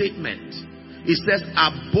interesting statement. He says,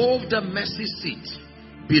 above the mercy seat,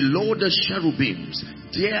 below the cherubims,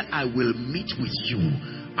 there I will meet with you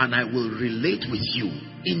and I will relate with you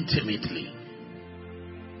intimately.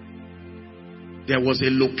 There was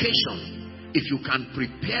a location. If you can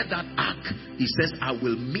prepare that ark, he says, I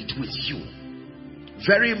will meet with you.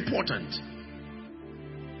 Very important.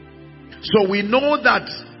 So we know that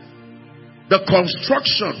the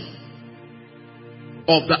construction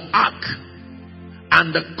of the ark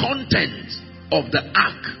and the content of the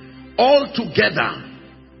ark all together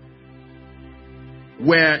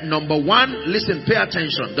were, number one, listen, pay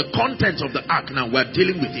attention, the contents of the ark. Now we're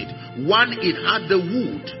dealing with it. One, it had the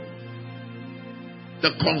wood,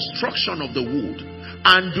 the construction of the wood.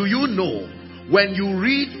 And do you know, when you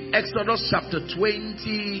read Exodus chapter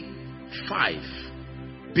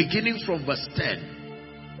 25, beginning from verse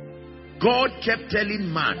 10, God kept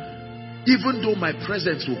telling man, even though my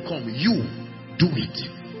presence will come, you do it.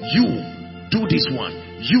 You do this one.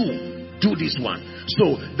 You do this one.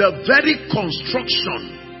 So the very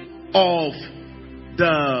construction of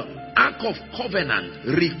the Ark of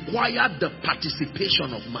Covenant required the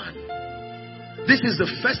participation of man. This is the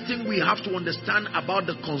first thing we have to understand about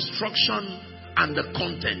the construction and the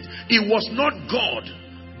content. It was not God.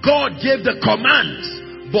 God gave the commands,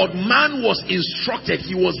 but man was instructed.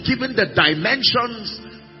 He was given the dimensions.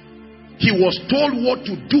 He was told what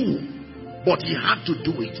to do. but he had to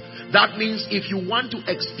do it. That means if you want to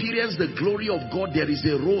experience the glory of God, there is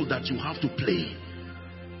a role that you have to play.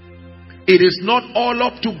 It is not all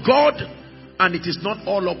up to God, and it is not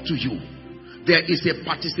all up to you. There is a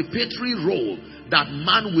participatory role that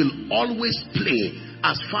man will always play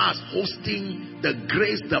as far as hosting the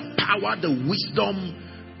grace, the power, the wisdom,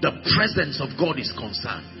 the presence of God is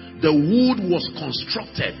concerned. The wood was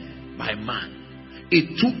constructed by man.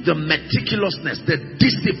 It took the meticulousness, the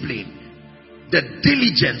discipline, the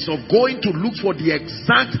diligence of going to look for the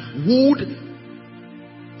exact wood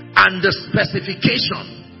and the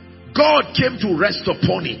specification. God came to rest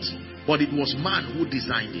upon it, but it was man who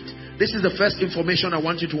designed it. This is the first information I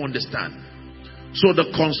want you to understand. So the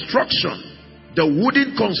construction, the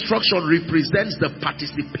wooden construction, represents the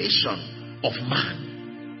participation of man.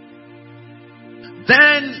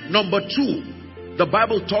 Then number 2, the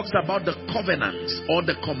Bible talks about the covenants or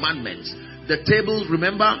the commandments. The table,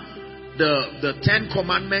 remember the 10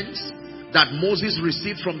 commandments that Moses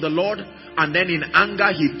received from the Lord, and then in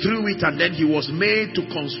anger he threw it, and then he was made to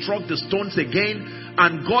construct the stones again,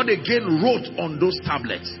 and God again wrote on those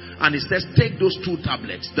tablets, and he says, take those 2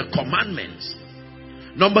 tablets, the commandments.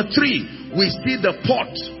 Number 3, we see the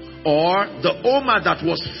pot or the omer that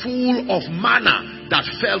was full of manna that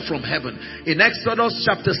fell from heaven. In Exodus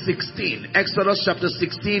chapter 16,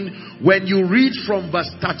 when you read from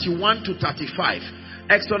verse 31 to 35,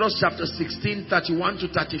 Exodus chapter 16, 31 to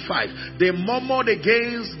 35. They murmured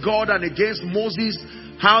against God and against Moses,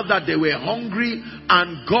 how that they were hungry,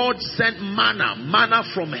 and God sent manna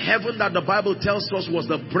from heaven that the Bible tells us was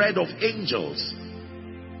the bread of angels.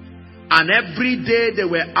 And every day they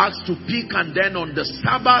were asked to pick, and then on the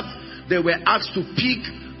Sabbath they were asked to pick,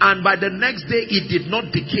 and by the next day it did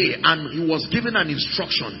not decay, and he was given an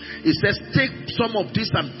instruction. He says, take some of this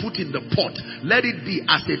and put in the pot. Let it be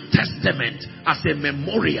as a testament, as a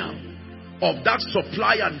memorial of that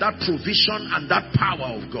supply and that provision and that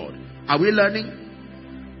power of God. Are we learning?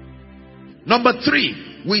 Number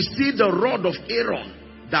 3, we see the rod of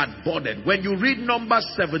Aaron that budded. When you read Numbers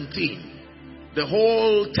 17, the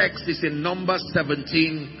whole text is in Numbers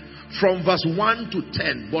 17, from verse 1 to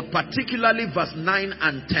 10, but particularly verse 9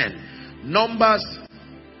 and 10. Numbers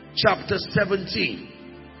chapter 17.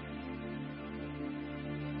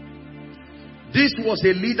 This was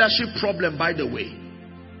a leadership problem, by the way.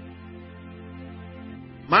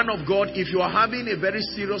 Man of God, if you are having a very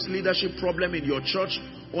serious leadership problem in your church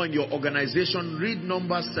or in your organization, read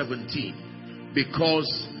Numbers 17,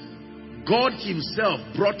 because God himself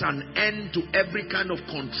brought an end to every kind of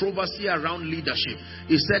controversy around leadership.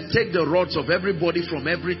 He said, take the rods of everybody from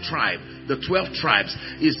every tribe, the 12 tribes.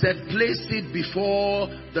 He said, place it before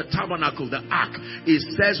the tabernacle, the ark. He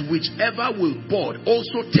says, whichever will bud,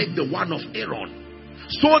 also take the one of Aaron,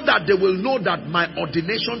 so that they will know that my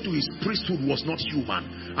ordination to his priesthood was not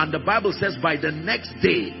human. And the Bible says by the next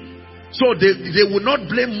day, so they will not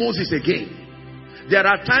blame Moses again. There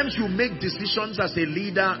are times you make decisions as a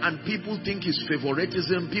leader and people think it's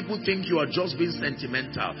favoritism. People think you are just being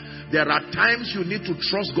sentimental. There are times you need to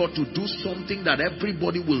trust God to do something that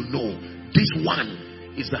everybody will know. This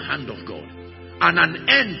one is the hand of God. And an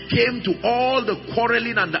end came to all the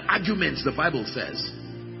quarreling and the arguments, the Bible says.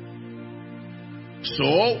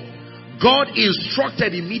 So, God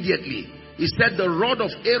instructed immediately. He said, the rod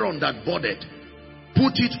of Aaron that budded,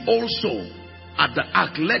 put it also at the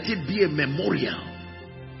ark. Let it be a memorial.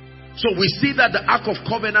 So we see that the Ark of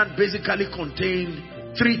Covenant basically contained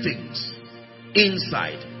 3 things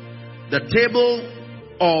inside. The table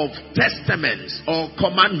of testaments or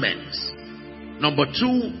commandments. Number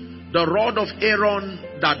 2, the rod of Aaron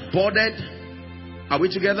that budded. Are we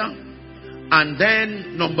together? And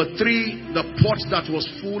then number 3, the pot that was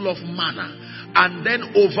full of manna. And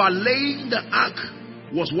then overlaying the ark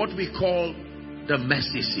was what we call the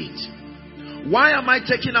mercy seat. Why am I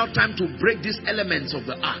taking out time to break these elements of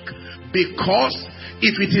the ark? Because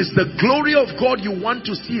if it is the glory of God you want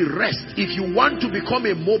to see rest, if you want to become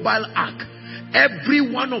a mobile ark, every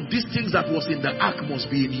one of these things that was in the ark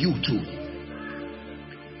must be in you too.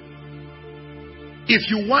 If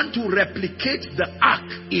you want to replicate the ark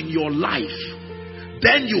in your life,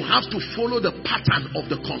 then you have to follow the pattern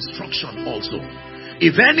of the construction also.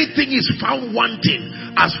 If anything is found wanting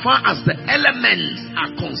as far as the elements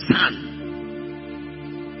are concerned,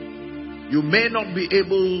 you may not be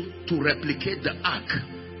able to replicate the ark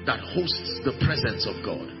that hosts the presence of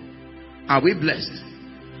God. Are we blessed?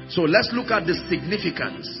 So let's look at the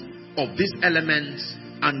significance of these elements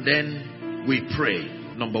and then we pray.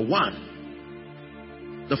 Number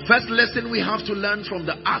 1, the first lesson we have to learn from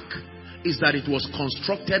the ark is that it was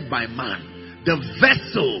constructed by man. The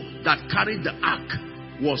vessel that carried the ark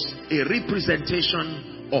was a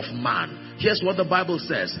representation of man. Here's what the Bible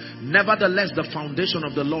says. Nevertheless, the foundation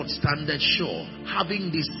of the Lord standeth sure, having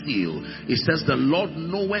this seal. It says, the Lord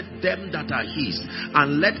knoweth them that are his,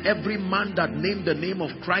 and let every man that name the name of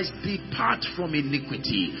Christ depart from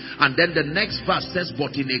iniquity. And then the next verse says,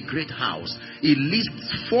 but in a great house. It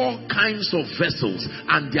lists 4 kinds of vessels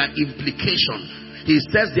and their implication. He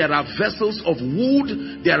says there are vessels of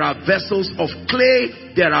wood, there are vessels of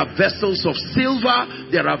clay, there are vessels of silver,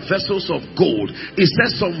 there are vessels of gold. He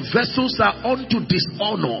says some vessels are unto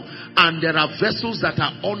dishonor, and there are vessels that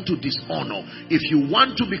are unto dishonor. If you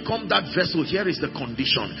want to become that vessel, here is the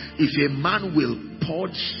condition. If a man will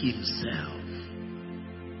purge himself,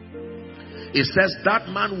 it says that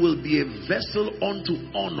man will be a vessel unto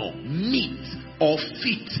honor, meet or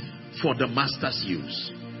fit for the master's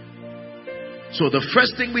use. So the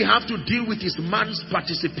first thing we have to deal with is man's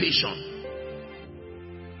participation.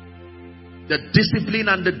 The discipline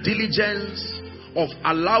and the diligence of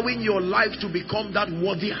allowing your life to become that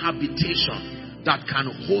worthy habitation that can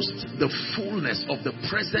host the fullness of the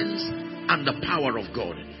presence and the power of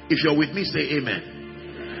God. If you're with me, say amen.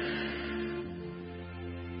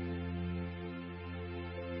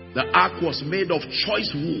 The ark was made of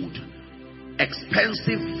choice wood,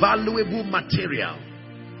 expensive, valuable material.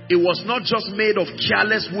 It was not just made of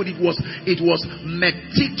careless wood. It was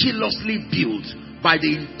meticulously built by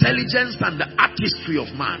the intelligence and the artistry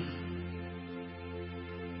of man.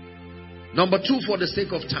 Number 2, for the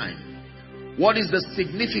sake of time, what is the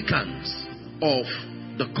significance of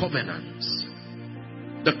the covenants,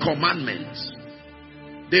 the commandments?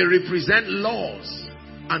 They represent laws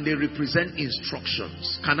and they represent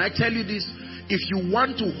instructions. Can I tell you this? If you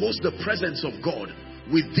want to host the presence of God,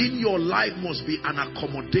 within your life must be an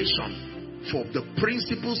accommodation for the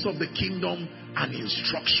principles of the kingdom and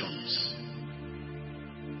instructions.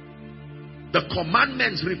 The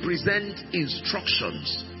commandments represent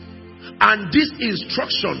instructions. And these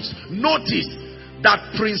instructions, notice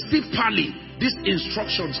that principally these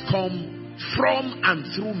instructions come from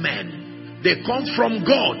and through men. They come from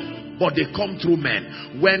God, but they come through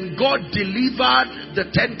men. When God delivered the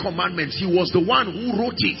 10 commandments, he was the one who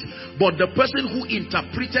wrote it. But the person who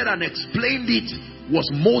interpreted and explained it was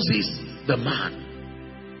Moses, the man.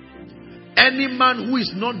 Any man who is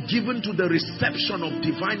not given to the reception of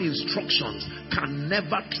divine instructions can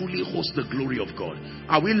never truly host the glory of God.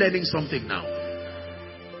 Are we learning something now?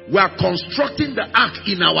 We are constructing the ark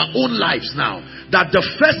in our own lives now. That the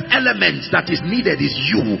first element that is needed is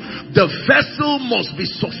you. The vessel must be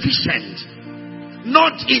sufficient.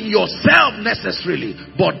 Not in yourself necessarily,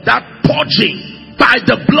 but that purging by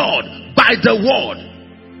the blood, by the word,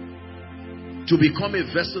 to become a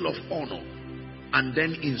vessel of honor. And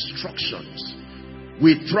then instructions.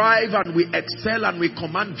 We thrive and we excel and we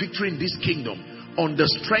command victory in this kingdom on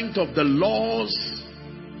the strength of the laws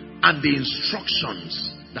and the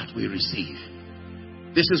instructions that we receive.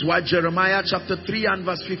 This is why Jeremiah chapter 3 and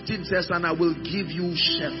verse 15 says, and I will give you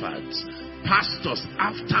shepherds, pastors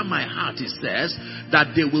after my heart. It says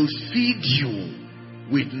that they will feed you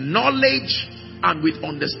with knowledge and with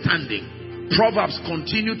understanding. Proverbs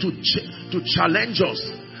continue to challenge us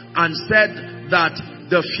and said that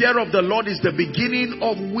the fear of the Lord is the beginning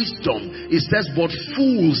of wisdom. It says, but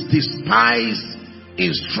fools despise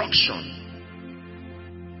instruction.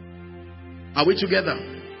 Are we together?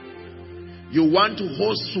 You want to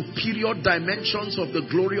host superior dimensions of the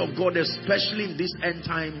glory of God, especially in this end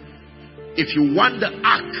time. If you want the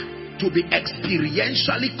ark to be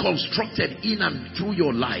experientially constructed in and through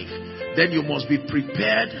your life, then you must be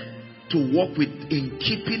prepared to walk in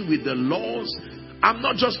keeping with the laws. I'm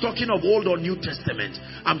not just talking of Old or New Testament.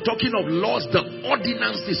 I'm talking of laws, the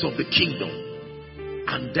ordinances of the kingdom.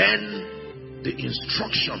 And then the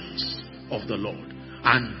instructions of the Lord.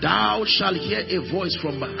 And thou shalt hear a voice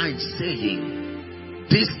from behind saying,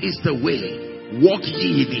 this is the way, walk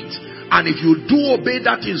ye in it. And if you do obey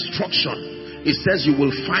that instruction, it says you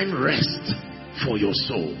will find rest for your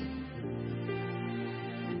soul.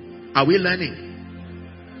 Are we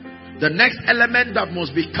learning? The next element that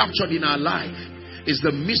must be captured in our life is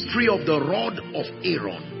the mystery of the rod of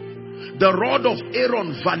Aaron. The rod of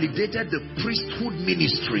Aaron validated the priesthood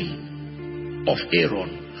ministry of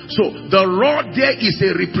Aaron. So the rod there is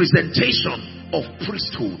a representation of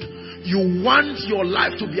priesthood. You want your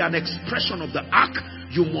life to be an expression of the ark,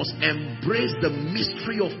 you must embrace the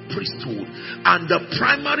mystery of priesthood. And the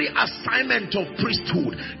primary assignment of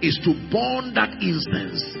priesthood is to burn that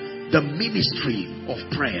incense, the ministry of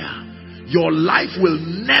prayer. Your life will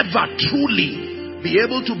never truly be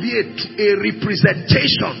able to be a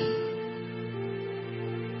representation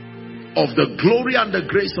of the glory and the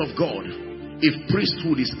grace of God if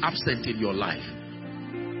priesthood is absent in your life.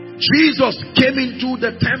 Jesus came into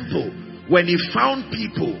the temple when he found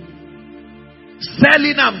people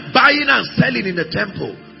selling and buying and selling in the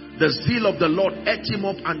temple. The zeal of the Lord ate him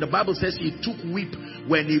up, and the Bible says he took whip.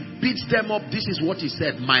 When he beat them up, this is what he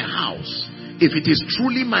said: my house, if it is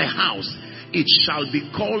truly my house, it shall be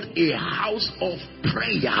called a house of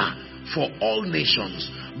prayer for all nations,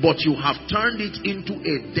 but you have turned it into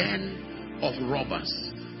a den of robbers.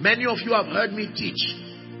 Many of you have heard me teach.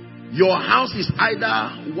 Your house is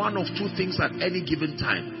either one of two things at any given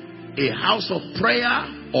time: a house of prayer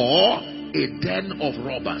or a den of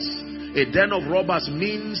robbers. A den of robbers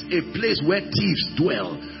means a place where thieves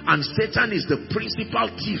dwell, and Satan is the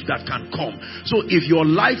principal thief that can come. So if your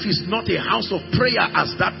life is not a house of prayer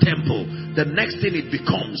as that temple, the next thing it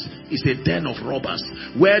becomes is a den of robbers,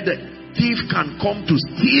 where the thief can come to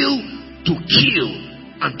steal, to kill,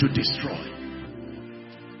 and to destroy.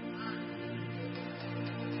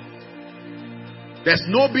 There's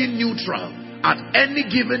no being neutral. At any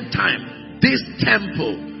given time, this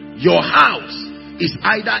temple, your house, is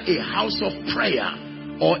either a house of prayer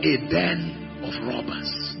or a den of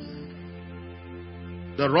robbers.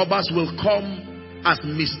 The robbers will come as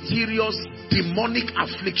mysterious demonic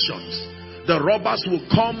afflictions. The robbers will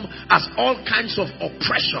come as all kinds of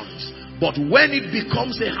oppressions. But when it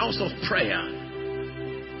becomes a house of prayer,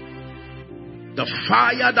 the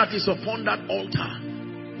fire that is upon that altar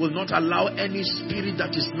will not allow any spirit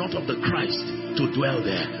that is not of the Christ to dwell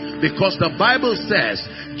there. Because the Bible says,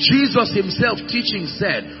 Jesus himself teaching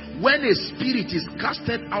said, when a spirit is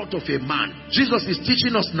casted out of a man, Jesus is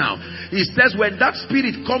teaching us now. He says when that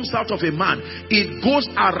spirit comes out of a man, it goes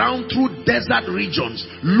around through desert regions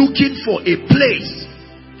looking for a place.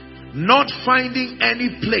 Not finding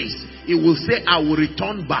any place, it will say, I will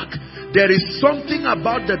return back. There is something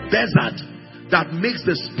about the desert that makes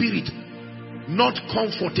the spirit not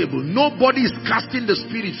comfortable. Nobody is casting the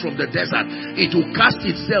spirit from the desert. It will cast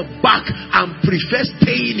itself back and prefer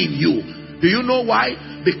staying in you. Do you know why?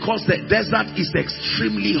 Because the desert is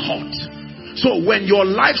extremely hot. So when your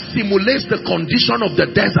life simulates the condition of the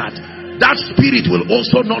desert, that spirit will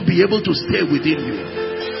also not be able to stay within you.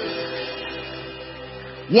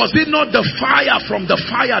 Was it not the fire from the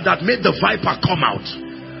fire that made the viper come out?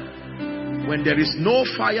 When there is no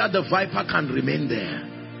fire, the viper can remain there.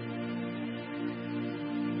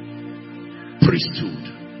 Priesthood.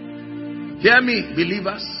 Hear me,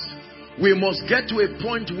 believers. We must get to a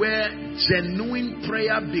point where genuine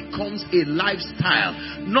prayer becomes a lifestyle,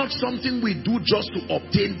 not something we do just to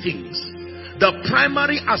obtain things. The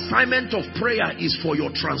primary assignment of prayer is for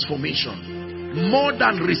your transformation, more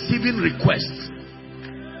than receiving requests.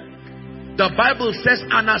 The Bible says,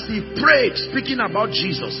 and as he prayed, speaking about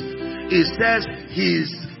Jesus, it says his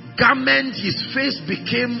garment, his face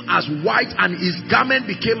became as white, and his garment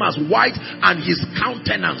became as white, and his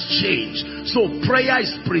countenance changed. So prayer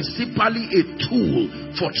is principally a tool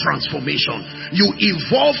for transformation. You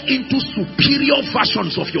evolve into superior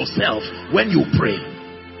versions of yourself when you pray.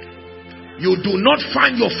 You do not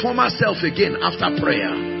find your former self again after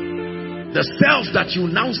prayer. The self that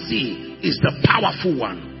you now see is the powerful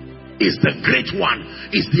one, is the great one,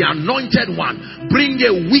 is the anointed one. Bring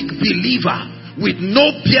a weak believer with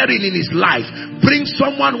no bearing in his life. Bring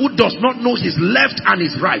someone who does not know his left and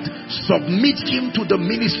his right. Submit him to the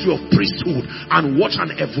ministry of priesthood and watch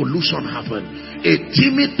an evolution happen. A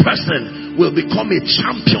timid person will become a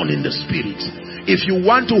champion in the spirit. If you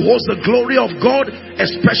want to host the glory of God,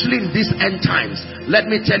 especially in these end times, let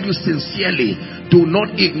me tell you sincerely, do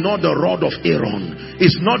not ignore the rod of Aaron.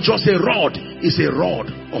 It's not just a rod, it's a rod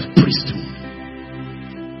of priesthood.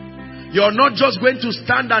 You're not just going to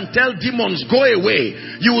stand and tell demons, go away.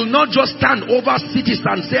 You will not just stand over cities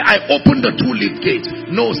and say, I open the two-leaf gate.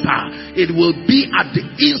 No, sir. It will be at the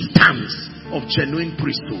instance of genuine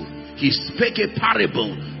priesthood. He spake a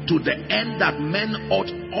parable to the end that men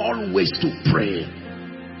ought always to pray.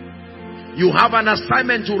 You have an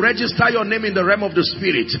assignment to register your name in the realm of the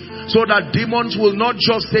spirit, so that demons will not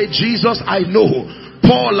just say, Jesus, I know.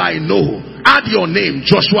 Paul, I know. Add your name,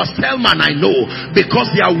 Joshua Selman, I know, because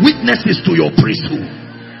they are witnesses to your priesthood.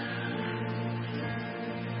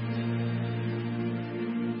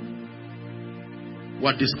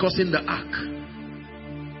 We're discussing the ark.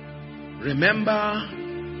 Remember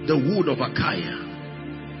the wood of Acacia,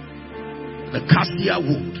 the cassia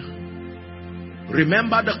wood.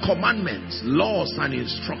 Remember the commandments, laws and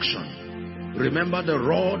instruction. Remember the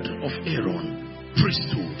rod of Aaron,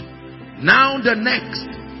 priesthood. Now the next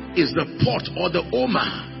is the pot or the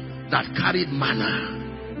oma that carried manna.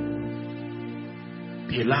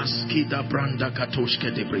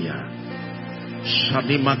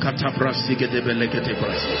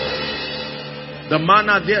 The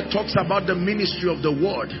manna there talks about the ministry of the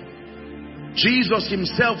word. Jesus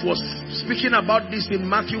himself was speaking about this in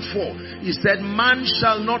Matthew 4. He said, man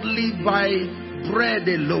shall not live by bread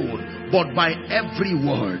alone, but by every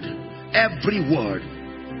word. Every word.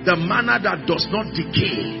 The manna that does not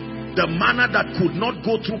decay, the manna that could not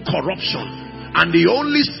go through corruption. And the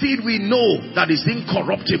only seed we know that is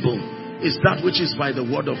incorruptible is that which is by the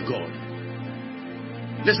word of God.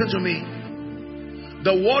 Listen to me.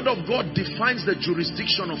 The word of God defines the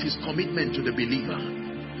jurisdiction of his commitment to the believer.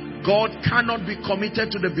 God cannot be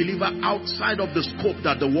committed to the believer outside of the scope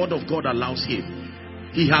that the word of God allows him.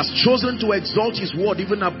 He has chosen to exalt his word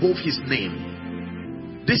even above his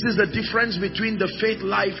name. This is the difference between the faith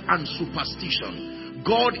life and superstition.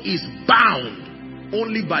 God is bound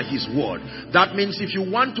only by his word. That means if you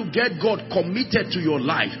want to get God committed to your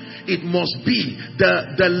life, it must be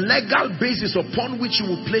the legal basis upon which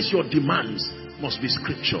you will place your demands must be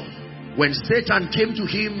scripture. When Satan came to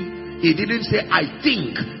him, he didn't say I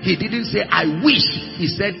think, he didn't say I wish, he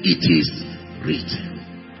said it is written.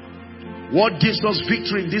 What gives us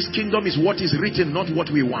victory in this kingdom is what is written, not what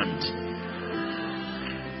we want.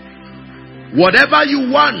 Whatever you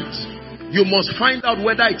want, you must find out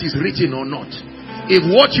whether it is written or not. If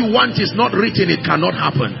what you want is not written, it cannot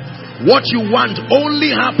happen. What you want only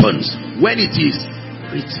happens when it is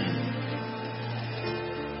written.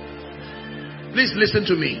 Please listen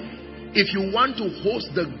to me. If you want to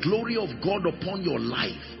host the glory of God upon your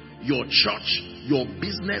life, your church, your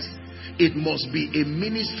business, it must be a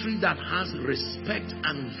ministry that has respect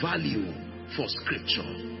and value for scripture.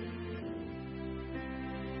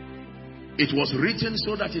 It was written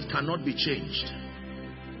so that it cannot be changed.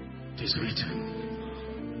 It is written.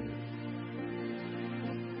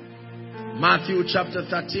 Matthew chapter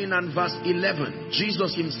 13 and verse 11.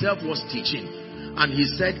 Jesus himself was teaching and he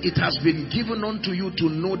said, it has been given unto you to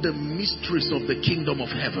know the mysteries of the kingdom of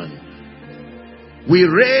heaven. We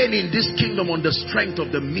reign in this kingdom on the strength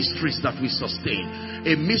of the mysteries that we sustain.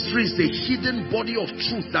 A mystery is the hidden body of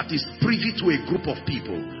truth that is privy to a group of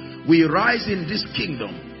people. We rise in this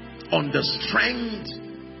kingdom on the strength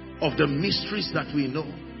of the mysteries that we know.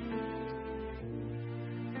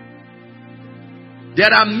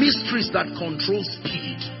 There are mysteries that control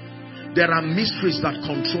speed. There are mysteries that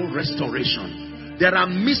control restoration. There are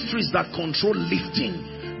mysteries that control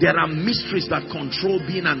lifting. There are mysteries that control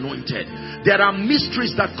being anointed. There are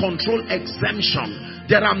mysteries that control exemption.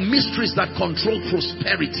 There are mysteries that control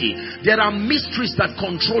prosperity. There are mysteries that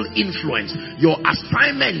control influence. Your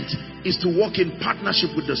assignment is to walk in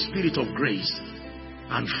partnership with the Spirit of grace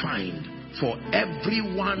and find. For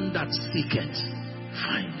everyone that seeketh,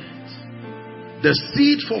 find it. The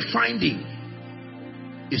seed for finding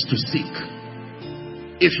is to seek.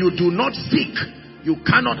 If you do not seek, you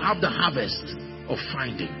cannot have the harvest of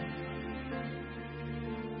finding.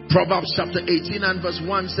 Proverbs chapter 18 and verse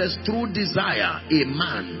 1 says, through desire a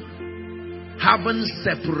man, having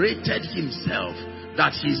separated himself,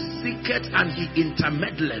 that he seeketh and he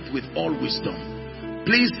intermeddleth with all wisdom.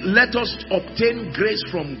 Please let us obtain grace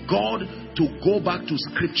from God to go back to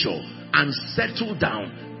scripture and settle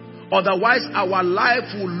down. Otherwise our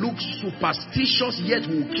life will look superstitious, yet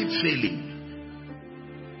we will keep failing.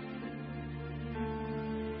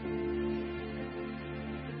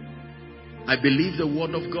 I believe the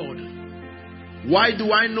word of God. Why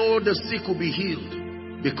do I know the sick will be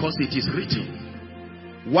healed? Because it is written.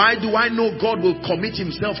 Why do I know God will commit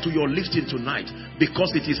himself to your lifting tonight?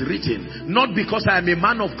 Because it is written. Not because I am a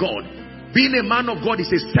man of God. Being a man of God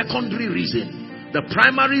is a secondary reason. The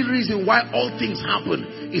primary reason why all things happen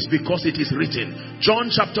is because it is written.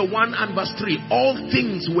 John chapter 1 and verse 3. All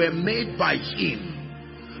things were made by him.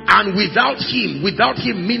 And without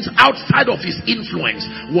him means outside of his influence,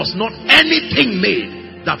 was not anything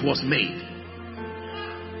made that was made.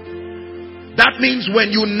 That means when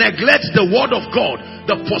you neglect the word of God,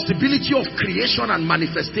 the possibility of creation and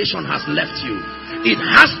manifestation has left you. It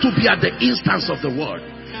has to be at the instance of the word.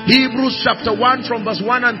 Hebrews chapter 1 from verse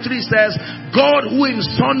 1 and 3 says, God who in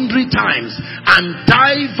sundry times and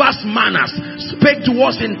diverse manners spake to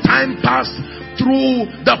us in time past through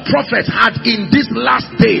the prophet, had in these last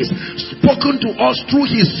days spoken to us through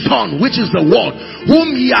his Son, which is the word,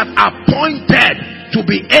 whom he had appointed to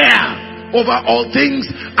be heir over all things.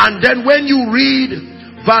 And then when you read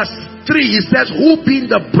verse 3, he says, who being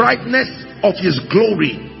the brightness of his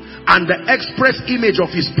glory and the express image of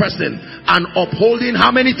his person, and upholding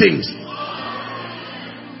how many things?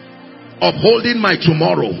 Upholding my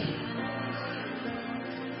tomorrow.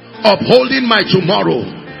 Upholding my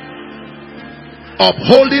tomorrow.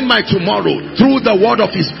 Upholding my tomorrow through the word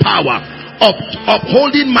of his power.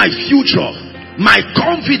 upholding my future, my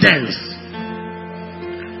confidence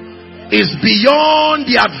is beyond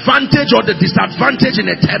the advantage or the disadvantage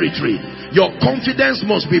in a territory. Your confidence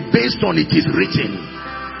must be based on it is written.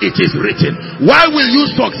 It is written. Why will you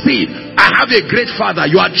succeed? I have a great father.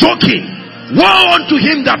 You are joking. Woe unto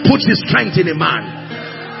him that puts his strength in a man.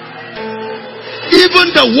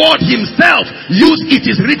 Even the word himself used it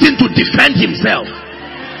is written to defend himself.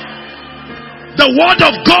 The word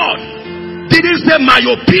of God didn't say my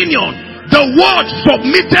opinion. The word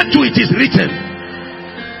submitted to it is written.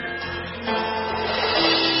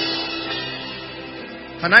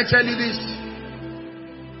 Can I tell you this?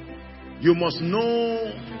 You must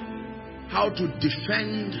know how to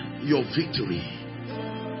defend your victory.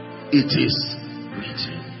 It is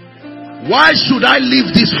written. Why should I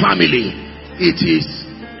leave this family? It is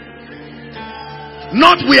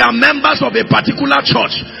not we are members of a particular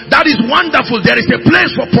church. That is wonderful. There is a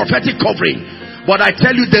place for prophetic covering. But I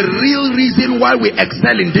tell you, the real reason why we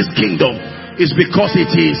excel in this kingdom is because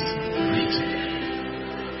it is written.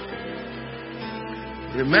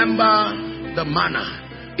 Remember the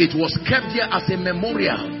manna. It was kept here as a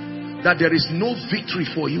memorial that there is no victory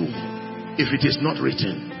for you if it is not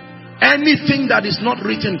written. Anything that is not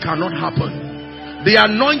written cannot happen. The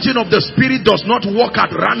anointing of the Spirit does not work at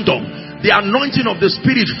random. The anointing of the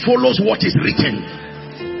Spirit follows what is written.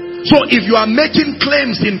 So if you are making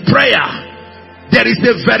claims in prayer, there is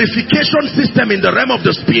a verification system in the realm of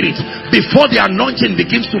the Spirit before the anointing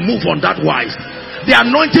begins to move on that wise. The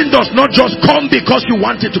anointing does not just come because you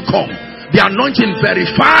want it to come. The anointing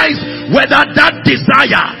verifies whether that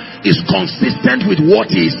desire is consistent with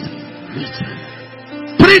what is written.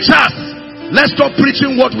 Preachers, let's stop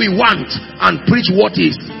preaching what we want and preach what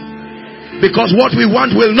is. Because what we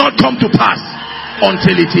want will not come to pass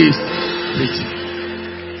until it is written.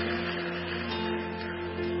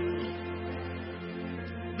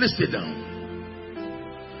 Please sit down.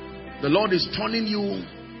 The Lord is turning you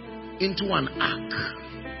into an ark.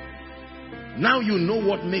 Now you know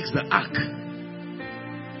what makes the ark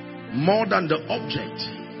more than the object.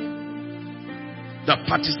 The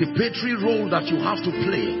participatory role that you have to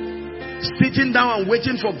play. Sitting down and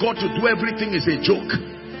waiting for God to do everything is a joke.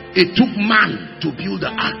 It took man to build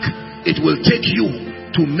the ark. It will take you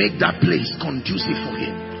to make that place conducive for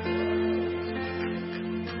him.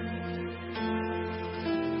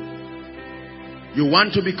 You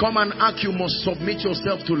want to become an ark, you must submit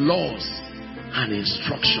yourself to laws and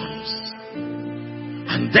instructions.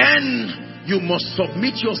 And then you must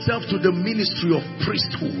submit yourself to the ministry of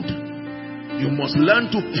priesthood. You must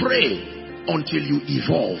learn to pray until you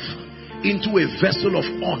evolve into a vessel of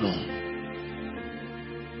honor.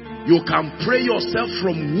 You can pray yourself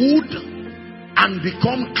from wood and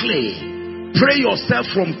become clay. Pray yourself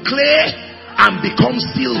from clay and become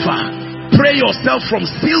silver. Pray yourself from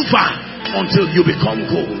silver until you become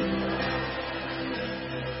gold.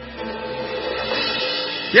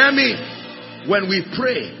 Hear me. When we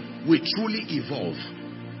pray, we truly evolve.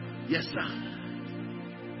 Yes, sir.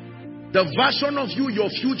 The version of you your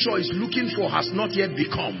future is looking for has not yet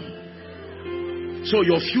become. So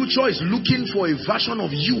your future is looking for a version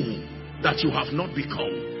of you that you have not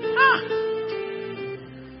become.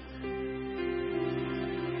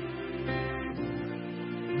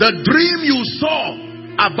 The dream you saw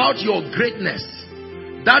about your greatness,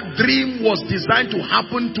 that dream was designed to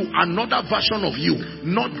happen to another version of you,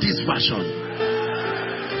 not this version.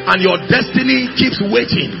 And your destiny keeps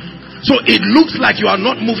waiting. So it looks like you are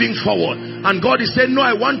not moving forward. And God is saying, no,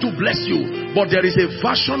 I want to bless you. But there is a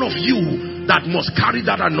version of you that must carry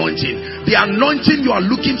that anointing. The anointing you are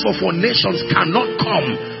looking for nations cannot come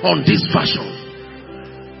on this version.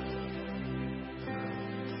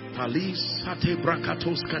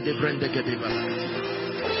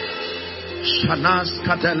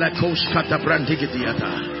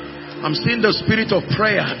 I'm seeing the spirit of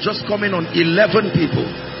prayer just coming on 11 people.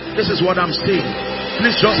 This is what I'm seeing.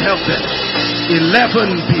 Please just help them.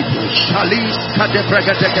 11 people.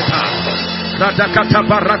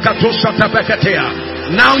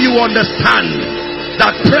 Now you understand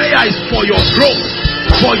that prayer is for your growth,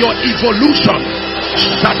 for your evolution.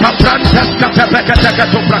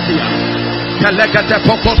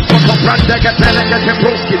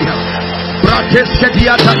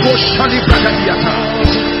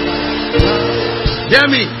 Hear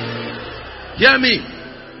me. Hear me.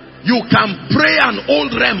 You can pray an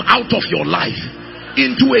old realm out of your life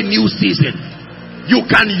into a new season. You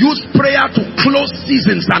can use prayer to close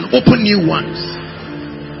seasons and open new ones.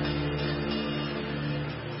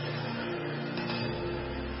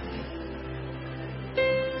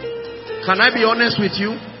 Can I be honest with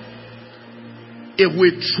you? If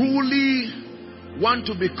we truly want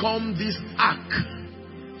to become this ark,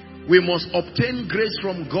 we must obtain grace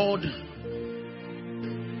from God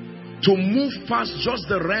to move past just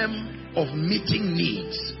the realm of meeting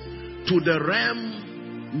needs to the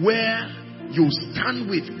realm where you stand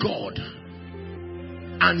with God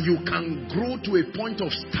and you can grow to a point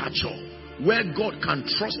of stature where God can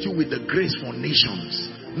trust you with the grace for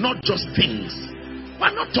nations, not just things.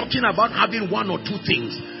 We're not talking about having one or two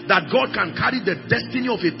things. That God can carry the destiny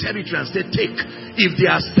of a territory and say, take. If they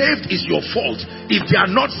are saved, it's your fault. If they are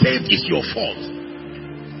not saved, it's your fault.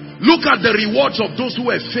 Look at the rewards of those who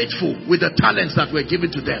were faithful with the talents that were given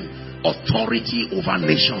to them. Authority over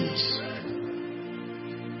nations.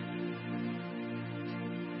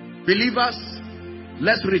 Believers,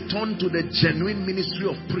 let's return to the genuine ministry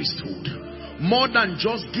of priesthood. More than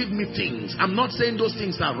just give me things. I'm not saying those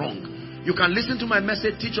things are wrong. You can listen to my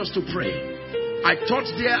message, Teach Us to Pray. I taught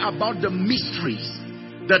there about the mysteries,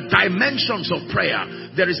 the dimensions of prayer.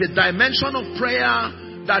 There is a dimension of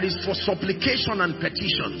prayer that is for supplication and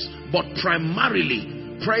petitions, but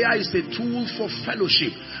primarily prayer is a tool for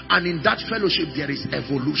fellowship, and in that fellowship there is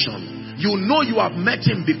evolution. You know you have met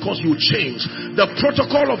him because you change. The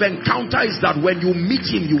protocol of encounter is that when you meet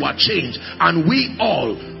him you are changed, and we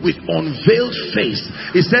all with unveiled face,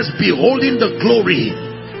 it says beholding the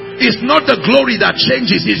glory. It's not the glory that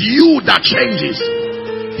changes, it's you that changes.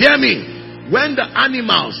 Hear me. When the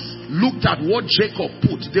animals looked at what Jacob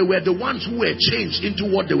put, they were the ones who were changed into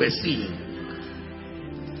what they were seeing.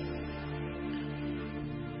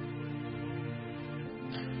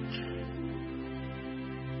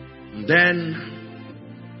 And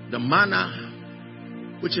then the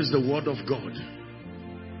manna, which is the word of God.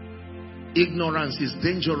 Ignorance is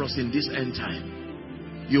dangerous in this end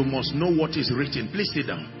time. You must know what is written. Please sit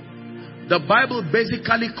down. The Bible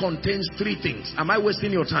basically contains three things. Am I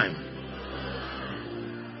wasting your time?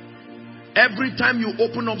 Every time you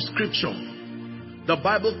open up scripture, the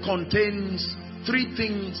Bible contains three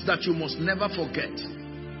things that you must never forget.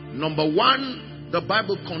 Number one, the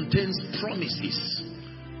Bible contains promises.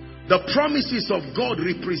 The promises of God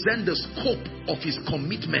represent the scope of his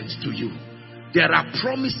commitment to you. There are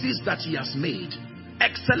promises that he has made.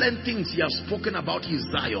 Excellent things he has spoken about his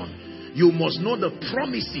Zion. You must know the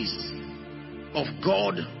promises of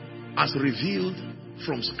God as revealed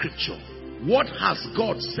from scripture. What has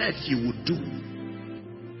God said he would do?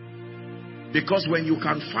 Because when you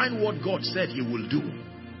can find what God said he will do,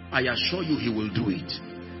 I assure you he will do it.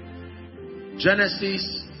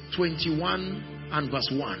 Genesis 21 and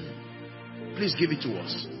verse 1. Please give it to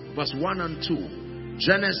us. Verse 1 and 2.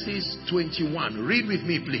 Genesis 21. Read with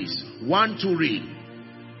me please. 1, 2, read.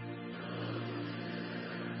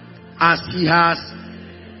 As he has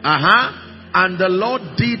and the Lord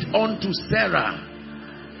did unto Sarah.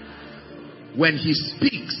 When he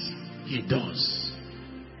speaks, he does.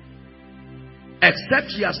 Except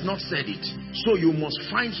he has not said it. So you must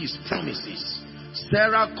find his promises.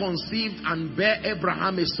 Sarah conceived and bare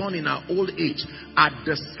Abraham a son in her old age, at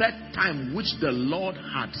the set time which the Lord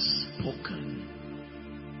had spoken.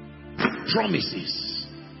 Promises.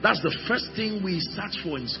 That's the first thing we search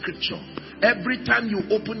for in scripture. Every time you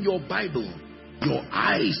open your Bible, your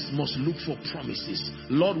eyes must look for promises.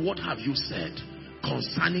 Lord, what have you said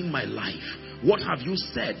concerning my life? What have you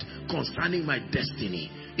said concerning my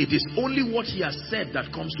destiny? It is only what he has said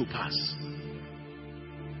that comes to pass.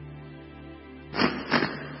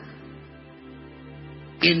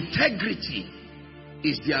 Integrity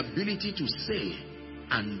is the ability to say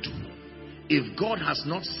and do. If God has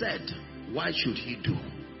not said, why should he do?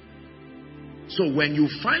 So when you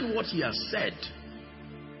find what he has said,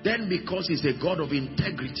 then because he's a God of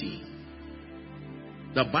integrity,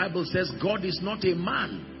 the Bible says God is not a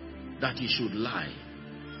man that he should lie.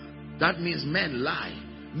 That means men lie.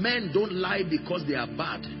 Men don't lie because they are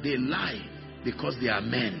bad. They lie because they are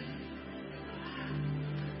men.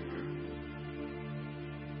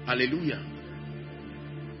 Hallelujah.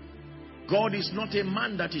 God is not a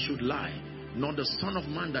man that he should lie, nor the son of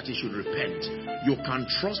man that he should repent. You can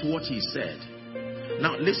trust what he said.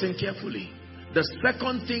 Now listen carefully. The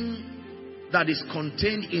second thing that is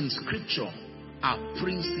contained in scripture are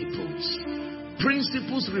principles.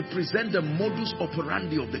 Principles represent the modus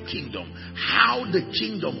operandi of the kingdom, how the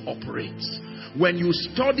kingdom operates. When you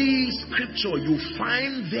study scripture, you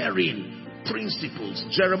find therein principles.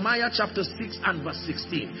 Jeremiah chapter 6 and verse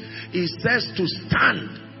 16. It says to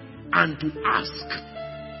stand and to ask.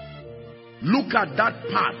 Look at that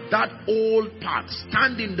path, that old path.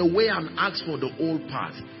 Stand in the way and ask for the old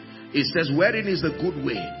path. It says, wherein is the good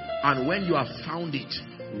way? And when you have found it,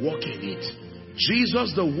 walk in it.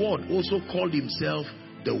 Jesus the Word also called himself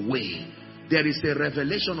the way. there is a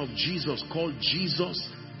revelation of Jesus called Jesus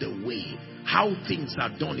the Way. How things are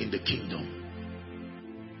done in the kingdom.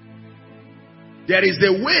 There is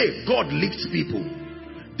a way God lifts people.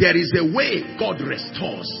 There is a way God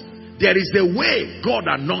restores. There is a way God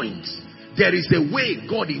anoints. There is a way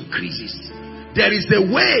God increases. There is a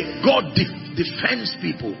way God defends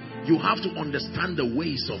people. You have to understand the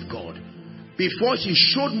ways of God. Before he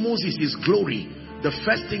showed Moses his glory, the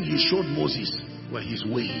first thing he showed Moses were his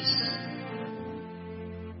ways.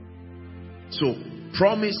 So,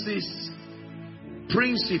 promises,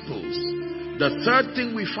 principles. The third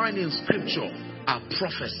thing we find in scripture are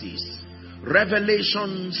prophecies,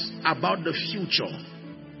 revelations about the future,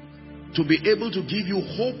 to be able to give you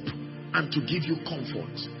hope and to give you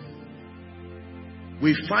comfort.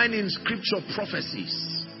 We find in scripture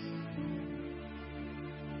prophecies.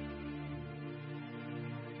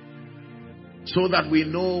 So that we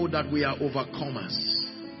know that we are overcomers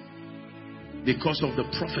because of the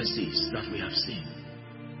prophecies that we have seen.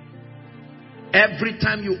 Every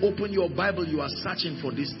time you open your Bible, you are searching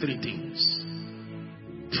for these three things: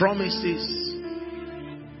 promises,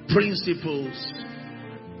 principles,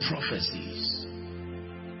 prophecies.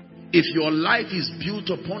 If your life is built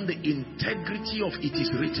upon the integrity of it is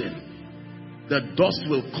written, the dust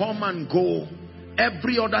will come and go,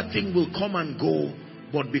 every other thing will come and go,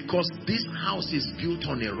 but because this house is built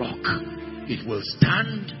on a rock, it will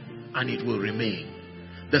stand and it will remain.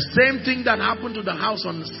 The same thing that happened to the house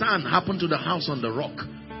on the sand happened to the house on the rock.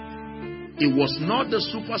 It was not the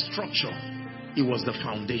superstructure, it was the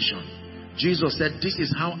foundation. Jesus said, this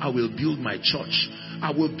is how I will build my church.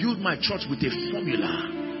 I will build my church with a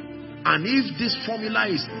formula. And if this formula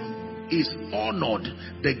is honored,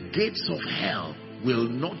 the gates of hell will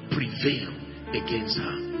not prevail against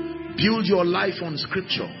her. Build your life on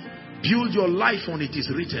scripture. Build your life on it is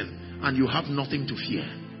written, and you have nothing to fear.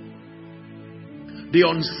 The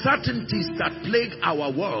uncertainties that plague our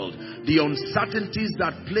world, the uncertainties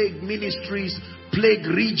that plague ministries, plague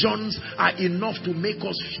regions, are enough to make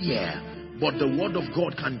us fear. But the word of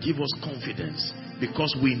God can give us confidence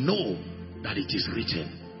because we know that it is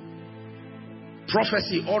written.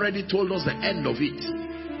 Prophecy already told us the end of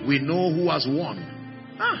it. We know who has won.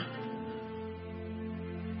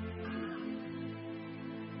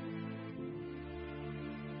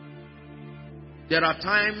 There are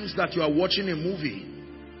times that you are watching a movie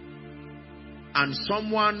and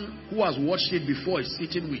someone who has watched it before is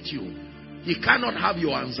sitting with you. He cannot have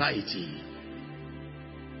your anxiety.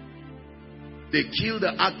 They kill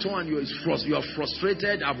the actor and you are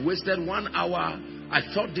frustrated. I've wasted 1 hour. I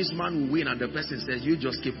thought this man would win, and the person says, you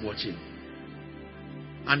just keep watching.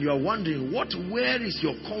 And you are wondering, where is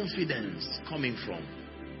your confidence coming from?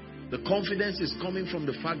 The confidence is coming from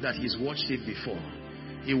the fact that he's watched it before.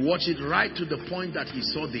 He watched it right to the point that he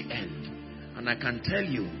saw the end. And I can tell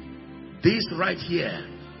you, this right here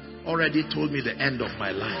already told me the end of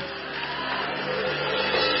my life.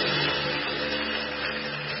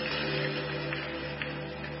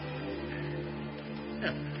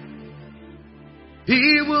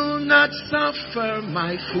 He will not suffer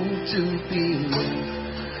my foot to be moved.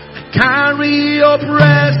 I carry your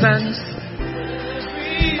presence.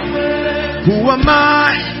 Who am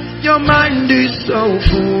I? Your mind is so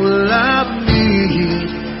full of me.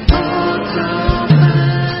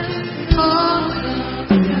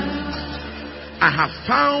 I have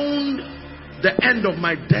found the end of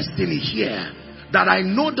my destiny here. That I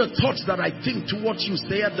know the thoughts that I think towards you,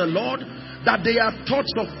 saith the Lord, that they are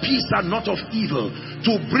thoughts of peace and not of evil,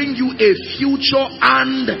 to bring you a future.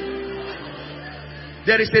 And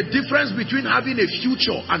there is a difference between having a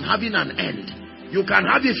future and having an end. You can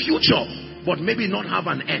have a future, but maybe not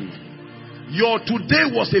have an end. Your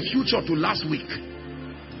today was a future to last week.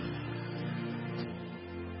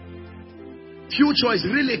 Future is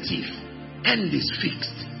relative, end is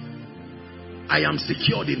fixed. I am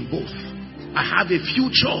secured in both. I have a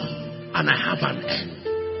future and I have an end.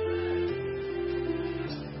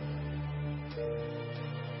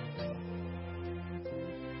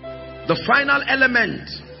 The final element,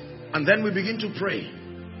 and then we begin to pray,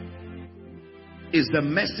 is the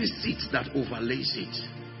mercy seat that overlays it.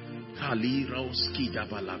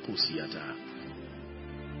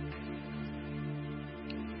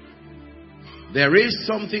 There is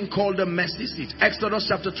something called the mercy seat. Exodus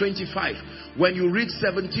chapter 25. When you read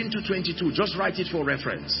 17 to 22, just write it for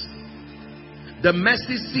reference. The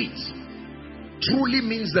mercy seat truly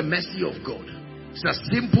means the mercy of God. It's as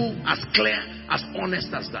simple, as clear, as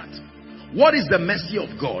honest as that. What is the mercy of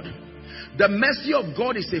God? The mercy of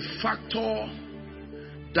God is a factor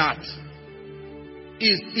that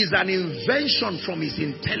is an invention from his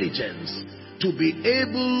intelligence to be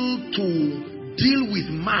able to deal with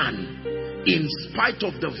man in spite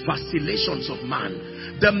of the vacillations of man.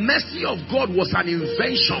 The mercy of God was an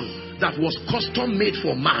invention that was custom made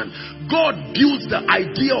for man. God built the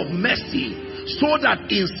idea of mercy so that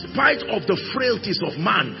in spite of the frailties of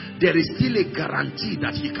man, there is still a guarantee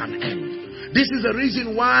that he can end. This is the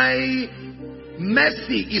reason why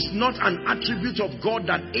mercy is not an attribute of God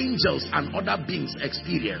that angels and other beings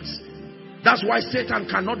experience. That's why Satan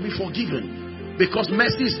cannot be forgiven, because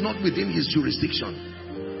mercy is not within his jurisdiction.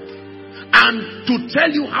 And to tell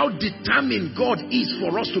you how determined God is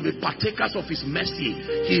for us to be partakers of his mercy,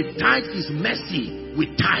 he tied his mercy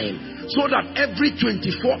with time, so that every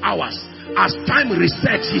 24 hours, as time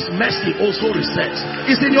resets, his mercy also resets.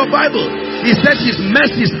 It's in your Bible. He said his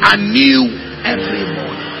mercies are new every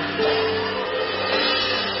morning.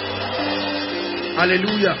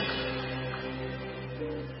 Hallelujah.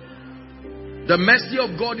 The mercy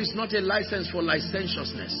of God is not a license for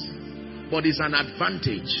licentiousness, but is an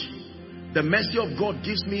advantage. The mercy of God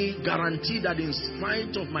gives me guarantee that in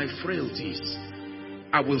spite of my frailties,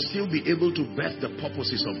 I will still be able to birth the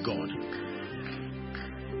purposes of God.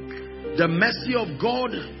 The mercy of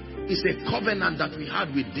God is a covenant that we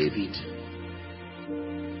had with David.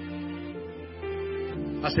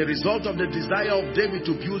 As a result of the desire of David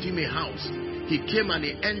to build him a house, he came and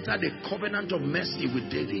he entered a covenant of mercy with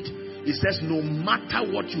David. He says, no matter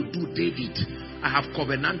what you do, David, I have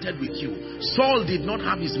covenanted with you. Saul did not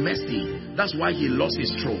have his mercy. That's why he lost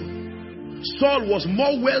his throne. Saul was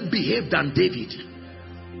more well behaved than David.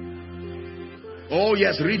 Oh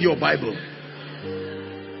yes, read your Bible.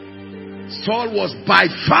 Saul was by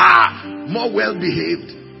far more well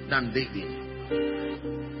behaved than David.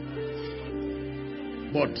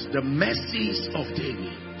 But the mercies of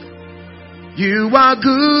David. You are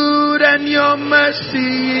good and your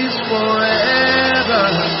mercy is forever.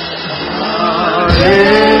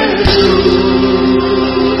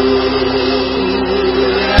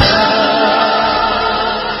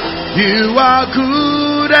 You are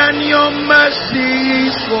good and your mercy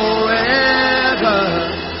is forever.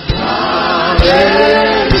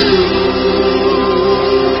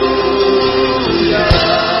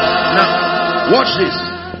 Now, watch this.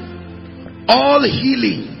 All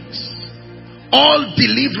healings, all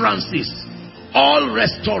deliverances, all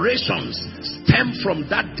restorations stem from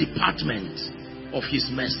that department of his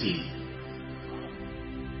mercy.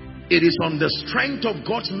 It is on the strength of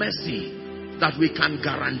God's mercy that we can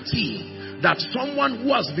guarantee that someone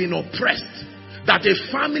who has been oppressed, that a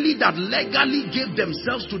family that legally gave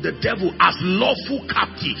themselves to the devil as lawful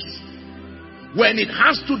captives, when it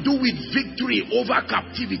has to do with victory over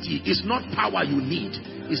captivity, it's not power you need,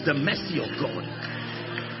 it's the mercy of God.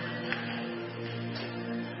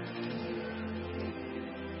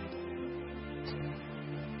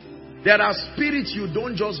 There are spirits you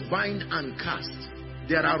don't just bind and cast.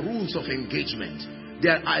 There are rules of engagement.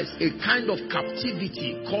 There is a kind of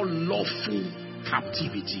captivity called lawful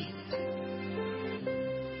captivity.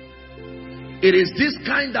 It is this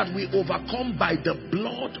kind that we overcome by the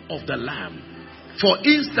blood of the Lamb. For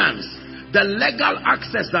instance, the legal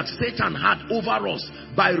access that Satan had over us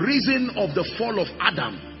by reason of the fall of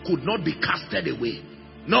Adam could not be casted away.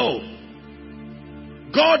 No.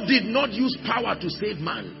 God did not use power to save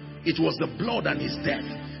man. It was the blood and his death.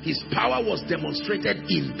 His power was demonstrated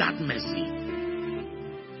in that mercy.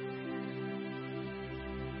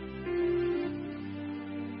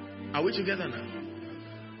 Are we together now?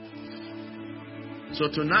 So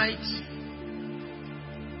tonight,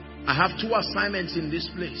 I have 2 assignments in this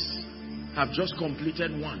place. I've just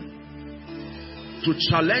completed one. To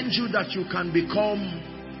challenge you that you can become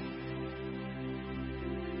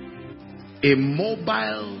a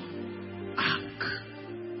mobile ark.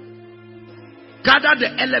 Gather the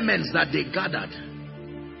elements that they gathered.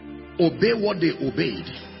 Obey what they obeyed.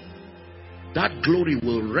 That glory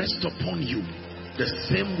will rest upon you the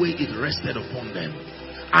same way it rested upon them.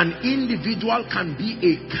 An individual can be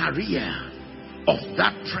a carrier of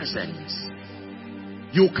that presence.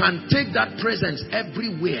 You can take that presence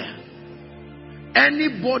everywhere.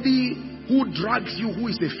 Anybody who drags you who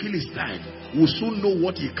is a Philistine will soon know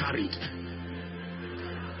what he carried.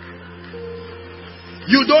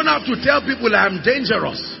 You don't have to tell people I am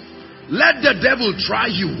dangerous. Let the devil try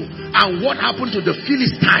you. And what happened to the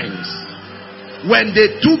Philistines? When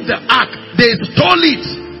they took the ark, they stole it.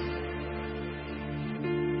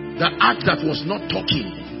 The ark that was not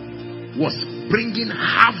talking was bringing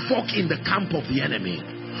havoc in the camp of the enemy.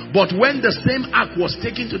 But when the same ark was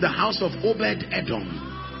taken to the house of Obed-Edom,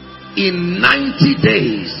 in 90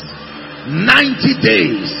 days,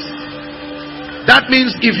 that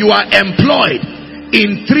means if you are employed,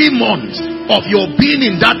 in 3 months of your being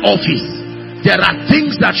in that office, there are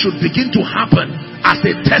things that should begin to happen as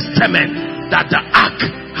a testament that the ark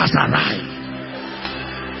has arrived.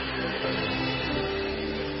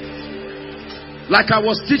 Like I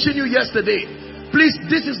was teaching you yesterday, please,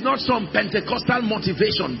 this is not some Pentecostal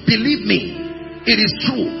motivation. Believe me, it is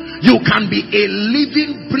true. You can be a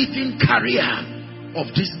living, breathing carrier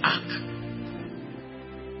of this ark.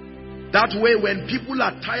 That way, when people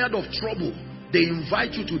are tired of trouble, they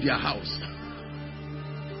invite you to their house.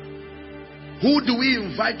 Who do we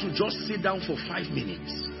invite to just sit down for 5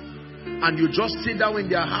 minutes? And you just sit down in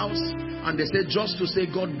their house and they say, just to say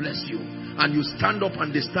God bless you. And you stand up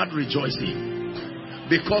and they start rejoicing.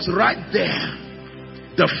 Because right there,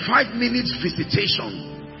 the 5 minutes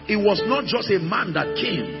visitation, it was not just a man that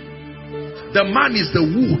came. The man is the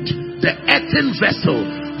wood, the earthen vessel,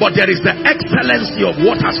 but there is the excellency of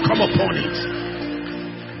what has come upon it.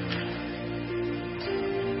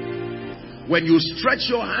 When you stretch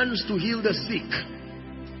your hands to heal the sick,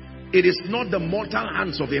 it is not the mortal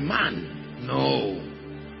hands of a man. No,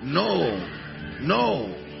 no,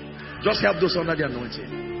 no. Just help those under the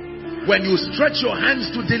anointing. When you stretch your hands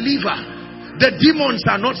to deliver, the demons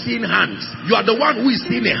are not seeing hands. You are the one who is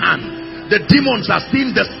seeing a hand. The demons are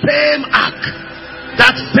seeing the same ark.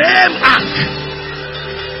 That same ark.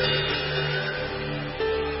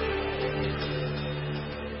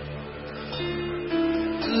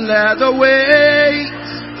 Let the weight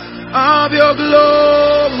of your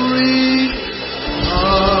glory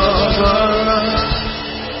cover us.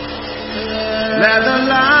 Let the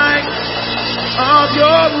light of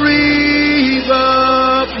your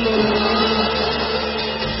river flow.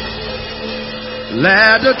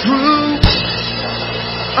 Let the truth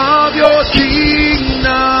of your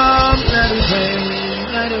kingdom, let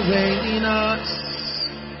it rain in us.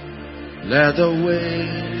 Let the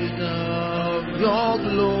weight of your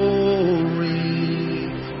glory.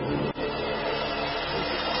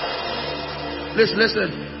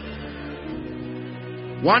 Listen.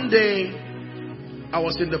 One day, I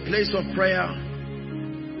was in the place of prayer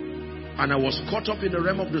and I was caught up in the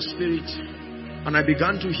realm of the spirit, and I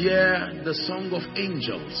began to hear the song of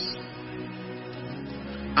angels.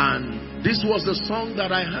 And this was the song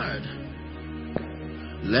that I heard.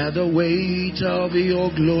 Let the weight of your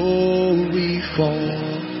glory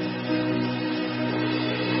fall.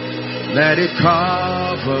 Let it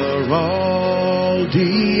cover all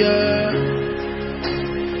the earth.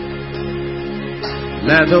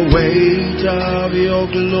 Let the weight of your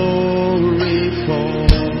glory fall.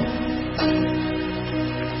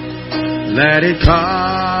 Let it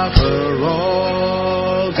cover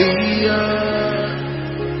all the earth.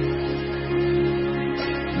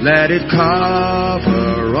 Let it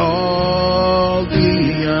cover all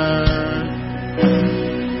the earth.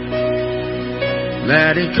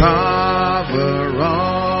 Let it cover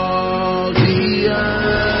all the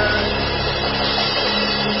earth.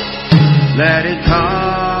 Let it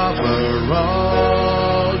cover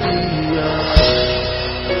all the earth.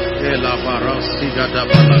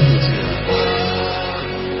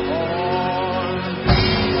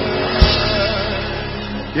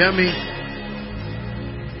 Hear me?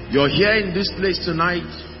 You're here in this place tonight.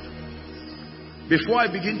 Before I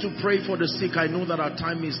begin to pray for the sick, I know that our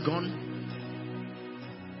time is gone.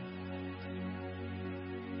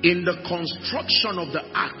 In the construction of the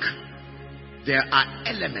ark, there are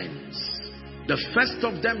elements. The first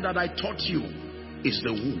of them that I taught you is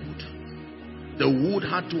the wood. The wood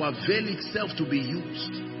had to avail itself to be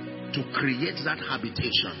used to create that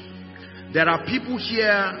habitation. There are people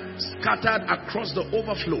here scattered across the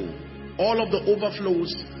overflow. All of the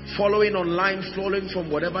overflows following online, flowing from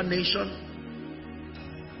whatever nation.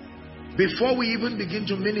 Before we even begin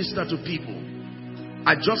to minister to people,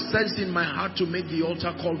 I just sensed in my heart to make the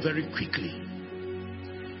altar call very quickly.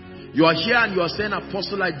 You are here and you are saying,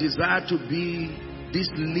 Apostle, I desire to be this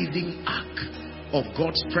living ark of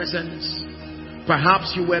God's presence.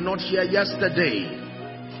 Perhaps you were not here yesterday,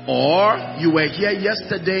 or you were here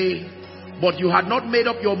yesterday, but you had not made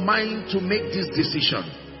up your mind to make this decision.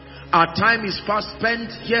 Our time is fast spent.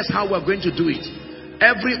 Here's how we're going to do it.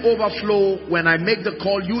 Every overflow, when I make the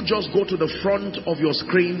call, you just go to the front of your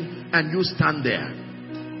screen and you stand there.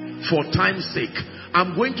 For time's sake,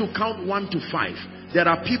 I'm going to count 1 to 5. There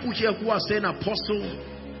are people here who are saying, Apostle,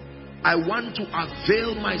 I want to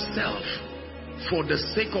avail myself for the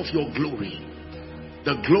sake of your glory.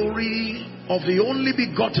 The glory of the only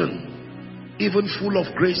begotten, even full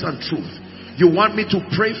of grace and truth. You want me to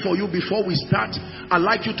pray for you before we start? I'd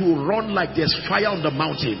like you to run like there's fire on the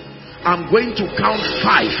mountain. I'm going to count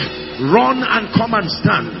 5. Run and come and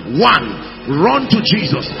stand. 1. Run to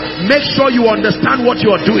Jesus. Make sure you understand what you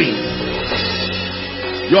are doing.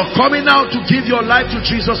 You're coming out to give your life to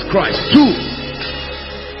Jesus Christ. 2.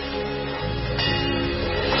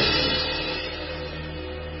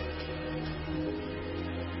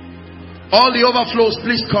 All the overflows,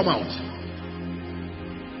 please come out.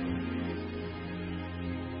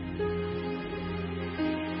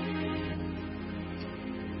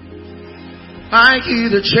 I hear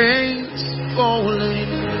the chains falling.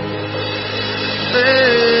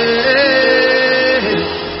 Hey,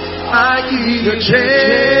 I hear the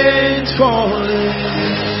chains falling.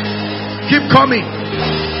 Keep coming.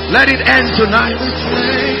 Let it end tonight.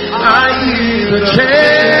 I hear the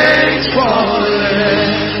chains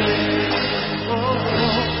falling.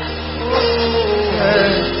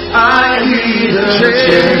 I hear the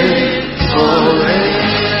chains falling.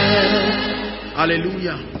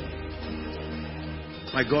 Hallelujah.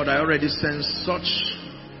 My God, I already sense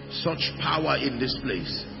such power in this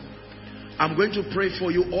place. I'm going to pray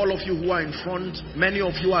for you, all of you who are in front. Many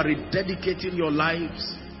of you are rededicating your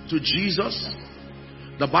lives to Jesus.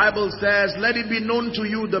 The Bible says, let it be known to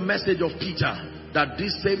you the message of Peter, that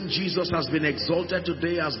this same Jesus has been exalted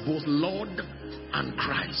today as both Lord and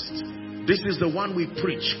Christ. This is the one we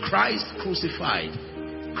preach. Christ crucified.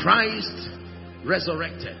 Christ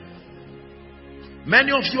resurrected.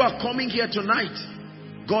 Many of you are coming here tonight.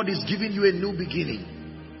 God is giving you a new beginning.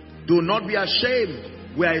 Do not be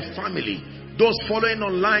ashamed. We are a family. Those following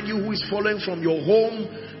online, you who is following from your home,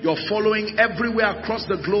 you're following everywhere across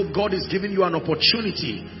the globe, God is giving you an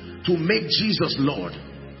opportunity to make Jesus Lord.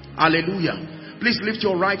 Hallelujah. Please lift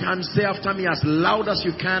your right hand. Say after me as loud as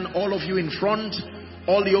you can. All of you in front.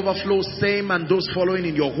 All the overflow, same, and those following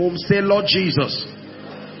in your home, say, Lord Jesus,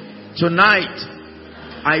 tonight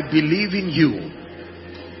I believe in you,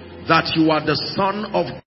 that you are the Son of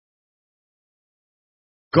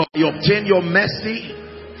God. You obtain your mercy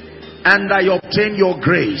and I obtain your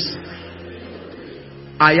grace.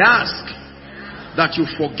 I ask that you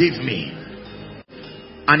forgive me,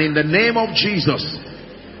 and in the name of Jesus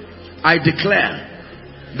I declare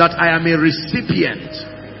that I am a recipient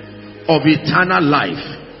of eternal life.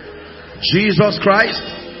 Jesus Christ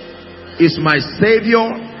is my Savior,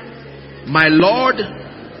 my Lord,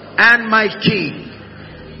 and my King.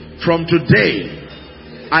 From today,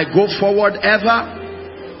 I go forward ever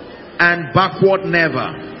and backward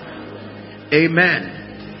never.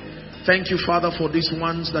 Amen. Thank you, Father, for these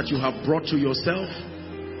ones that you have brought to yourself.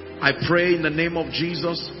 I pray in the name of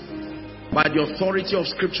Jesus, by the authority of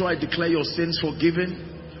Scripture, I declare your sins forgiven.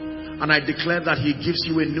 And I declare that He gives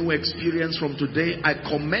you a new experience from today. I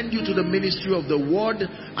commend you to the ministry of the Word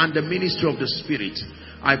and the ministry of the Spirit.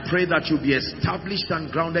 I pray that you be established and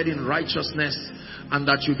grounded in righteousness, and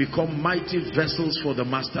that you become mighty vessels for the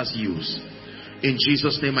Master's use. In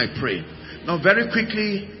Jesus' name I pray. Now very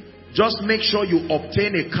quickly, just make sure you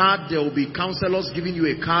obtain a card. There will be counselors giving you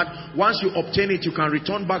a card. Once you obtain it, you can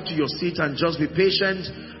return back to your seat and just be patient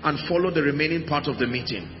and follow the remaining part of the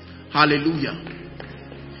meeting. Hallelujah.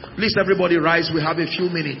 Please everybody rise. We have a few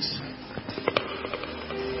minutes.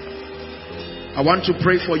 I want to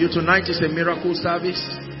pray for you. Tonight is a miracle service.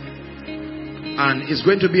 And it's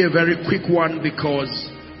going to be a very quick one because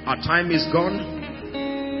our time is gone.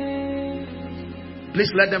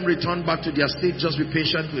 Please let them return back to their seat. Just be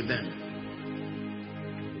patient with them.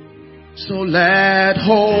 So let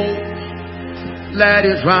hope, let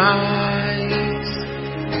it rise.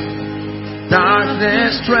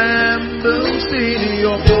 Darkness trembles in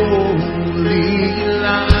your holy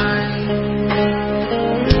light.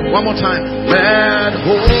 One more time. Let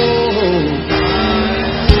hope,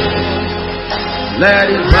 let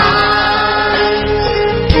it rise.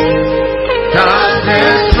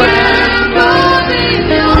 Darkness trembles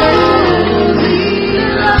in your holy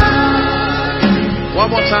light. One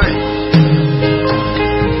more time.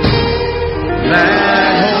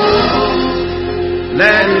 Let hope,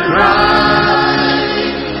 let it rise.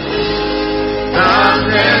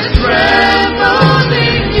 Darkness trembles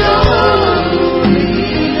in your holy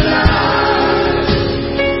light.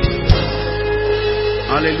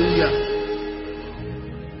 Hallelujah.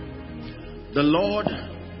 The Lord,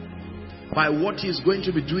 by what He is going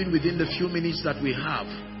to be doing within the few minutes that we have,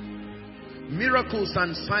 miracles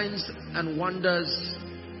and signs and wonders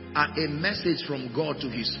are a message from God to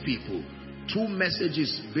His people. Two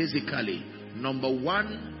messages basically. Number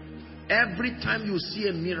one, every time you see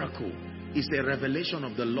a miracle, it's a revelation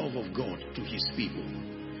of the love of God to His people.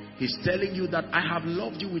 He's telling you that I have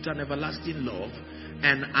loved you with an everlasting love,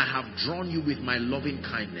 and I have drawn you with my loving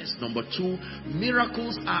kindness. Number two,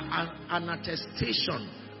 miracles are an attestation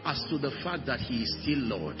as to the fact that he is still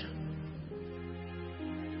Lord.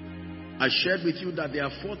 I shared with you that there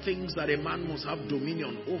are 4 things that a man must have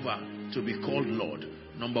dominion over to be called Lord.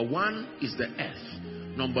 Number 1 is the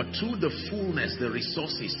earth. Number 2, the fullness, the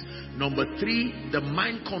resources. Number 3, the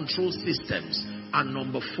mind control systems. And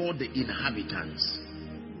number 4, the inhabitants.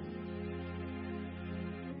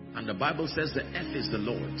 And the Bible says the earth is the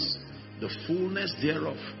Lord's, the fullness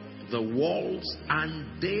thereof, the walls,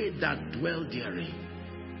 and they that dwell therein.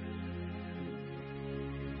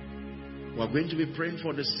 We're going to be praying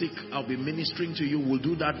for the sick. I'll be ministering to you. We'll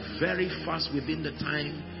do that very fast within the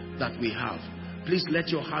time that we have. Please let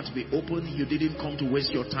your heart be open. You didn't come to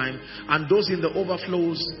waste your time. And those in the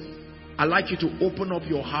overflows, I'd like you to open up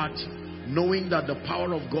your heart, knowing that the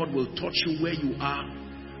power of God will touch you where you are,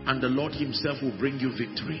 and the Lord himself will bring you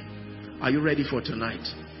victory. Are you ready for tonight?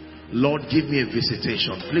 Lord, give me a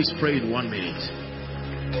visitation. Please pray in 1 minute.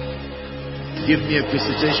 Give me a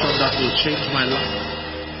visitation that will change my life.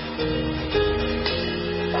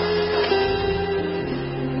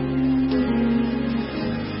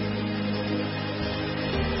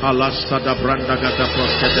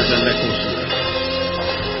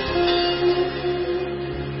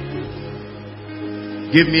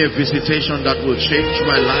 Give me a visitation that will change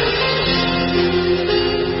my life.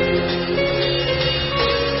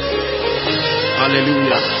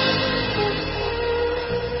 Hallelujah.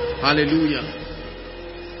 Hallelujah.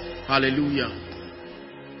 Hallelujah.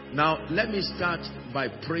 Now, let me start by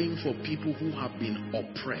praying for people who have been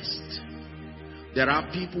oppressed. There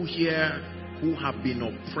are people here who have been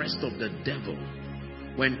oppressed of the devil.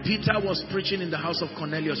 When Peter was preaching in the house of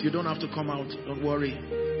Cornelius, you don't have to come out, don't worry.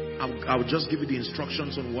 I'll just give you the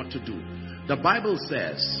instructions on what to do. The Bible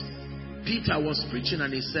says, Peter was preaching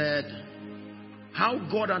and he said, how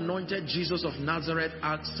God anointed Jesus of Nazareth,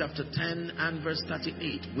 Acts chapter 10 and verse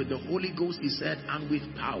 38, with the Holy Ghost, he said, and with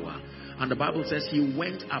power. And the Bible says he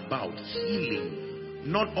went about healing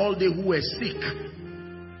not all they who were sick.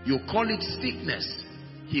 You call it sickness,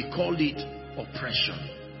 he called it oppression.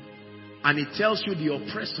 And it tells you the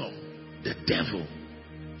oppressor, the devil,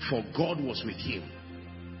 for God was with him.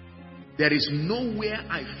 There is nowhere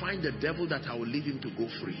I find the devil that I will leave him to go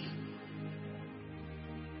free.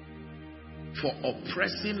 For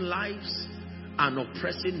oppressing lives and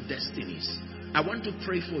oppressing destinies. I want to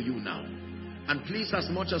pray for you now. And please, as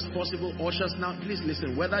much as possible, ushers now, please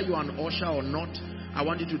listen. Whether you are an usher or not, I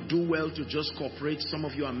want you to do well to just cooperate. Some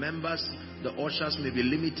of you are members. The ushers may be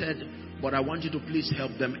limited, but I want you to please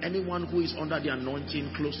help them. Anyone who is under the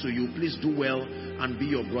anointing close to you, please do well and be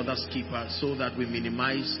your brother's keeper so that we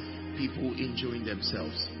minimize people injuring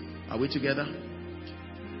themselves. Are we together?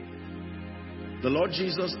 The Lord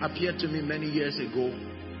Jesus appeared to me many years ago,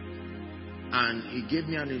 and he gave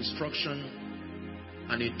me an instruction,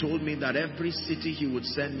 and he told me that every city he would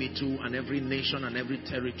send me to, and every nation and every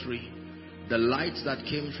territory, the lights that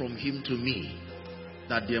came from him to me,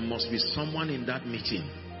 that there must be someone in that meeting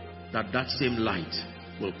that same light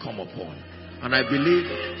will come upon. And I believe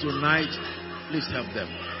tonight, please help them.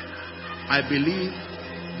 I believe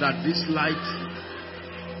that this light,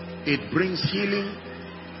 it brings healing,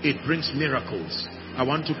 it brings miracles. I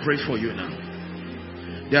want to pray for you now.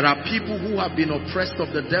 There are people who have been oppressed of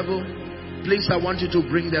the devil. Please, I want you to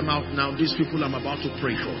bring them out now. These people I'm about to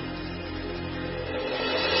pray for.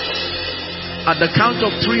 At the count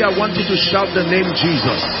of 3, I want you to shout the name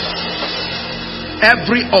Jesus.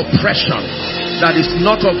 Every oppression that is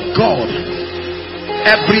not of God,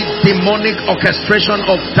 every demonic orchestration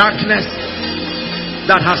of darkness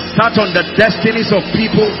that has sat on the destinies of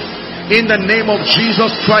people, in the name of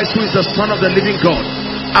Jesus Christ, who is the Son of the living God,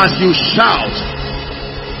 as you shout,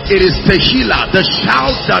 it is the healer, the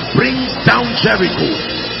shout that brings down Jericho.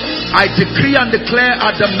 I decree and declare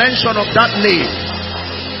at the mention of that name,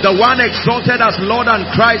 the one exalted as Lord and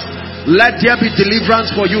Christ, let there be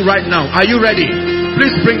deliverance for you right now. Are you ready?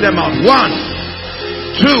 Please bring them out. 1,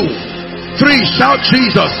 2, 3, shout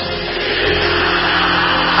Jesus.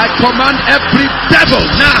 I command every devil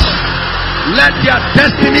now, let their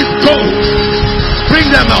destinies go. Bring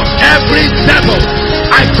them out. Every devil,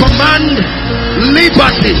 I command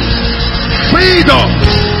liberty, freedom,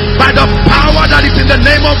 by the power that is in the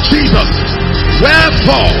name of Jesus.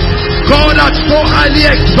 Wherefore God has so highly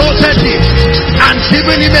exalted him and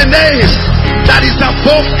given him a name that is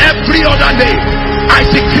above every other name. I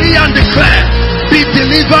decree and declare, be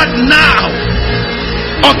delivered now.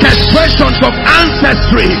 Orchestrations of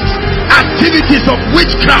ancestry, activities of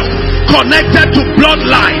witchcraft connected to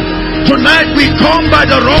bloodline, tonight we come by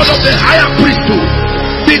the rod of the higher priesthood.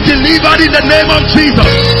 Be delivered in the name of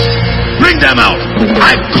Jesus. Bring them out.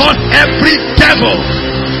 I cause every devil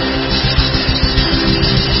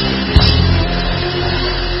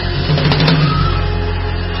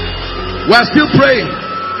We're still praying.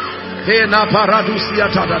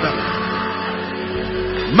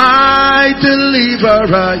 My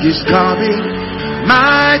deliverer is coming.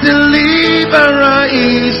 My deliverer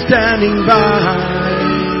is standing by.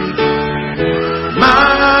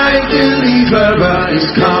 My deliverer is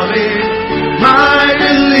coming. My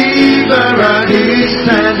deliverer is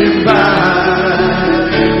standing by.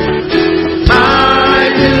 My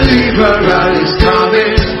deliverer is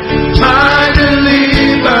coming. My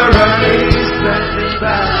deliverer is standing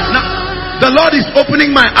by. Now, the Lord is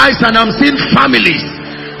opening my eyes and I'm seeing families.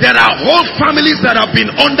 There are whole families that have been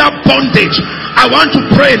under bondage. I want to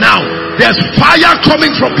pray now. There's fire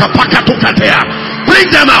coming from Kapakato Katea. Bring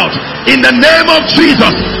them out in the name of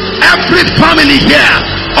Jesus. Every family here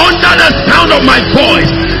under the sound of my voice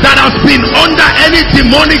that has been under any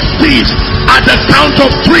demonic siege, at the count of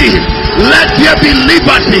 3, let there be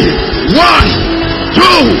liberty. 1, 2,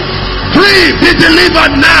 3. Be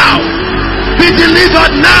delivered now. Be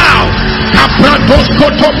delivered now.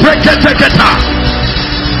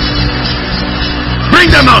 Bring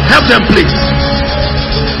them out. Help them, please.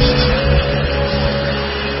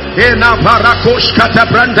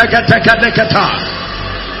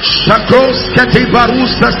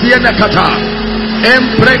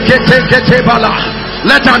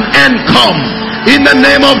 Let an end come in the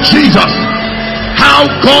name of Jesus. How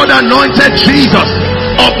God anointed Jesus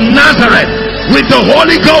of Nazareth with the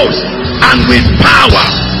Holy Ghost and with power.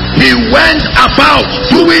 He went about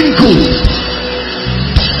doing good.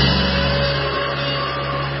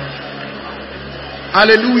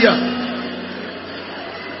 Hallelujah.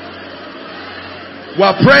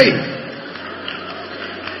 We're praying.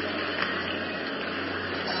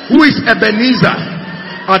 Who is Ebenezer?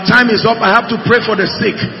 Our time is up. I have to pray for the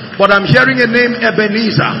sick, but I'm hearing a name,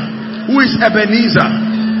 Ebenezer. Who is Ebenezer?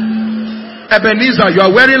 Ebenezer, you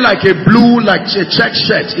are wearing like a blue, like a check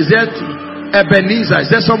shirt. Is that Ebenezer? Is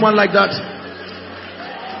there someone like that?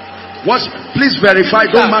 What? Please verify.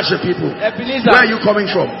 Don't match the people. Ebenezer. Where are you coming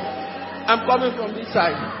from? I'm coming from this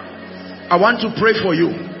side. I want to pray for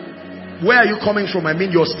you. Where are you coming from? I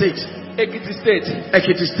mean your state. Ekiti State.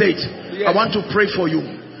 Ekiti State. Yes. I want to pray for you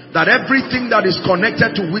that everything that is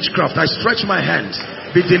connected to witchcraft, I stretch my hand,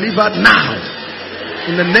 be delivered now.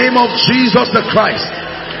 In the name of Jesus the Christ,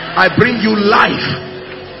 I bring you life.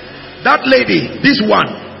 That lady, this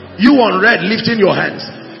one, you on red, lifting your hands.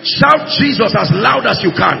 Shout Jesus as loud as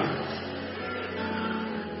you can.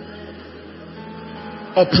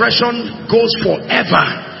 Oppression goes forever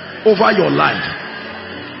over your life.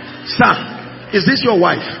 Sir, is this your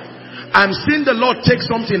wife? I'm seeing the Lord take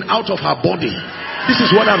something out of her body. This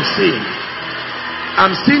is what I'm seeing.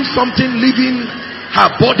 I'm seeing something leaving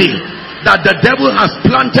her body that the devil has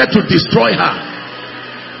planted to destroy her.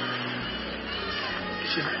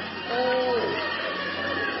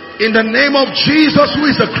 In the name of Jesus, who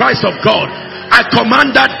is the Christ of God, I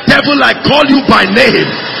command that devil, I call you by name.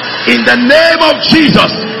 In the name of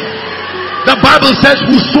Jesus. The Bible says,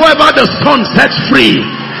 whosoever the Son sets free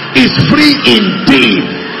is free indeed.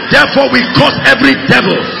 Therefore we curse every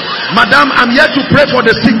devil. Madam, I'm here to pray for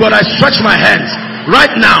the sick, but I stretch my hands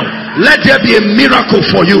right now. Let there be a miracle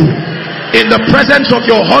for you in the presence of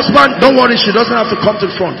your husband. Don't worry, she doesn't have to come to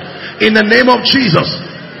the front. In the name of Jesus,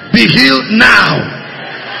 be healed now.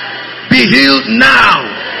 Be healed now.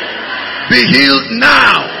 Be healed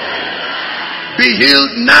now. Be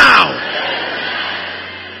healed now.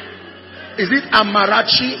 Is it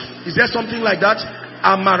Amarachi? Is there something like that?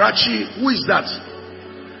 Amarachi. Who is that?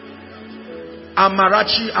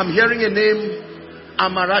 Amarachi. I'm hearing a name.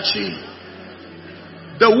 Amarachi.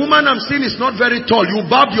 The woman I'm seeing is not very tall. You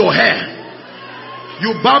bob your hair.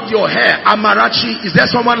 You bob your hair. Amarachi. Is there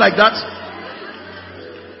someone like that?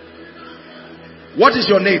 What is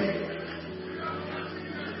your name?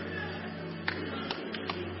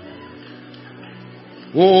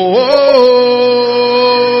 Oh,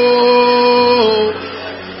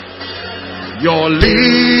 your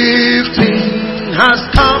lifting has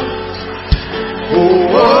come.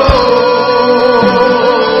 Oh,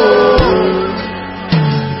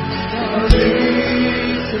 your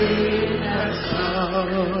lifting has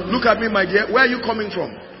come. Look at me, my dear. Where are you coming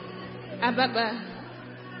from? Ababa.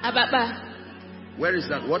 Where is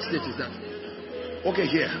that? What state is that? Okay,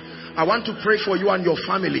 here. I want to pray for you and your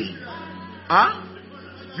family. Huh?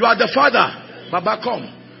 You are the father. Baba, come.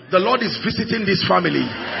 The Lord is visiting this family.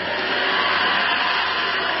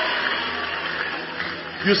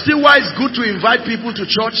 You see why it's good to invite people to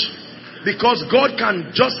church? Because God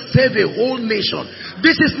can just save a whole nation.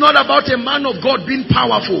 This is not about a man of God being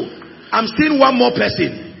powerful. I'm seeing one more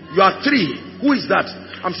person. You are 3. Who is that?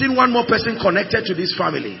 I'm seeing one more person connected to this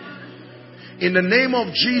family. In the name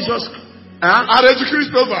of Jesus, Reggie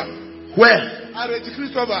Christopher. Where? Reggie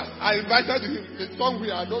Christopher. I invited him. It's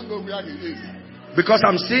somewhere. I don't know where he is. Because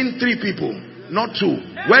I'm seeing 3 people, not 2.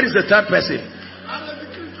 Where is the 3rd person?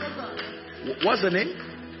 What's the name?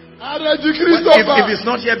 Reggie Christopher. If it's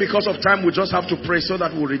not here because of time, we just have to pray so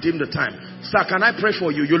that we'll redeem the time. Sir, can I pray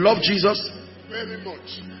for you? You love Jesus? Very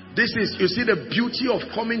much. This is, you see the beauty of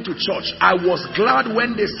coming to church. I was glad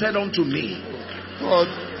when they said unto me, God.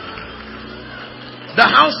 The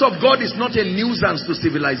house of God is not a nuisance to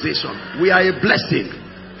civilization. We are a blessing.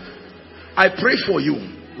 I pray for you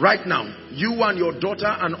right now. You and your daughter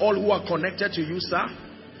and all who are connected to you, sir.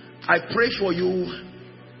 I pray for you.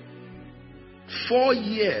 4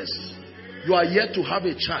 years, you are yet to have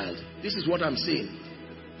a child. This is what I'm saying.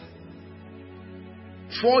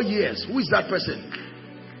 4 years. Who is that person?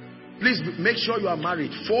 Please make sure you are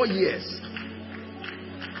married. 4 years.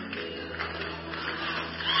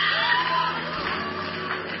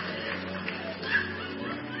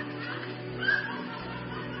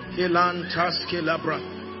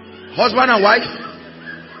 Husband and wife,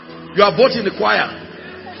 you are both in the choir.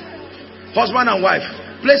 Husband and wife,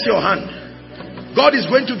 place your hand. God is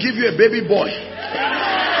going to give you a baby boy.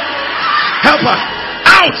 Help her.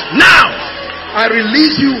 Out now. I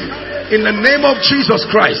release you in the name of Jesus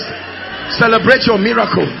Christ. Celebrate your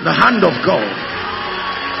miracle. The hand of God.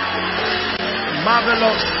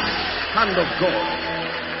 Marvelous hand of God.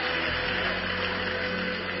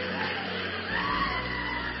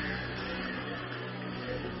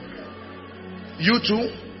 You too?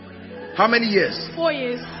 How many years? 4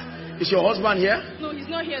 years. Is your husband here? No, he's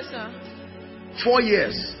not here, sir. 4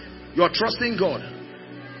 years. You are trusting God.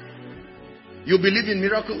 You believe in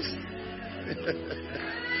miracles?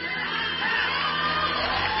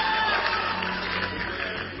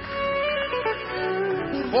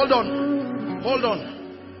 Hold on. Hold on.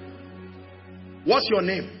 What's your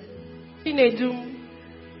name? Chinedu.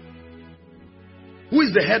 Who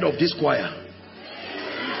is the head of this choir?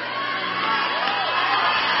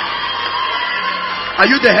 Are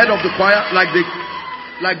you the head of the choir?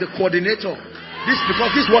 Like the coordinator? This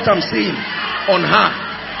is what I'm seeing on her.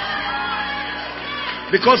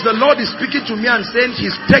 Because the Lord is speaking to me and saying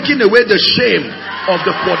he's taking away the shame of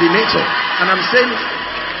the coordinator. And I'm saying,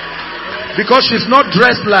 because she's not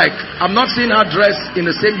dressed like, I'm not seeing her dressed in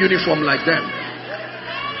the same uniform like them.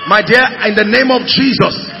 My dear, in the name of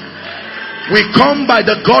Jesus, we come by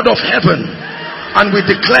the God of heaven and we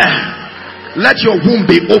declare, let your womb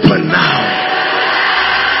be open now.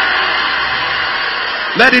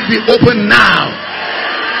 Let it be open now.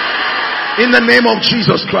 In the name of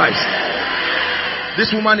Jesus Christ.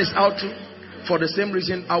 This woman is out too. For the same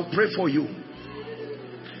reason, I'll pray for you.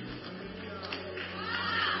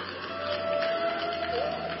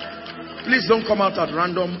 Please don't come out at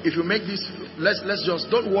random. If you make this, let's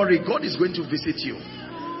just, don't worry. God is going to visit you.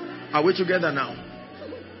 Are we together now?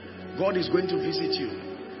 God is going to visit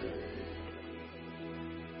you.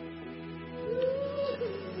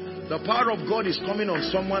 The power of God is coming on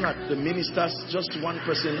someone at the ministers. Just one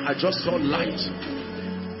person. I just saw light.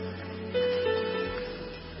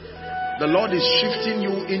 The Lord is shifting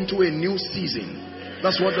you into a new season.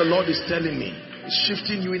 That's what the Lord is telling me. He's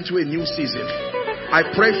shifting you into a new season. I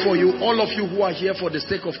pray for you, all of you who are here. For the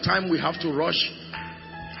sake of time, we have to rush.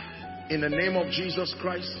 In the name of Jesus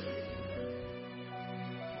Christ.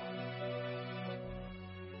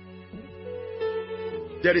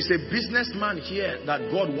 There is a businessman here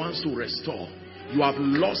that God wants to restore. You have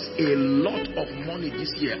lost a lot of money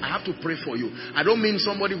this year. I have to pray for you. I don't mean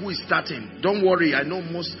somebody who is starting. Don't worry. I know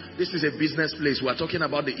this is a business place. We are talking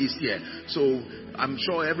about the East here. So I'm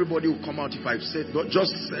sure everybody will come out if I've said,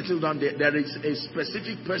 just settle down there. There is a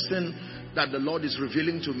specific person that the Lord is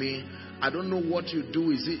revealing to me. I don't know what you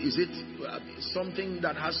do. Is it something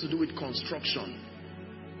that has to do with construction?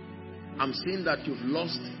 I'm seeing that you've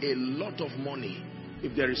lost a lot of money.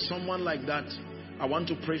 If there is someone like that, I want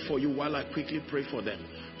to pray for you while I quickly pray for them.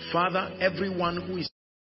 Father, everyone who is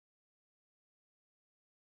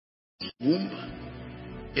womb,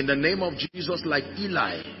 in the name of Jesus, like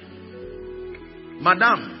Eli.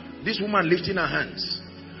 Madam, this woman lifting her hands.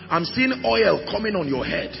 I'm seeing oil coming on your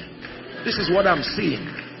head. This is what I'm seeing.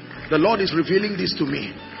 The Lord is revealing this to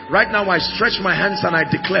me. Right now I stretch my hands and I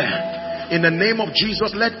declare, in the name of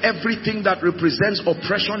Jesus, let everything that represents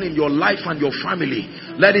oppression in your life and your family,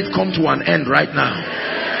 let it come to an end right now.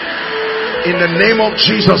 In the name of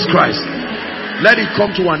Jesus Christ, let it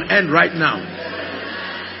come to an end right now.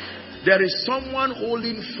 There is someone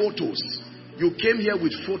holding photos. You came here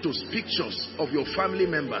with photos, pictures of your family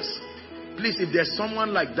members. Please, if there's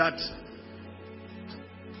someone like that,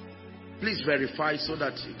 please verify so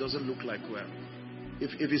that it doesn't look like well.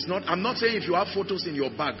 If it's not, I'm not saying if you have photos in your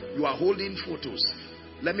bag, you are holding photos.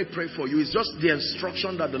 Let me pray for you. It's just the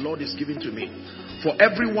instruction that the Lord is giving to me. For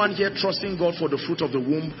everyone here trusting God for the fruit of the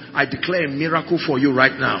womb, I declare a miracle for you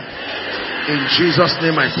right now. In Jesus'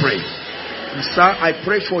 name I pray. And sir, I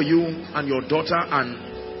pray for you and your daughter and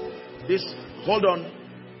this. Hold on.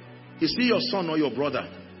 Is he your son or your brother?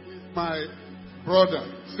 My brother.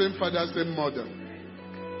 Same father, same mother.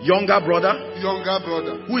 Younger brother? Younger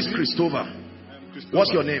brother. Who is Christopher? Christopher.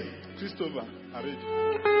 What's your name? Christopher.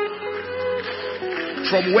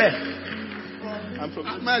 From where? I'm from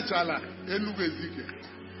Amechala.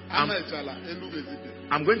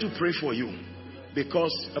 I'm going to pray for you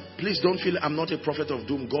because please don't feel I'm not a prophet of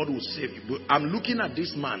doom. God will save you. But I'm looking at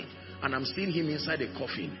this man and I'm seeing him inside a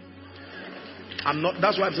coffin. I'm not.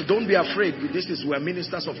 That's why I said, don't be afraid. We're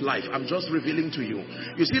ministers of life. I'm just revealing to you.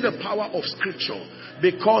 You see the power of scripture,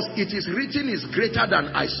 because it is written is greater than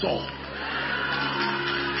I saw.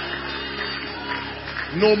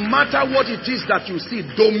 No matter what it is that you see,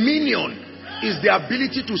 dominion is the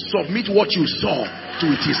ability to submit what you saw to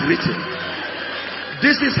it is written.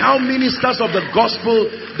 This is how ministers of the gospel,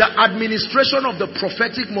 the administration of the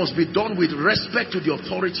prophetic must be done with respect to the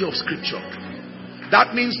authority of scripture.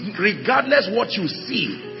 That means regardless what you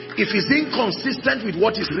see, if it's inconsistent with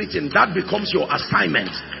what is written, that becomes your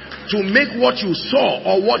assignment. To make what you saw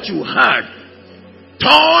or what you heard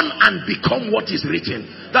turn and become what is written.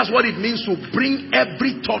 That's what it means to bring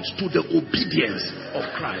every thought to the obedience of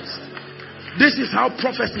Christ. This is how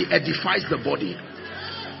prophecy edifies the body.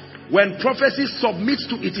 When prophecy submits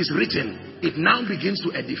to it is written, it now begins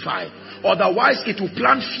to edify. Otherwise it will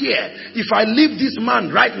plant fear. If I leave this man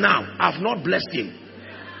right now, I've not blessed him.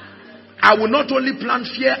 I will not only plant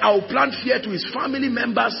fear, I will plant fear to his family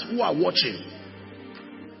members who are watching.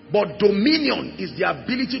 But dominion is the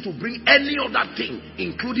ability to bring any other thing,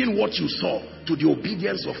 including what you saw, to the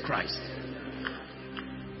obedience of Christ.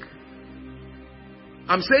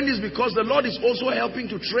 I'm saying this because the Lord is also helping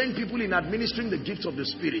to train people in administering the gifts of the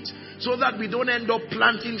Spirit, so that we don't end up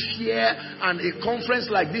planting fear and a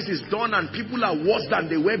conference like this is done and people are worse than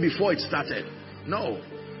they were before it started. No.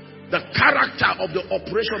 The character of the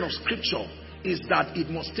operation of scripture is that it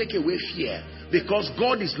must take away fear, because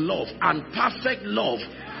God is love and perfect love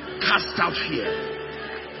casts out fear.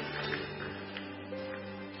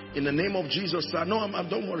 In the name of Jesus, sir. No,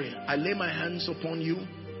 don't worry. I lay my hands upon you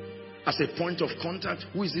as a point of contact.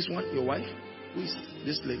 Who is this one? Your wife? Who is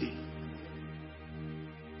this lady?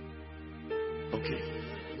 Okay.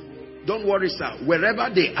 Don't worry, sir. Wherever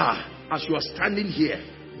they are, as you are standing here,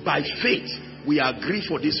 by faith, we agree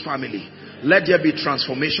for this family. Let there be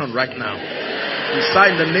transformation right now. Sir,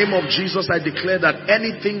 in the name of Jesus, I declare that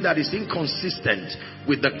anything that is inconsistent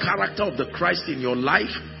with the character of the Christ in your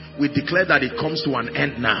life, we declare that it comes to an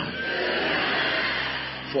end now.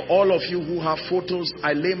 For all of you who have photos,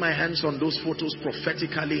 I lay my hands on those photos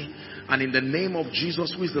prophetically, and in the name of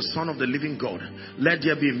Jesus, who is the Son of the living God, let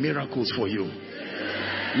there be miracles for you.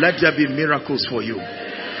 Let there be miracles for you.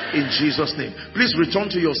 In Jesus' name. Please return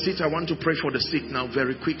to your seat. I want to pray for the sick now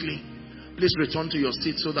very quickly. Please return to your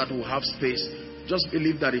seat so that we'll have space. Just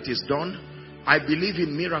believe that it is done. I believe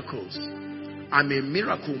in miracles. I'm a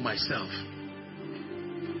miracle myself.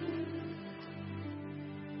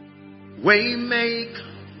 Way make,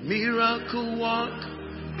 miracle walk,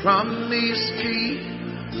 promise keep,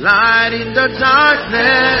 light in the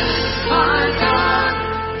darkness. My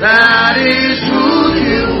God, that is who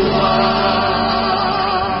you are.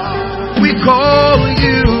 We call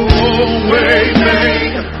you way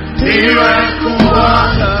make, miracle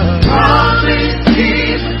walk, promise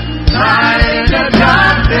keep, light in the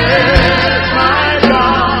darkness. My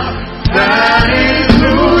God, that is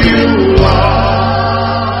who you are.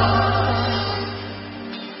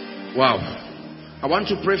 Wow. I want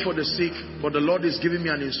to pray for the sick, but the Lord is giving me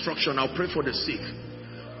an instruction. I'll pray for the sick.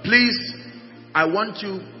 Please, I want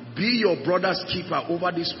to be your brother's keeper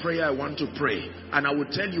over this prayer I want to pray. And I will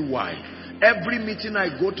tell you why. Every meeting I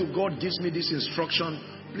go to, God gives me this instruction.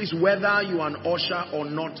 Please, whether you are an usher or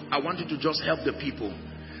not, I want you to just help the people.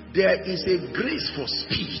 There is a grace for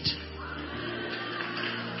speed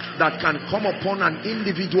that can come upon an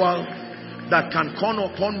individual, that can come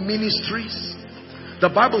upon ministries. The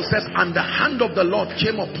Bible says, and the hand of the Lord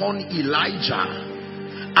came upon Elijah,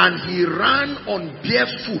 and he ran on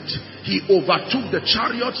barefoot. He overtook the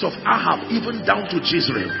chariots of Ahab, even down to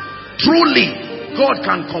Jezreel. Truly, God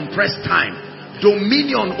can compress time.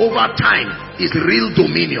 Dominion over time is real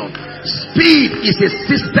dominion. Speed is a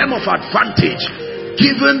system of advantage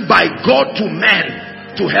given by God to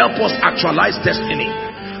man to help us actualize destiny.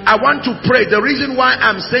 I want to pray. The reason why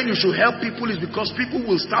I'm saying you should help people is because people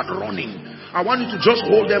will start running I want you to just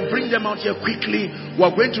hold them, bring them out here quickly.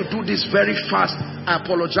 We're going to do this very fast. I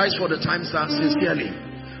apologize for the time, sir, sincerely.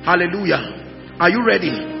 Hallelujah. Are you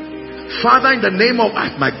ready? Father, in the name of,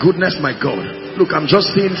 my goodness, my God. Look, I'm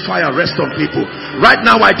just seeing fire rest on people. Right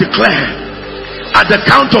now I declare, at the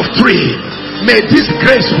count of 3, may this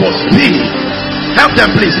grace for speed. Help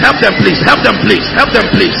them please, help them please, help them please, help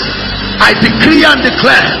them please. I decree and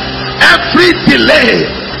declare, every delay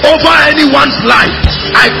over anyone's life,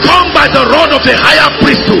 I come by the rod of a higher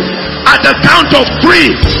priesthood. At the count of 3,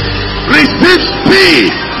 receive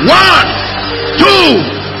speed. 1,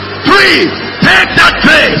 2, 3. Take that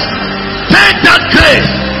grace. Take that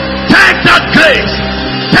grace. Take that grace.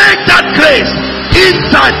 Take that grace.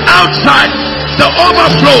 Inside, outside, the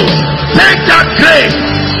overflow. Take that grace.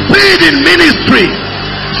 Speed in ministry.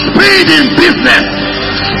 Speed in business.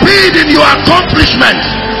 Speed in your accomplishments.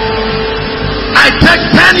 I take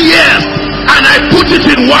 10 years and I put it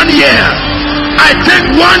in 1 year. I take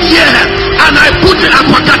 1 year and I put it in 10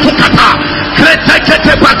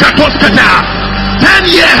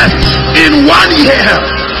 years in 1 year.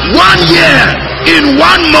 1 year in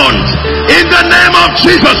 1 month. In the name of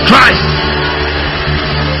Jesus Christ.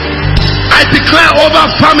 I declare over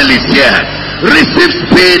families here, receive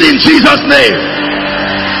speed in Jesus' name.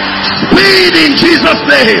 Speed in Jesus'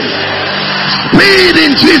 name. Speed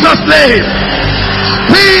in Jesus' name.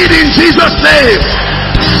 Speed in Jesus' name.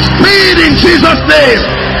 Speed in Jesus' name.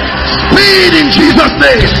 Speed in Jesus'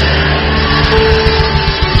 name.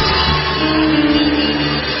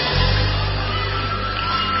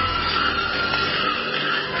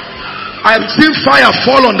 I've seen fire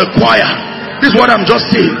fall on the choir. This is what I'm just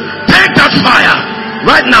seeing. Take that fire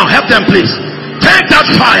right now. Help them please. Take that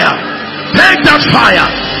fire. Take that fire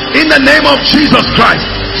in the name of Jesus Christ.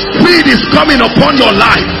 Speed is coming upon your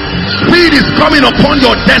life. Speed is coming upon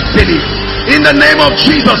your destiny in the name of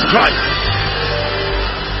Jesus Christ.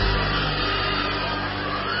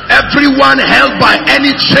 Everyone held by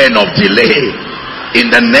any chain of delay,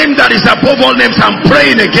 in the name that is above all names, I'm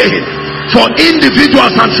praying again for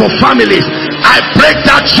individuals and for families. I break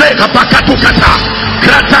that chain.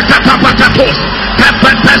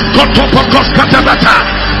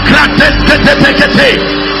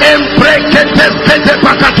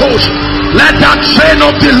 Let that chain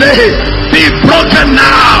of delay be broken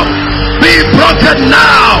now. Be broken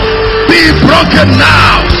now. Be broken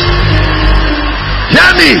now.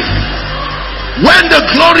 Hear me. When the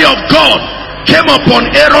glory of God came upon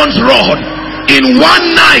Aaron's rod, in 1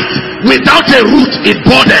 night without a root it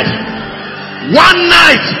budded. 1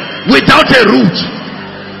 night without a root.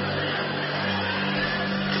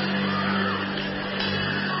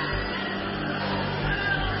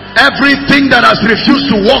 Everything that has refused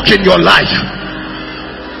to walk in your life,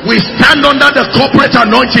 we stand under the corporate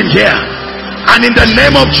anointing here, and in the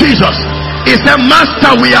name of Jesus, he said,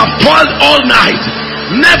 Master, we have toiled all night,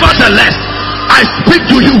 nevertheless I speak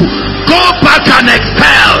to you, go back and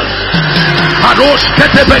expel. Go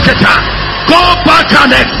back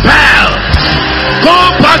and expel. Go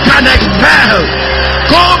back and expel.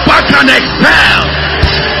 Go back and expel.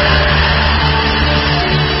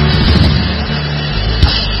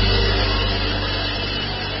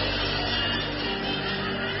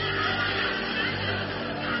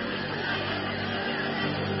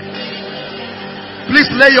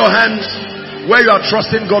 Please lay your hands where you are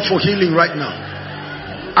trusting God for healing right now.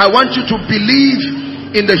 I want you to believe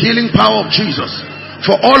in the healing power of Jesus.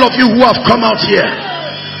 For all of you who have come out here,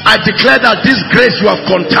 I declare that this grace you have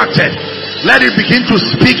contacted, let it begin to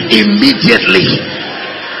speak immediately.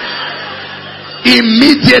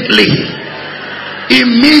 Immediately.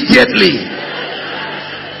 Immediately.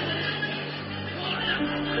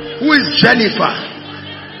 Who is Jennifer?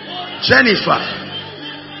 Jennifer.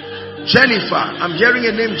 Jennifer. I'm hearing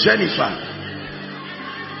a name, Jennifer.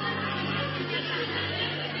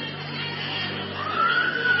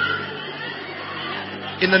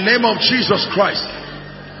 In the name of Jesus Christ,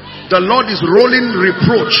 the Lord is rolling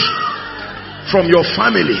reproach from your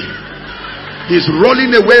family. He's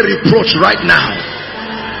rolling away reproach right now.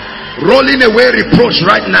 Rolling away reproach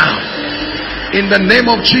right now. In the name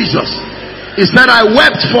of Jesus. He said, I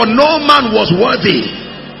wept, for no man was worthy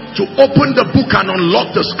to open the book and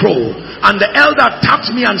unlock the scroll. And the elder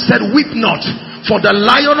tapped me and said, weep not, for the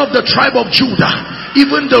Lion of the tribe of Judah,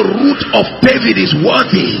 even the root of David, is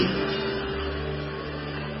worthy.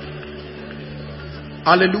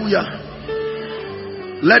 Hallelujah.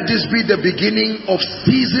 Let this be the beginning of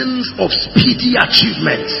seasons of speedy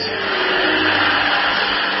achievement.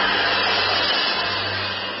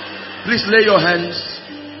 Please lay your hands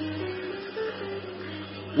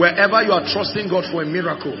wherever you are trusting God for a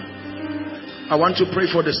miracle. I want to pray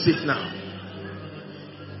for the sick now.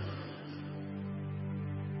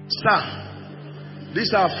 Sir, this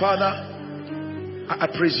is our father. I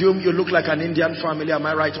presume you look like an Indian family. Am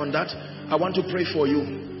I right on that? I want to pray for you.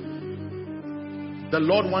 The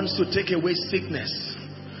Lord wants to take away sickness.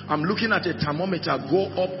 I'm looking at a thermometer go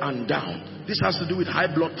up and down. This has to do with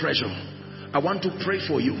high blood pressure. I want to pray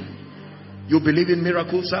for you. You believe in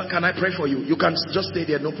miracles, sir? Can I pray for you? You can just stay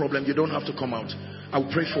there, no problem. You don't have to come out. I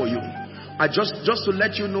will pray for you. Just to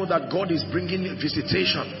let you know that God is bringing a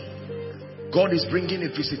visitation. God is bringing a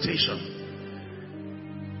visitation.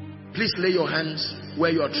 Please lay your hands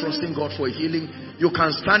where you are trusting God for healing. You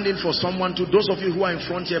can stand in for someone too. Those of you who are in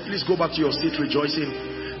front here, please go back to your seat rejoicing.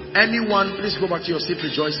 Anyone, please go back to your seat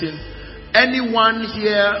rejoicing. Anyone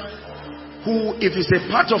here who, if it's a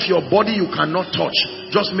part of your body you cannot touch,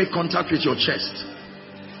 just make contact with your chest.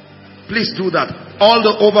 Please do that. All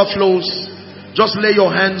the overflows, just lay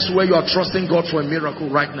your hands where you are trusting God for a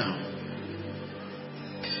miracle right now.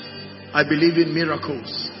 I believe in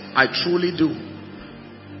miracles. I truly do.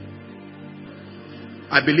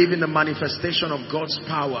 I believe in the manifestation of God's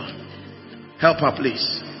power. Help her, please.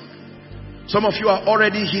 Some of you are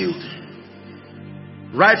already healed.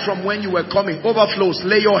 Right from when you were coming. Overflows.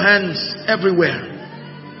 Lay your hands everywhere.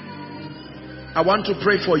 I want to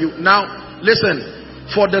pray for you. Now, listen.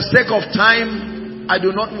 For the sake of time, I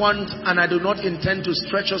do not want and I do not intend to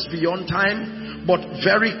stretch us beyond time. But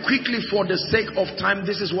very quickly, for the sake of time,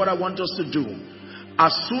 this is what I want us to do. As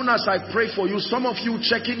soon as I pray for you, some of you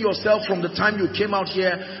checking yourself from the time you came out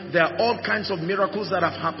here, there are all kinds of miracles that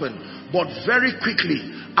have happened. But very quickly,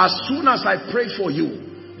 as soon as I pray for you,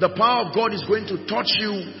 the power of God is going to touch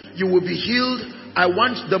you. You will be healed. I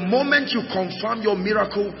want, the moment you confirm your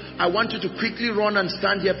miracle, I want you to quickly run and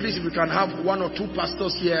stand here. Please, if we can have one or two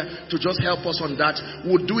pastors here to just help us on that.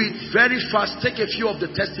 We'll do it very fast. Take a few of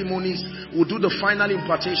the testimonies. We'll do the final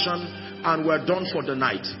impartation and we're done for the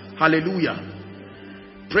night. Hallelujah.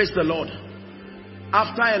 Praise the Lord.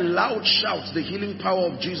 After a loud shout, the healing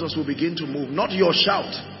power of Jesus will begin to move. Not your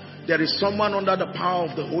shout. There is someone under the power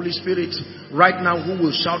of the Holy Spirit right now who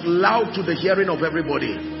will shout loud to the hearing of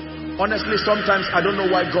everybody. Honestly, sometimes I don't know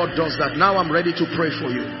why God does that. Now I'm ready to pray for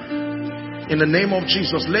you. In the name of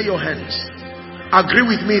Jesus, lay your hands. Agree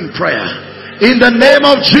with me in prayer. In the name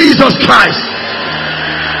of Jesus Christ.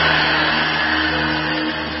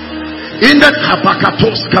 In the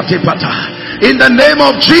in the name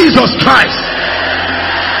of Jesus Christ.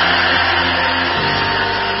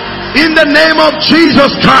 In the name of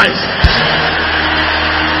Jesus Christ.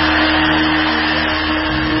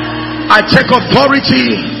 I take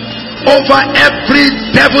authority over every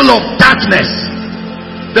devil of darkness,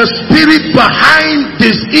 the spirit behind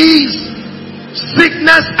disease,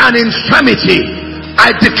 sickness and infirmity. I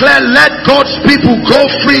declare, let God's people go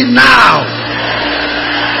free now.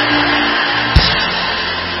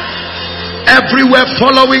 Everywhere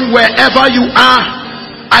following, wherever you are,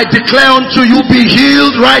 I declare unto you, be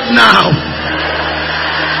healed right now.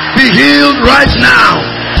 Be healed right now.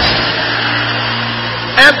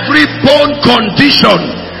 Every bone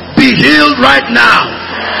condition, be healed right now.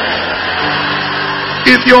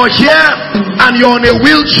 If you're here and you're on a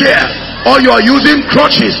wheelchair, or you're using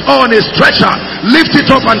crutches or on a stretcher, lift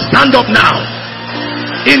it up and stand up now.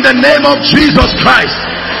 In the name of Jesus Christ.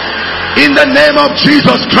 In the name of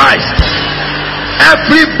Jesus Christ.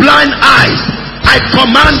 Every blind eye, I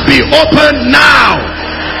command, be open now.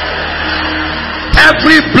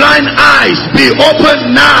 Every blind eye, be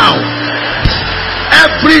open now.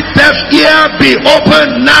 Every deaf ear, be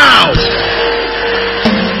open now.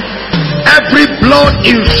 Every blood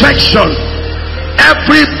infection,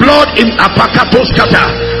 every blood in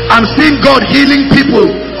apakatoskata. I'm seeing God healing people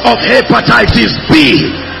of hepatitis B.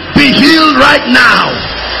 Be healed right now.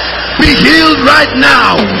 Be healed right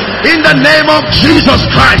now. In the name of Jesus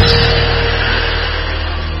Christ.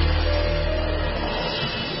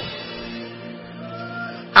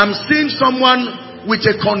 I'm seeing someone with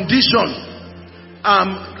a condition.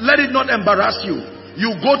 Let it not embarrass you.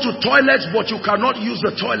 You go to toilets, but you cannot use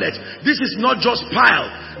the toilet. This is not just pile.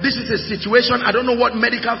 This is a situation. I don't know what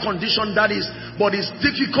medical condition that is, but it's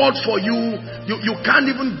difficult for you. You can't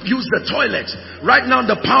even use the toilet. Right now,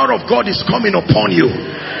 the power of God is coming upon you.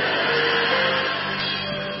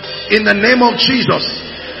 In the name of Jesus.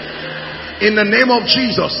 In the name of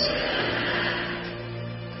Jesus.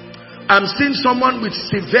 I'm seeing someone with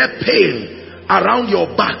severe pain around your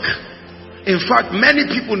back. In fact, many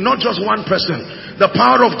people, not just one person. The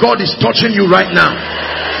power of God is touching you right now.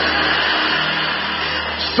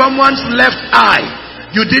 Someone's left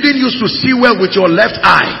eye. You didn't used to see well with your left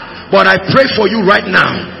eye. But I pray for you right now.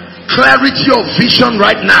 Clarity of vision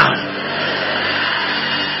right now.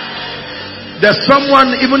 There's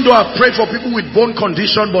someone, even though I've prayed for people with bone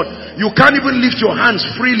condition, but you can't even lift your hands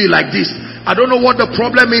freely like this. I don't know what the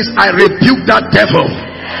problem is. I rebuke that devil.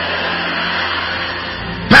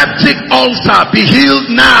 Peptic ulcer, be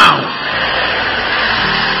healed now.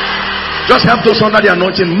 Just help those under the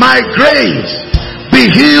anointing. Migraines,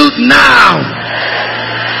 be healed now.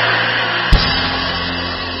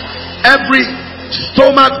 Every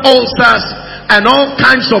stomach ulcers and all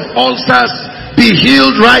kinds of ulcers, be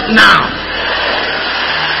healed right now.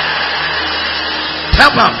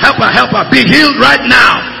 Help her, be healed right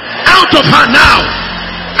now. Out of her now.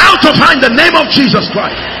 Out of her in the name of Jesus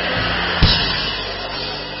Christ.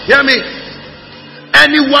 Hear me?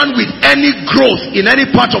 Anyone with any growth in any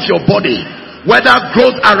part of your body, whether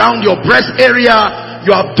growth around your breast area,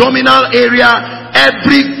 your abdominal area,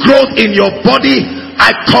 every growth in your body,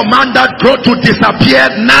 I command that growth to disappear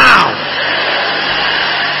now.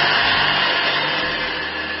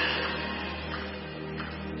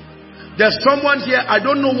 There's someone here, I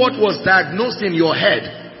don't know what was diagnosed in your head,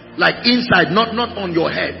 like inside, not on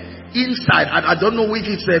your head, inside. I don't know if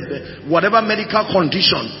it's whatever medical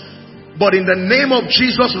condition, but in the name of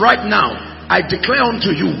Jesus right now, I declare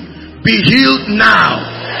unto you, be healed now.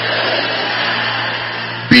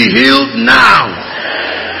 Be healed now.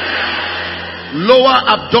 Lower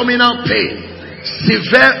abdominal pain,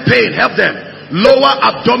 severe pain, help them. Lower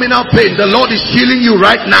abdominal pain, the Lord is healing you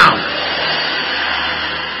right now.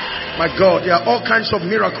 My God, there are all kinds of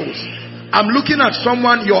miracles. I'm looking at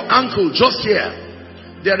someone, your ankle just here.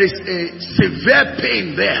 There is a severe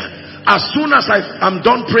pain there. As soon as I'm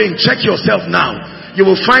done praying, check yourself now. You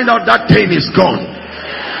will find out that pain is gone.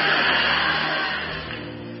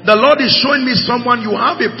 The Lord is showing me someone, you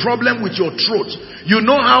have a problem with your throat. You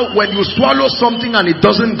know how when you swallow something and it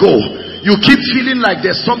doesn't go, you keep feeling like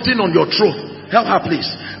there's something on your throat. Help her please.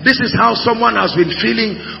 This is how someone has been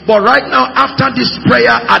feeling. But right now, after this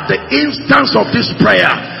prayer, at the instance of this prayer,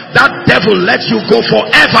 that devil lets you go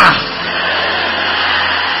forever.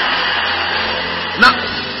 Now,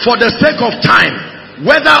 for the sake of time,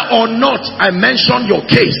 whether or not I mention your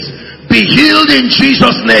case, be healed in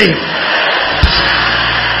Jesus' name.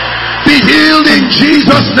 Be healed in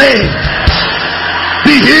Jesus' name.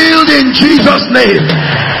 Be healed in Jesus' name.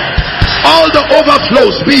 All the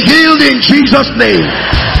overflows, be healed in Jesus' name.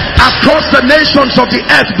 Across the nations of the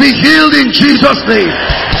earth, be healed in Jesus' name.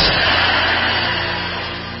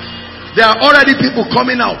 There are already people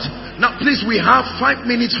coming out. Now please, we have 5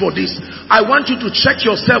 minutes for this. I want you to check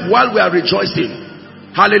yourself while we are rejoicing.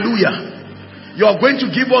 Hallelujah. You are going to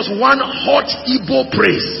give us one hot Igbo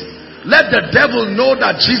praise. Let the devil know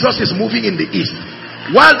that Jesus is moving in the east.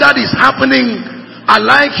 While that is happening, I'd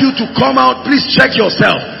like you to come out. Please check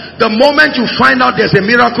yourself. The moment you find out there's a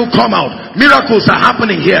miracle, come out. Miracles are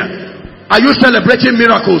happening here. Are you celebrating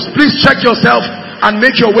miracles? Please check yourself and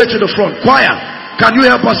make your way to the front. Choir, can you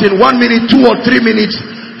help us in 1 minute, 2 or 3 minutes?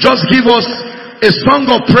 Just give us a song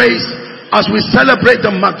of praise as we celebrate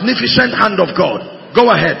the magnificent hand of God.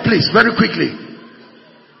 Go ahead, please, very quickly.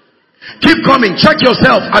 Keep coming. Check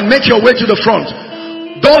yourself and make your way to the front.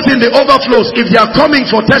 Those in the overflows, if they are coming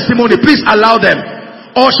for testimony, please allow them.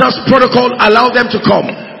 Ushers protocol, allow them to come.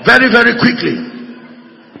 Very, very quickly.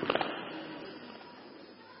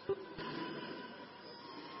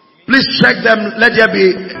 Please check them. Let there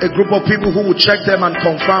be a group of people who will check them and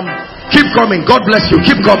confirm. Keep coming. God bless you.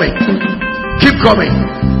 Keep coming. Keep coming.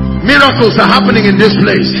 Miracles are happening in this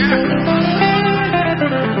place.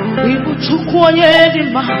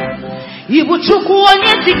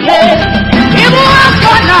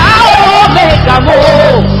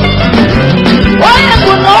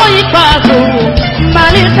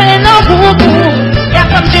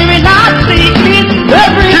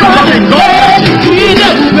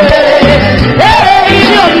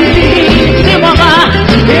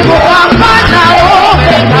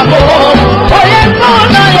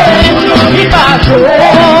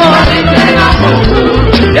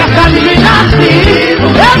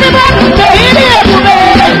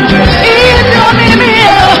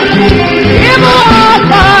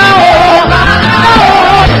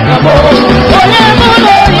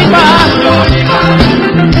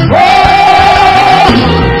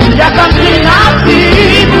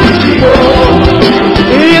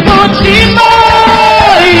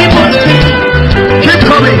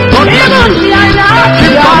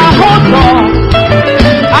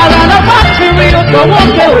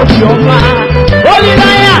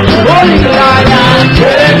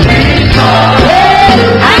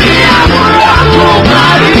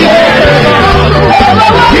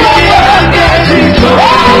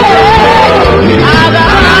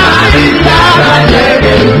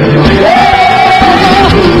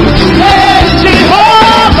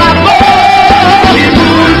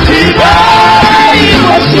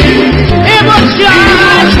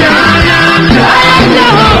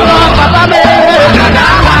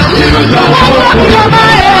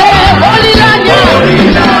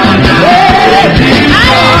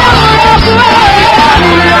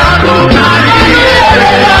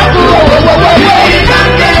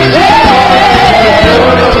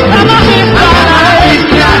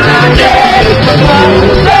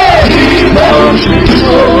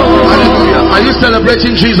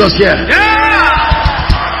 celebrating Jesus here?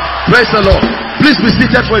 Yeah! Praise the Lord. Please be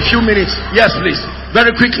seated for a few minutes. Yes, please.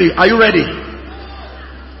 Very quickly. Are you ready?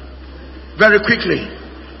 Very quickly.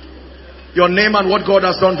 Your name and what God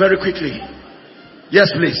has done very quickly.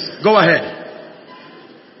 Yes, please. Go ahead.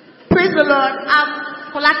 Praise the Lord. I'm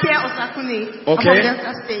Kolakia Osakune. Okay.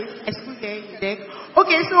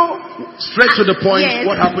 Okay, so straight to the point. Yes.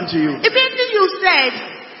 What happened to you? Immediately you said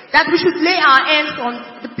that we should lay our hands on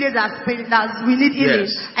the place that we need healing.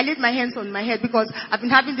 Yes. I laid my hands on my head because I've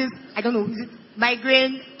been having this, I don't know,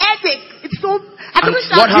 migraine, headache. It's so, I couldn't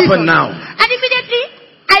stop. What happened now? And immediately,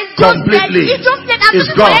 I just completely. Said, I'm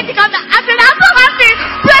it's gone. I said, I'm so happy.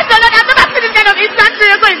 Praise the Lord. I've never seen this kind of instant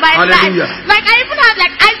miracle in my Hallelujah. life. Like, I even had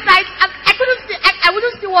like eyesight. I couldn't see, I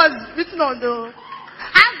wouldn't see what was written on the,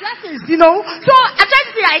 I have glasses, you know. So, I'm trying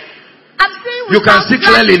to see like, I'm seeing. You can see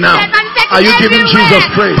clearly now. Are you giving Jesus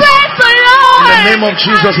praise? Praise the Lord. In the name of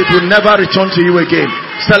Jesus, it will never return to you again.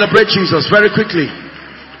 Celebrate Jesus very quickly.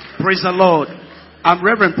 Praise the Lord. I'm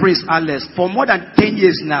Reverend Prince Alex. For more than 10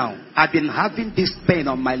 years now, I've been having this pain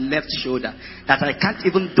on my left shoulder that I can't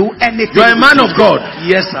even do anything. You're a man of God.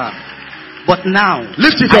 Yes, sir. But now,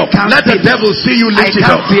 lift it up. Let the devil see you lift it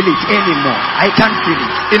up. I can't feel it anymore. I can't feel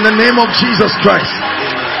it. In the name of Jesus Christ,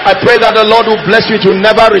 I pray that the Lord will bless you to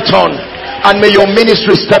never return, and may your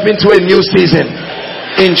ministry step into a new season.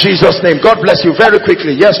 In Jesus' name. God bless you. Very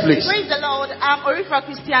quickly. Yes, please. Praise the Lord. I'm Orifa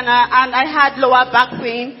Christiana, and I had lower back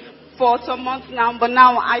pain for some months now, but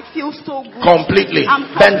now I feel so good. Completely.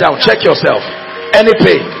 Bend down. Check yourself. Any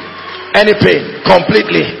pain. Any pain.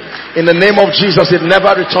 Completely. In the name of Jesus, it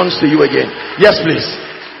never returns to you again. Yes, please.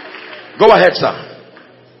 Go ahead, sir.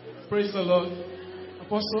 Praise the Lord.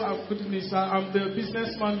 Apostle, good evening, sir. I'm the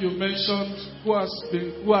businessman you mentioned who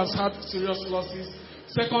has had serious losses.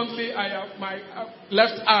 Secondly, I have my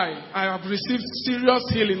left eye. I have received serious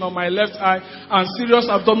healing on my left eye, and serious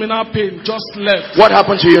abdominal pain just left. What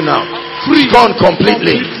happened to you now? Free. Gone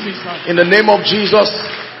completely. In the name of Jesus,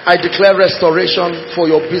 I declare restoration for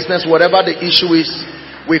your business, whatever the issue is.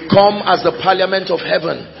 We come as the parliament of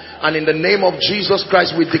heaven, and in the name of Jesus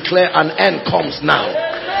Christ, we declare an end comes now.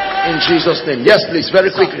 In Jesus' name. Yes, please,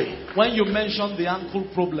 very quickly. When you mentioned the ankle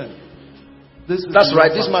problem, that's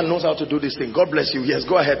right. This man knows how to do this thing. God bless you. Yes,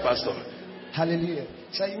 go ahead, Pastor. Hallelujah.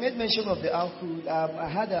 So you made mention of the ankle. I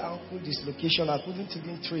had an ankle dislocation. I couldn't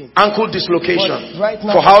even train. Ankle dislocation. But right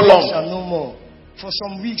now, for how long? No more. For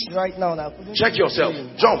some weeks right now. I couldn't. Check yourself.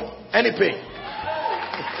 Train. Jump. Any pain.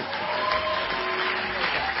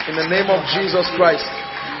 In the name of Jesus Christ,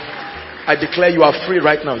 I declare you are free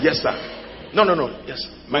right now. Yes, sir. No. Yes.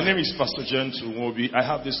 My name is Pastor Jen Tumobi. I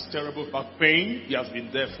have this terrible back pain. He has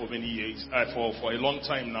been there for many years, for a long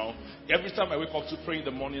time now. Every time I wake up to pray in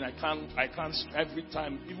the morning, I can't. Every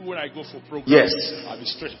time, even when I go for programs, I'll be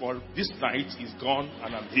stretched. But this night is gone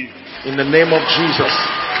and I'm healed. In the name of Jesus.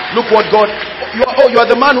 Look what God. You are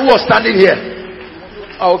the man who was standing here.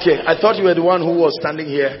 Oh, okay, I thought you were the one who was standing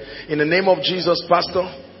here. In the name of Jesus, Pastor,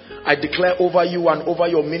 I declare over you and over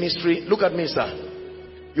your ministry. Look at me, sir.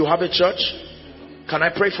 You have a church. Can I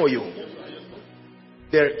pray for you?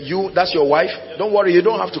 That's your wife. Don't worry, you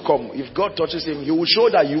don't have to come. If God touches him, he will show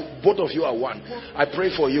that both of you are one. I pray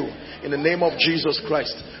for you in the name of Jesus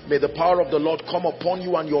Christ. May the power of the Lord come upon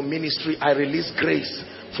you and your ministry. I release grace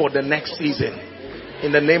for the next season.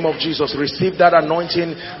 In the name of Jesus, receive that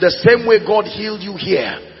anointing. The same way God healed you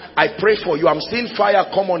here, I pray for you. I'm seeing fire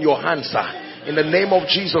come on your hands, sir. In the name of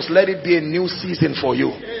Jesus, let it be a new season for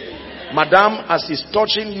you. Madam, as he's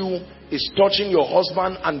touching you, is touching your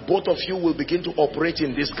husband, and both of you will begin to operate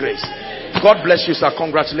in this grace. God bless you, sir.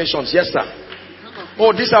 Congratulations. Yes, sir.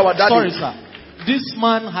 Oh, this is our daddy. Sorry, sir. This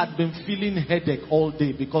man had been feeling headache all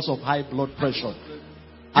day because of high blood pressure.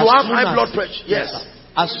 You have high blood pressure? Yes.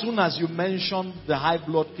 As soon as you mentioned the high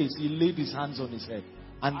blood case, he laid his hands on his head.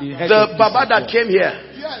 And the Baba that came here.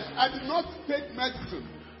 Yes, I did not take medicine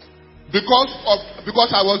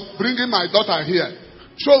because I was bringing my daughter here.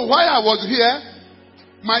 So while I was here,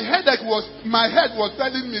 my head was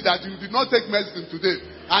telling me that you did not take medicine today,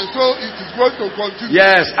 and so it is going to continue.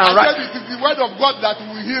 Yes, and right. It is the word of God that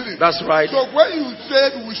will heal it. That's right. So when you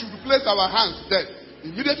said we should place our hands there,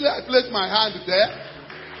 immediately I placed my hand there.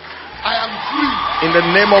 I am free. In the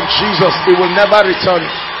name of Jesus, it will never return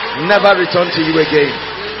to you again.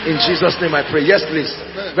 In Jesus' name I pray. Yes, please.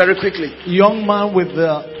 Very quickly. Young man with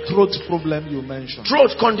the throat problem you mentioned.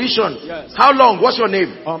 Throat condition. Yes. How long? What's your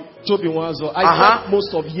name? Toby Wanzo. I spent most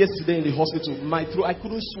of yesterday in the hospital. My throat, I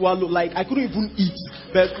couldn't swallow, I couldn't even eat.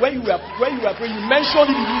 But when you were praying, you mentioned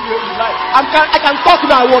it immediately. I can talk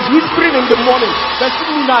now. I was whispering in the morning. But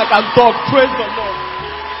now I can talk. Praise the Lord.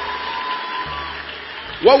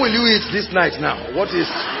 What will you eat this night now? What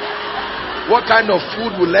kind of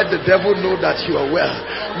food will let the devil know that you are well?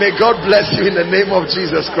 May God bless you in the name of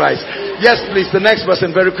Jesus Christ. Yes, please. The next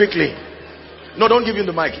person, very quickly. No, don't give him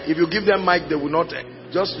the mic. If you give them mic, they will not.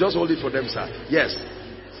 Just hold it for them, sir. Yes.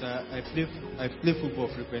 Sir, I play football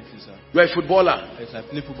frequently, sir. You are a footballer? Yes, I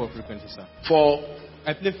play football frequently, sir.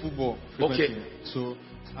 I play football frequently. Okay. So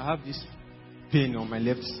I have this pain on my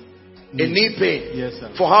left knee. A knee pain? Yes, sir.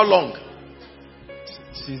 For how long?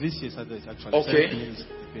 Since this year, Saturday, actually. Okay.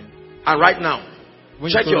 And right now,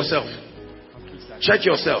 check yourself. Check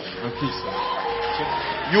yourself.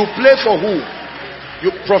 You play for who?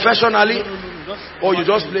 You professionally? No, you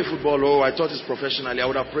just play football. Oh, I thought it's professionally. I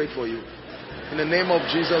would have prayed for you. In the name of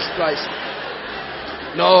Jesus Christ.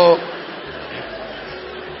 No.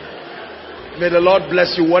 May the Lord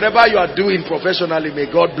bless you. Whatever you are doing professionally, may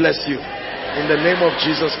God bless you. In the name of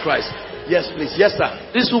Jesus Christ. Yes, please. Yes, sir.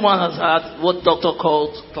 This woman has had what doctor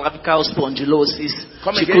called clavicle spondylosis.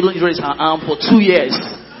 She again? couldn't raise her arm for 2 years.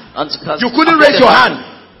 And you couldn't raise your hand?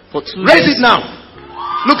 For 2 raise years. It now.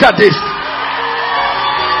 Look at this.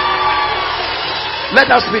 Let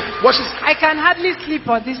us speak. Watch this. I can hardly sleep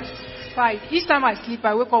on this side. Each time I sleep,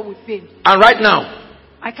 I wake up with pain. And right now?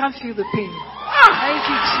 I can't feel the pain. Thank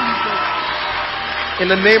you, Jesus. In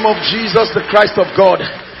the name of Jesus, the Christ of God,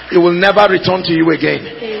 it will never return to you again.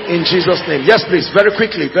 In Jesus' name. Yes, please. Very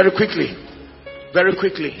quickly. Very quickly. Very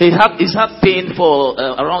quickly. He's had pain for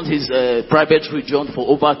around his private region for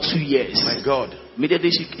over 2 years. My God.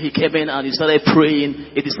 Immediately he came in and he started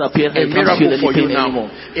praying. It disappeared. A miracle for you now.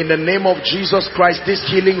 Anymore. In the name of Jesus Christ, this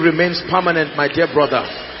healing remains permanent, my dear brother.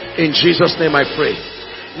 In Jesus' name I pray.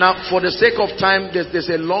 Now, for the sake of time,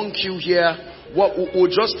 there's a long queue here.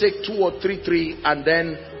 We'll just take 2 or 3, and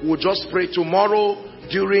then we'll just pray. Tomorrow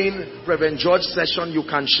during Reverend George's session, you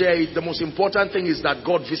can share it. The most important thing is that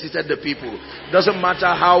God visited the people. Doesn't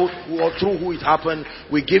matter how or through who it happened,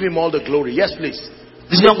 we give him all the glory. Yes, please.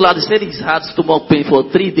 This young lad said he's had stomach pain for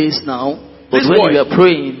 3 days now. But when we were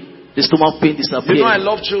praying, the stomach pain disappeared. You know I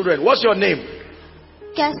love children. What's your name?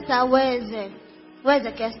 Kester, where is it? Where's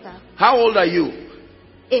the Kester? How old are you?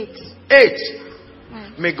 8.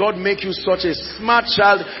 8. May God make you such a smart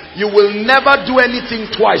child. You will never do anything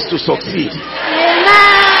twice to succeed. Amen.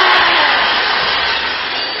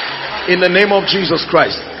 In the name of Jesus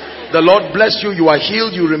Christ. The Lord bless you. You are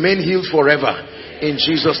healed. You remain healed forever. In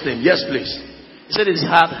Jesus' name. Yes, please. He said his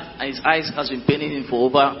heart and his eyes has been paining him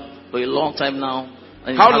for a long time now.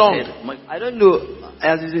 How long? I don't know.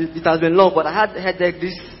 It has been long, but I had headache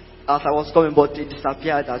this as I was coming, but it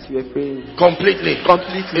disappeared as we were praying. Completely.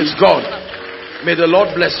 It's gone. May the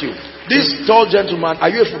Lord bless you. This tall gentleman, are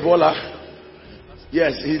you a footballer?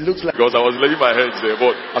 Yes, he looks like. Because I was laying my hands there,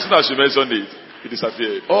 but as soon as she mentioned it, it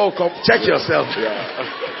disappeared. Oh, check yourself.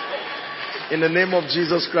 Yeah. In the name of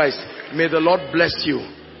Jesus Christ, may the Lord bless you.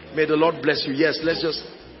 May the Lord bless you. Yes, let's just.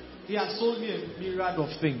 He has told me a myriad of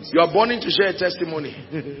things. You are burning to share a testimony.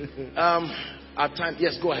 At times,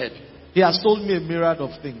 yes, go ahead. He has told me a myriad of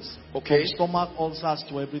things. Okay. From stomach ulcers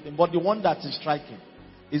to everything. But the one that is striking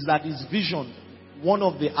is that his vision, one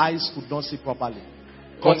of the eyes could not see properly.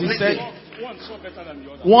 But he said one saw better than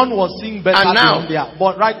the other. One was seeing better and now, than the other.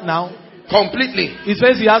 But right now, completely. He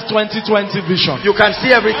says he has 20/20 vision. You can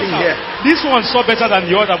see everything here. This one saw better than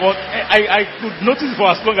the other, but I could notice for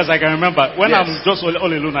as long as I can remember. When I'm just all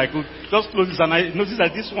alone, I could just close this and I noticed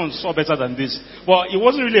that this one saw better than this. Well, it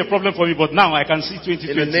wasn't really a problem for me, but now I can see 20/20.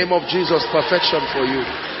 In the name of Jesus, perfection for you.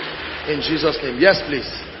 In Jesus' name. Yes, please.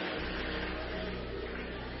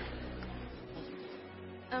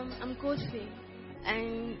 I'm Kosi,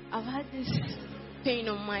 and I've had this pain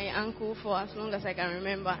on my ankle for as long as I can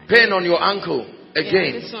remember. Pain on your ankle again?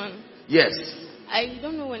 Yeah, this one. Yes. I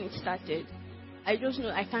don't know when it started. I just know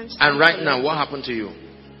I can't. And right now, what happened to you?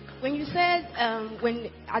 When you said when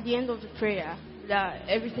at the end of the prayer that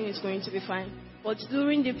everything is going to be fine, but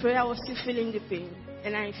during the prayer I was still feeling the pain,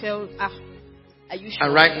 and I felt are you sure?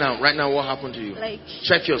 And right now, what happened to you? Like,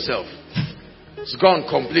 check yourself. It's gone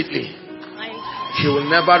completely. She will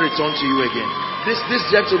never return to you again. This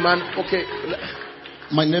gentleman, okay.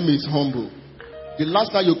 My name is Humble. The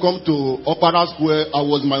last time you come to Opera Square, I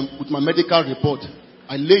was with my medical report.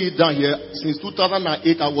 I lay it down here. Since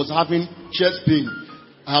 2008, I was having chest pain.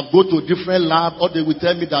 I have go to different lab, or they will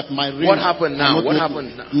tell me that my range. What happened now? What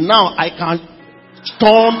happened now? Now I can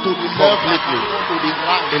turn to the completely. To the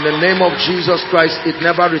right. In the name of Jesus Christ, it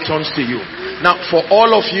never returns to you. Now, for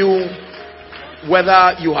all of you,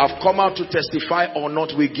 whether you have come out to testify or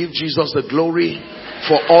not, we give Jesus the glory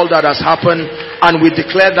for all that has happened, and we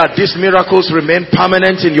declare that these miracles remain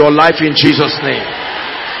permanent in your life in Jesus' name.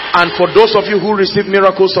 And for those of you who receive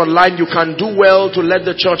miracles online, you can do well to let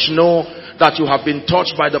the church know that you have been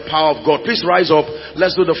touched by the power of God. Please rise up.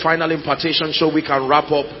 Let's do the final impartation so we can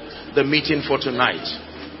wrap up the meeting for tonight.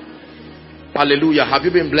 Hallelujah. Have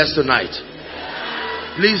you been blessed tonight?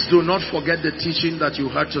 Please do not forget the teaching that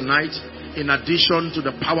you heard tonight, in addition to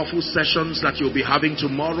the powerful sessions that you'll be having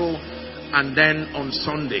tomorrow and then on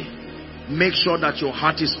Sunday. Make sure that your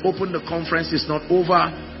heart is open. The conference is not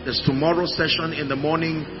over. There's tomorrow's session in the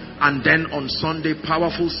morning, and then on Sunday,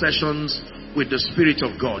 powerful sessions with the Spirit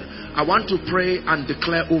of God. I want to pray and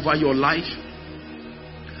declare over your life.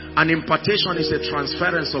 An impartation is a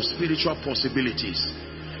transference of spiritual possibilities.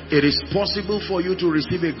 It is possible for you to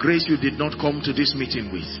receive a grace you did not come to this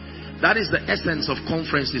meeting with. That is the essence of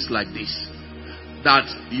conferences like this. That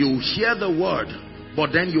you hear the word,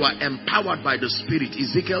 but then you are empowered by the Spirit.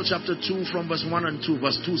 Ezekiel chapter 2 from verse 1 and 2.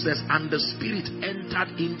 Verse 2 says, and the Spirit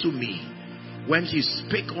entered into me when he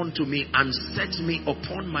spake unto me and set me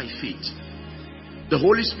upon my feet. The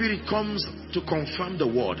Holy Spirit comes to confirm the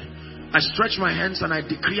word. I stretch my hands and I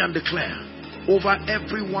decree and declare over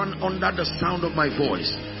everyone under the sound of my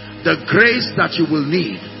voice, the grace that you will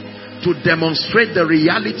need to demonstrate the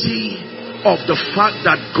reality of the fact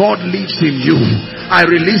that God lives in you. I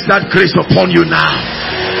release that grace upon you now.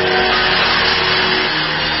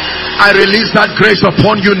 I release that grace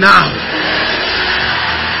upon you now.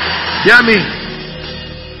 Hear me.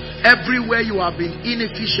 Everywhere you have been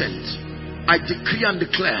inefficient, I decree and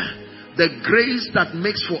declare the grace that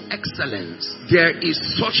makes for excellence. There is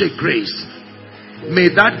such a grace. May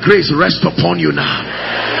that grace rest upon you now.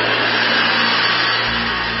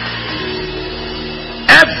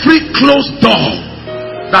 Every closed door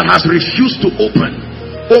that has refused to open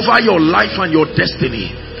over your life and your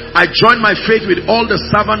destiny, I join my faith with all the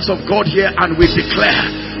servants of God here and we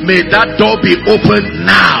declare, may that door be opened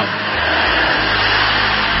now.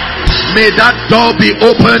 May that door be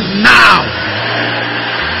opened now.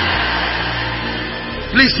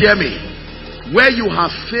 Please hear me. Where you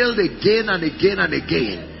have failed again and again and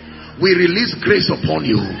again, we release grace upon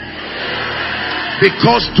you.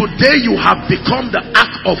 Because today you have become the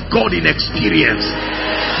ark of God in experience.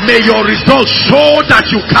 May your results show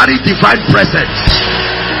that you carry divine presence.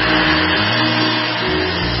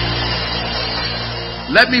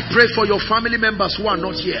 Let me pray for your family members who are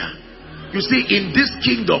not here. You see, in this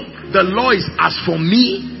kingdom, the law is as for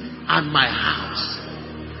me and my house.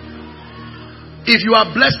 If you are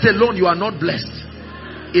blessed alone, you are not blessed.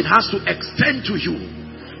 It has to extend to you.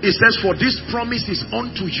 It says, for this promise is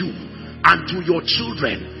unto you and to your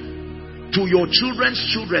children, to your children's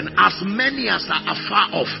children, as many as are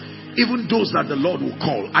afar off, even those that the Lord will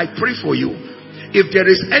call. I pray for you. If there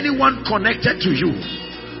is anyone connected to you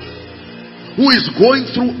who is going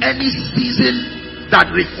through any season that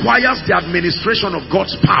requires the administration of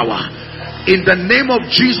God's power, in the name of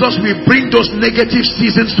Jesus, we bring those negative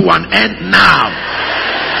seasons to an end now.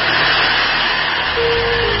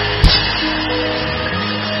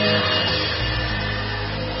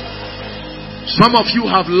 Some of you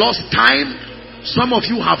have lost time. Some of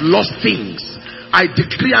you have lost things. I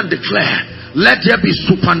decree and declare, let there be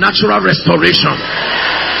supernatural restoration.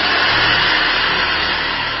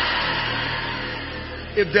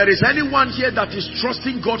 If there is anyone here that is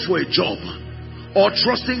trusting God for a job, or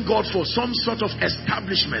trusting God for some sort of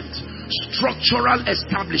establishment, structural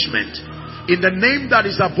establishment, in the name that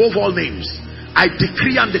is above all names, I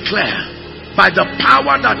decree and declare, by the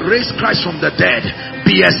power that raised Christ from the dead,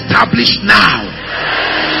 be established now.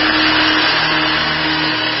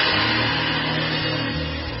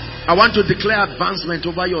 I want to declare advancement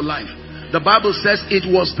over your life. The Bible says it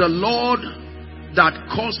was the Lord that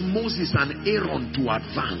caused Moses and Aaron to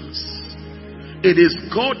advance. It is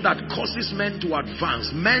God that causes men to advance.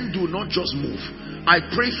 Men do not just move. I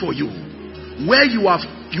pray for you. Where you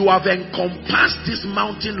have encompassed this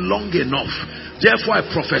mountain long enough. Therefore I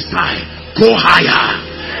prophesy, go higher.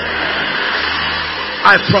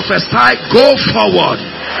 I prophesy, go forward.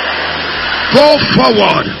 Go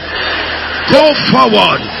forward. Go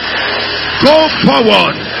forward. Go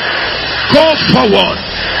forward. Go forward.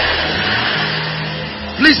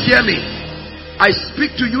 Please hear me. I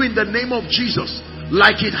speak to you in the name of Jesus,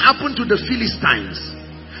 like it happened to the Philistines.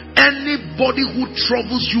 Anybody who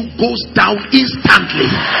troubles you goes down instantly.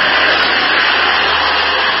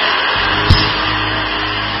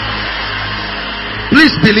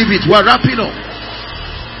 Please believe it. We're wrapping up.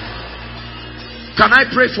 Can I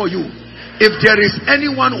pray for you? If there is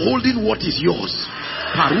anyone holding what is yours,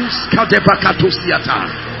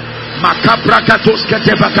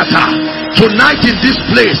 tonight in this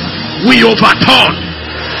place, we overturn.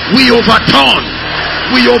 We overturn.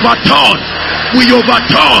 We overturn. will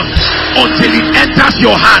overturn until it enters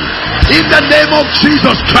your hand. In the name of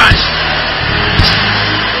Jesus Christ.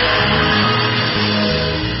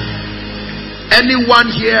 Anyone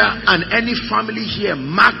here and any family here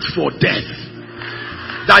marked for death,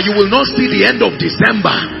 that you will not see the end of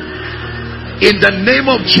December, in the name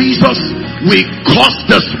of Jesus, we curse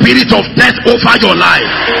the spirit of death over your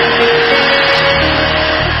life.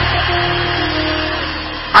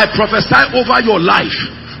 I prophesy over your life,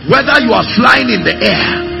 whether you are flying in the air,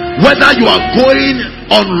 whether you are going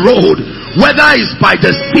on road, whether it's by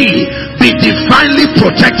the sea, be divinely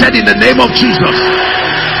protected in the name of Jesus.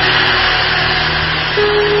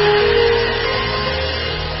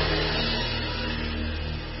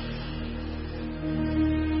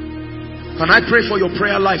 Can I pray for your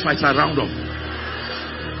prayer life as I round up?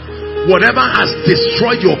 Whatever has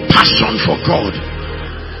destroyed your passion for God,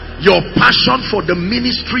 your passion for the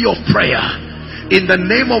ministry of prayer, in the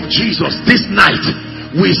name of Jesus, this night,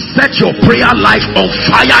 we set your prayer life on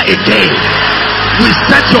fire again. We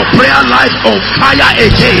set your prayer life on fire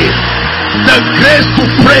again. The grace to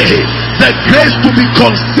pray, the grace to be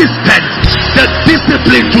consistent, the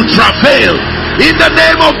discipline to travail, in the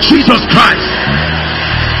name of Jesus Christ.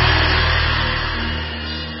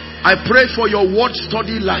 I pray for your word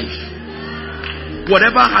study life.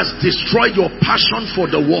 Whatever has destroyed your passion for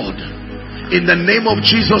the word, in the name of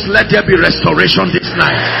Jesus, let there be restoration this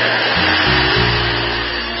night.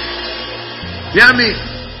 Hear me.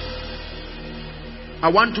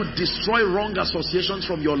 I want to destroy wrong associations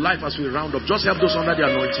from your life as we round up. Just help those under the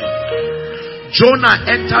anointing. Jonah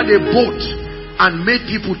entered a boat and made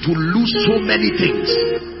people to lose so many things.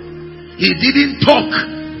 He didn't talk.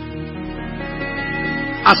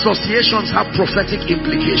 Associations have prophetic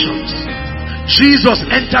implications. Jesus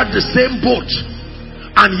entered the same boat,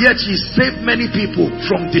 and yet he saved many people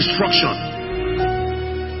from destruction.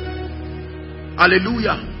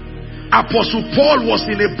 Hallelujah. Apostle Paul was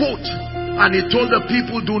in a boat, and he told the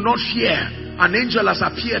people, do not fear. An angel has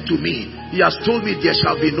appeared to me. He has told me there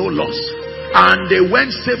shall be no loss. And they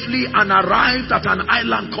went safely and arrived at an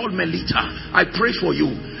island called Melita. I pray for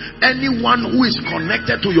you. Anyone who is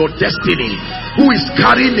connected to your destiny, who is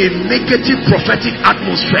carrying a negative prophetic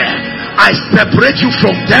atmosphere, I separate you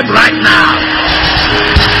from them right now.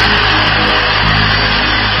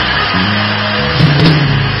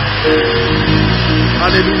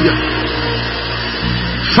 Hallelujah.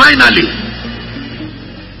 Finally,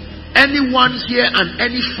 anyone here and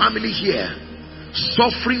any family here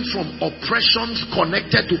suffering from oppressions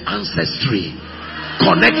connected to ancestry,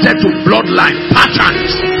 connected to bloodline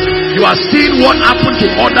patterns, you are seeing what happened to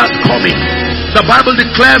others coming. The Bible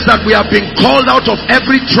declares that we have been called out of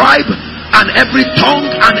every tribe and every tongue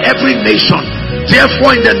and every nation.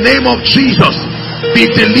 Therefore, in the name of Jesus,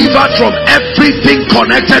 be delivered from everything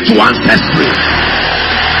connected to ancestry.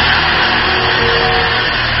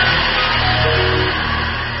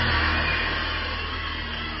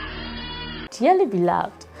 Dearly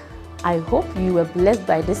beloved, I hope you were blessed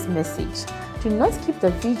by this message. Do not keep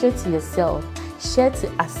the video to yourself. Share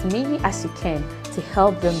to as many as you can to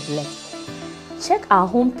help them bless. Check our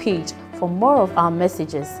homepage for more of our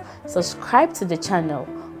messages. Subscribe to the channel,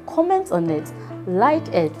 comment on it, like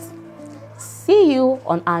it. See you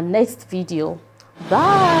on our next video.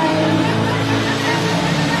 Bye.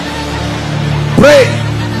 Pray,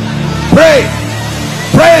 pray,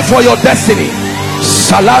 pray for your destiny.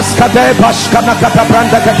 Salas kade bashkana kata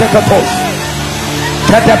branda kate katos.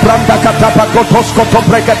 Kate branda kata pakotos koto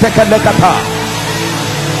brekate kelekata.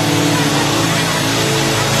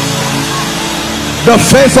 The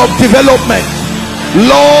phase of development.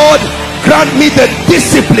 Lord, grant me the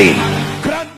discipline